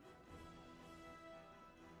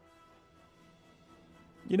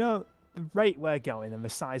 You know, the rate we're going and the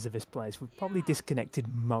size of this place, we've probably disconnected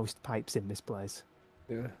most pipes in this place.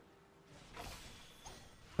 Yeah.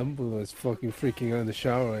 Dumbledore is fucking freaking out in the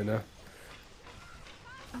shower right now.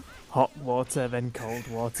 Hot water, then cold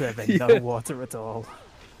water, then Yeah. no water at all.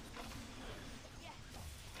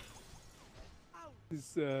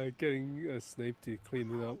 He's getting Snape to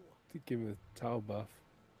clean it up, to give him a towel bath.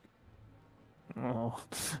 Oh.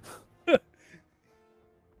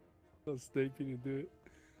 Not Snape to do it.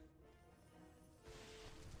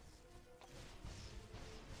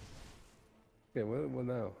 Okay, what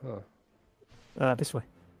now? Huh? This way.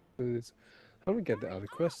 How do we get that out of the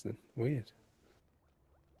quest then? Weird.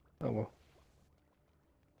 Oh well.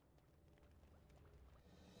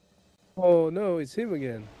 Oh no, it's him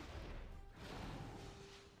again.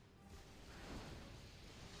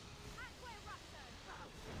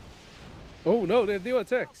 Oh no, they're new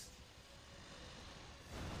attacks.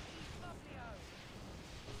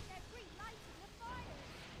 They're relighting the fire.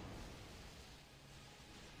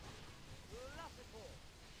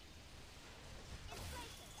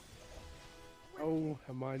 Oh,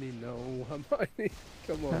 Hermione, no, Hermione.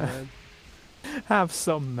 Come on, man. Have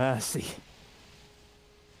some mercy.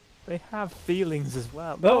 They have feelings as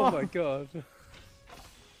well. Oh my god.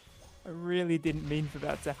 I really didn't mean for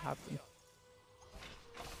that to happen.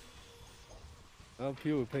 Well,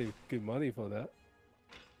 people would pay good money for that.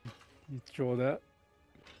 You draw that.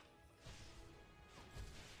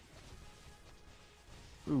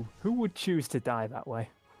 Ooh, who would choose to die that way?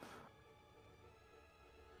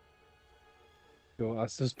 Go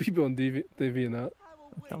ask those people on DeviantArt.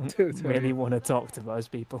 I don't Tell really you. want to talk to those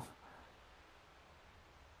people.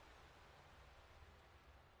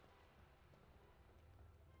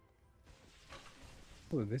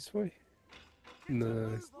 Oh, this way?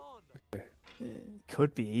 No.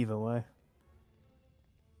 Could be either way.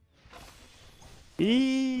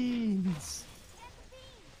 Beans!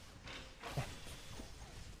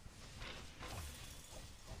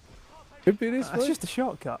 Could be this That's way? just a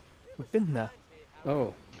shortcut. We've been there.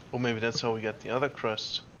 Oh. Or maybe that's how we get the other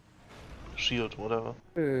crest. Shield, whatever.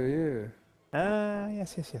 Yeah.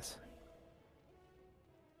 Yes.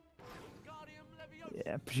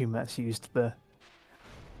 Yeah, I presume that's used for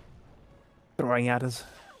throwing at us.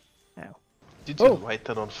 Ow. Did you Oh. light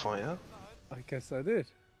that on fire? I guess I did.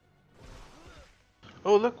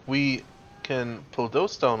 Oh look, we can pull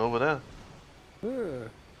those down over there. Ah.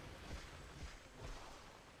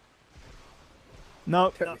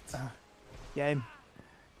 No, Damn no. it. Game.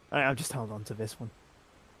 Alright, I'll just hold on to this one.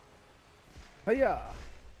 Hiya!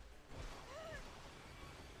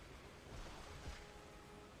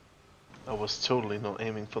 I was totally not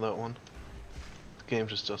aiming for that one. The game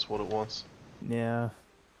just does what it wants. Yeah.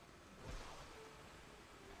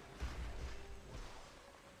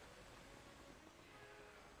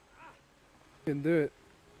 Can do it.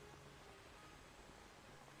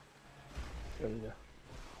 There we go.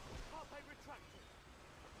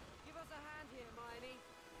 Give us a hand here, Hermione.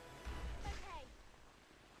 Okay.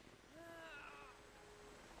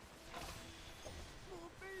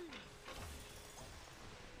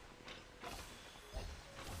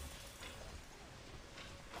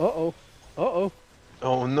 Uh-oh. Uh-oh.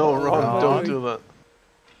 Oh no, Ron, Oh. don't do that.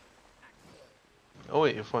 Oh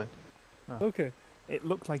wait, you're fine. Okay. It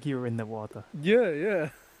looked like you were in the water. Yeah.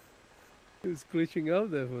 It was glitching out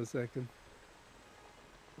there for a second.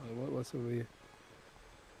 Oh, what's over here?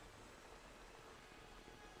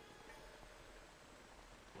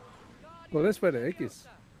 Well, that's where the egg is.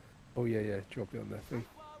 Oh, yeah. Drop it on that thing.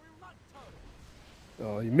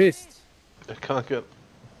 Oh, you missed. I can't get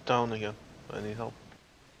down again. I need help.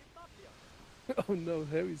 Oh no,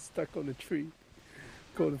 Harry's stuck on a tree.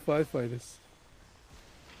 Call the firefighters.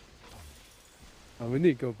 Oh, we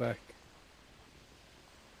need to go back.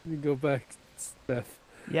 We need to go back, Steph.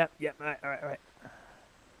 Yep, right. I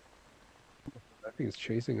think it's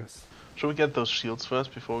chasing us. Should we get those shields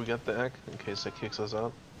first before we get the egg, in case that kicks us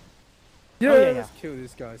out? Yeah, yeah. let's kill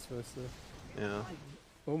these guys first though. Yeah.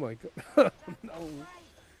 Oh my god. No.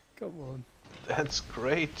 Come on. That's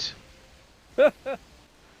great.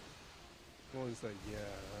 One's like, yeah,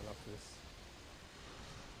 I love this.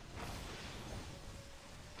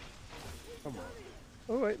 Come on.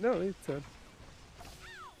 Oh wait, no, it's Do you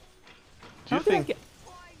How did I think... get-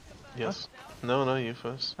 Yes. No, you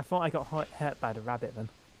first. I thought I got hurt by the rabbit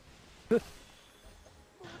then.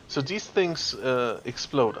 So these things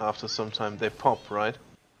explode after some time. They pop, right?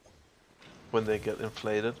 When they get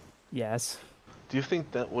inflated. Yes. Do you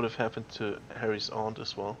think that would have happened to Harry's aunt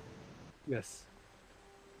as well? Yes.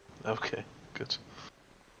 Okay, good.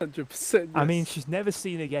 100%. I mean, she's never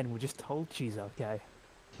seen again. We're just told she's okay.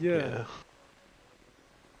 yeah.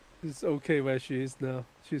 It's okay where she is now.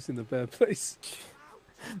 She's in a bad place.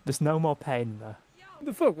 There's no more pain there. What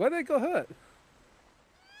the fuck? Why did I got hurt?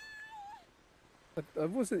 I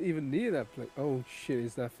wasn't even near that place. Oh shit,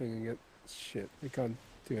 is that thing again? Shit, I can't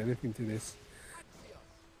do anything to this.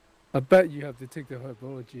 I bet you have to take the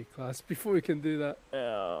herbology class before you can do that.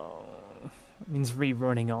 Oh, it means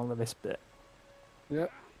rerunning all of this bit. Yeah.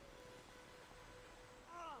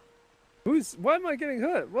 Why am I getting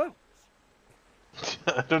hurt? What?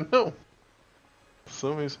 I don't know.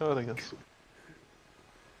 Somebody's hurting us.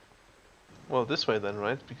 Well, this way then,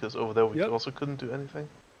 right? Because over there we Yep. also couldn't do anything.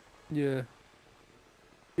 Yeah.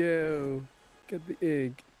 Yo, get the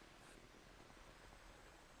egg.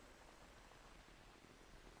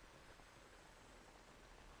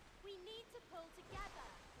 We need to pull together.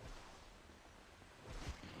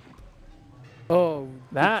 Oh, good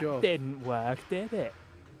That job. didn't work, did it?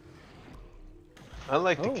 I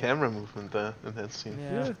like Oh. the camera movement there in that scene.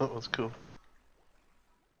 Yeah. That was cool.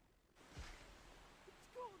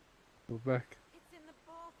 Go back. It's in the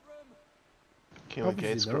bathroom. Kill the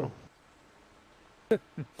Obviously gates, not. bro.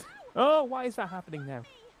 Oh, why is that happening now?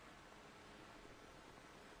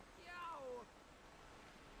 Yow!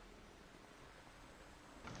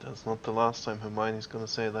 That's not the last time Hermione's gonna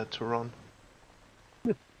say that to Ron.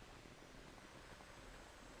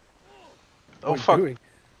 Oh What are fuck! you doing?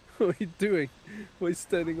 What are you doing? Why are you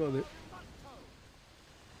standing on it?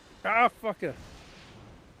 Ah, fucker!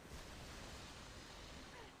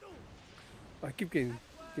 I keep getting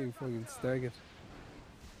fucking staggered.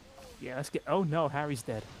 Yeah, let's get. Oh no, Harry's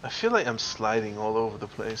dead. I feel like I'm sliding all over the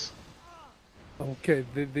place. Okay,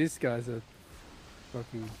 these guys are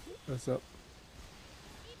fucking us up.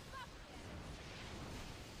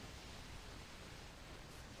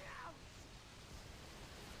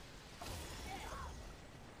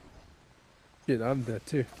 Shit, I'm dead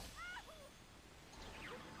too.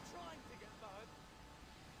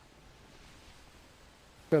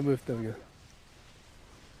 Can't move, there we go.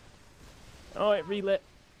 Oh, it relit.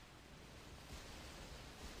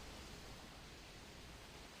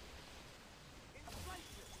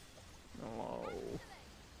 Oh.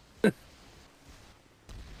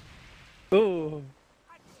 Oh!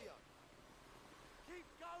 Keep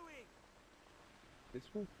going. This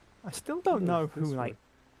one? I still don't No, know who, this like,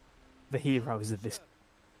 the heroes of this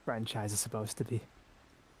franchise are supposed to be.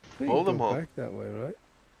 I think you go Voldemort. back that way, right?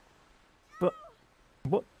 But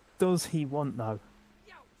what does he want, though?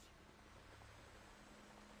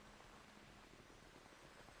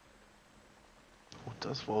 What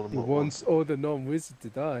does He Voldemort want? wants all the non-wizards to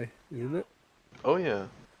die, isn't it? Oh yeah.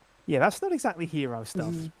 Yeah, that's not exactly hero This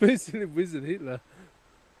stuff. is basically Wizard Hitler.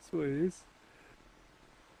 That's what it is.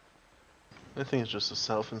 I think it's just a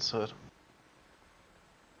self-insert.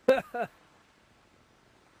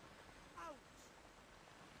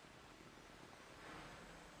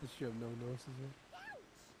 Does she have no nose as well?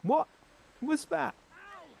 What was that?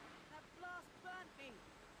 Ow! That blast burnt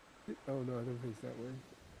me. Oh no, I don't think it's that way.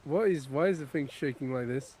 Why is the thing shaking like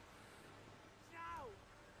this? Ow!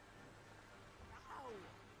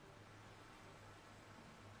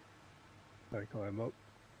 Ow! I climb up.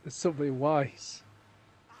 There's something wise.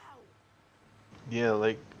 Ow! Yeah,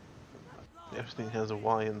 like That blast everything has a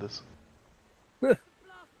Y in this. burnt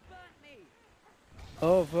me.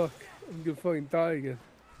 Oh fuck, I'm gonna fucking die again.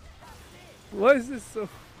 Why is this so...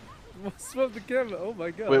 What's wrong with the camera? Oh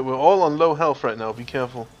my god. Wait, we're all on low health right now. Be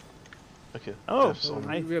careful. Okay. Oh, Jeff's on.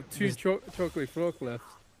 I- We have two chocolate frog left.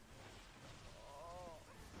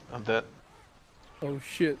 I'm dead. Oh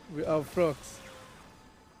shit, we're out of frogs.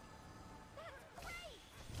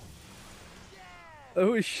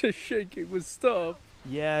 Oh shit, shaking would stop.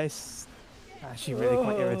 Yeah, it's actually really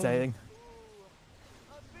quite Oh. irritating.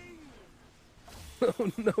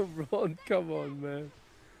 Oh no, Ron, come on, man.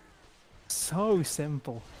 So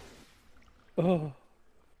simple. Oh.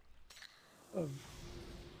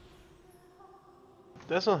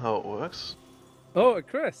 That's not how it works. Oh, a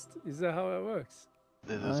crest. Is that how it works?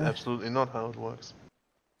 It is absolutely not how it works.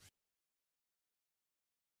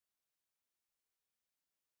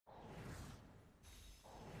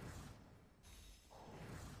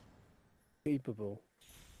 Capable.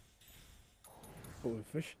 Oh,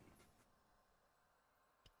 efficient.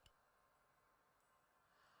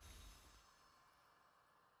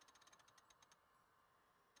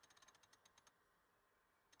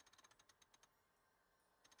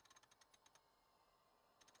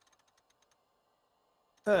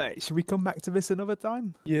 Alright, should we come back to this another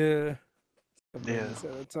time? Yeah. Yeah. At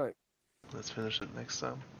a time. Let's finish it next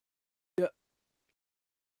time.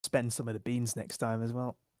 Spend some of the beans next time as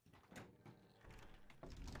well.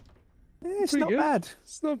 Yeah, it's Pretty not good. bad.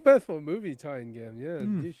 It's not bad for a movie tie-in game. Yeah,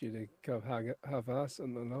 Mm. usually they kind of half-ass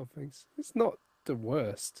on a lot of things. It's not the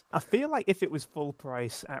worst. I feel like if it was full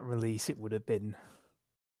price at release, it would have been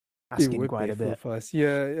It asking would quite be a full bit. price.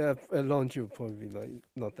 Yeah, at launch it would probably be like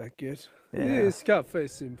not that good. Yeah. It's got very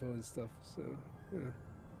simple and stuff. So yeah.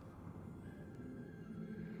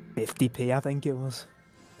 50p, I think it was.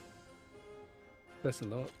 That's a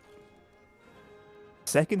lot.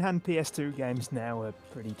 Second-hand PS2 games now are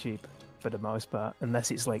pretty cheap for the most part,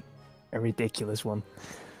 unless it's like a ridiculous one.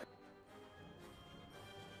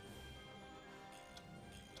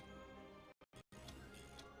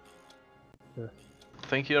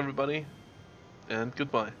 Thank you, everybody, and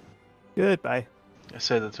goodbye. Goodbye. I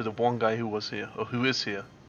said it to the one guy who was here, or who is here.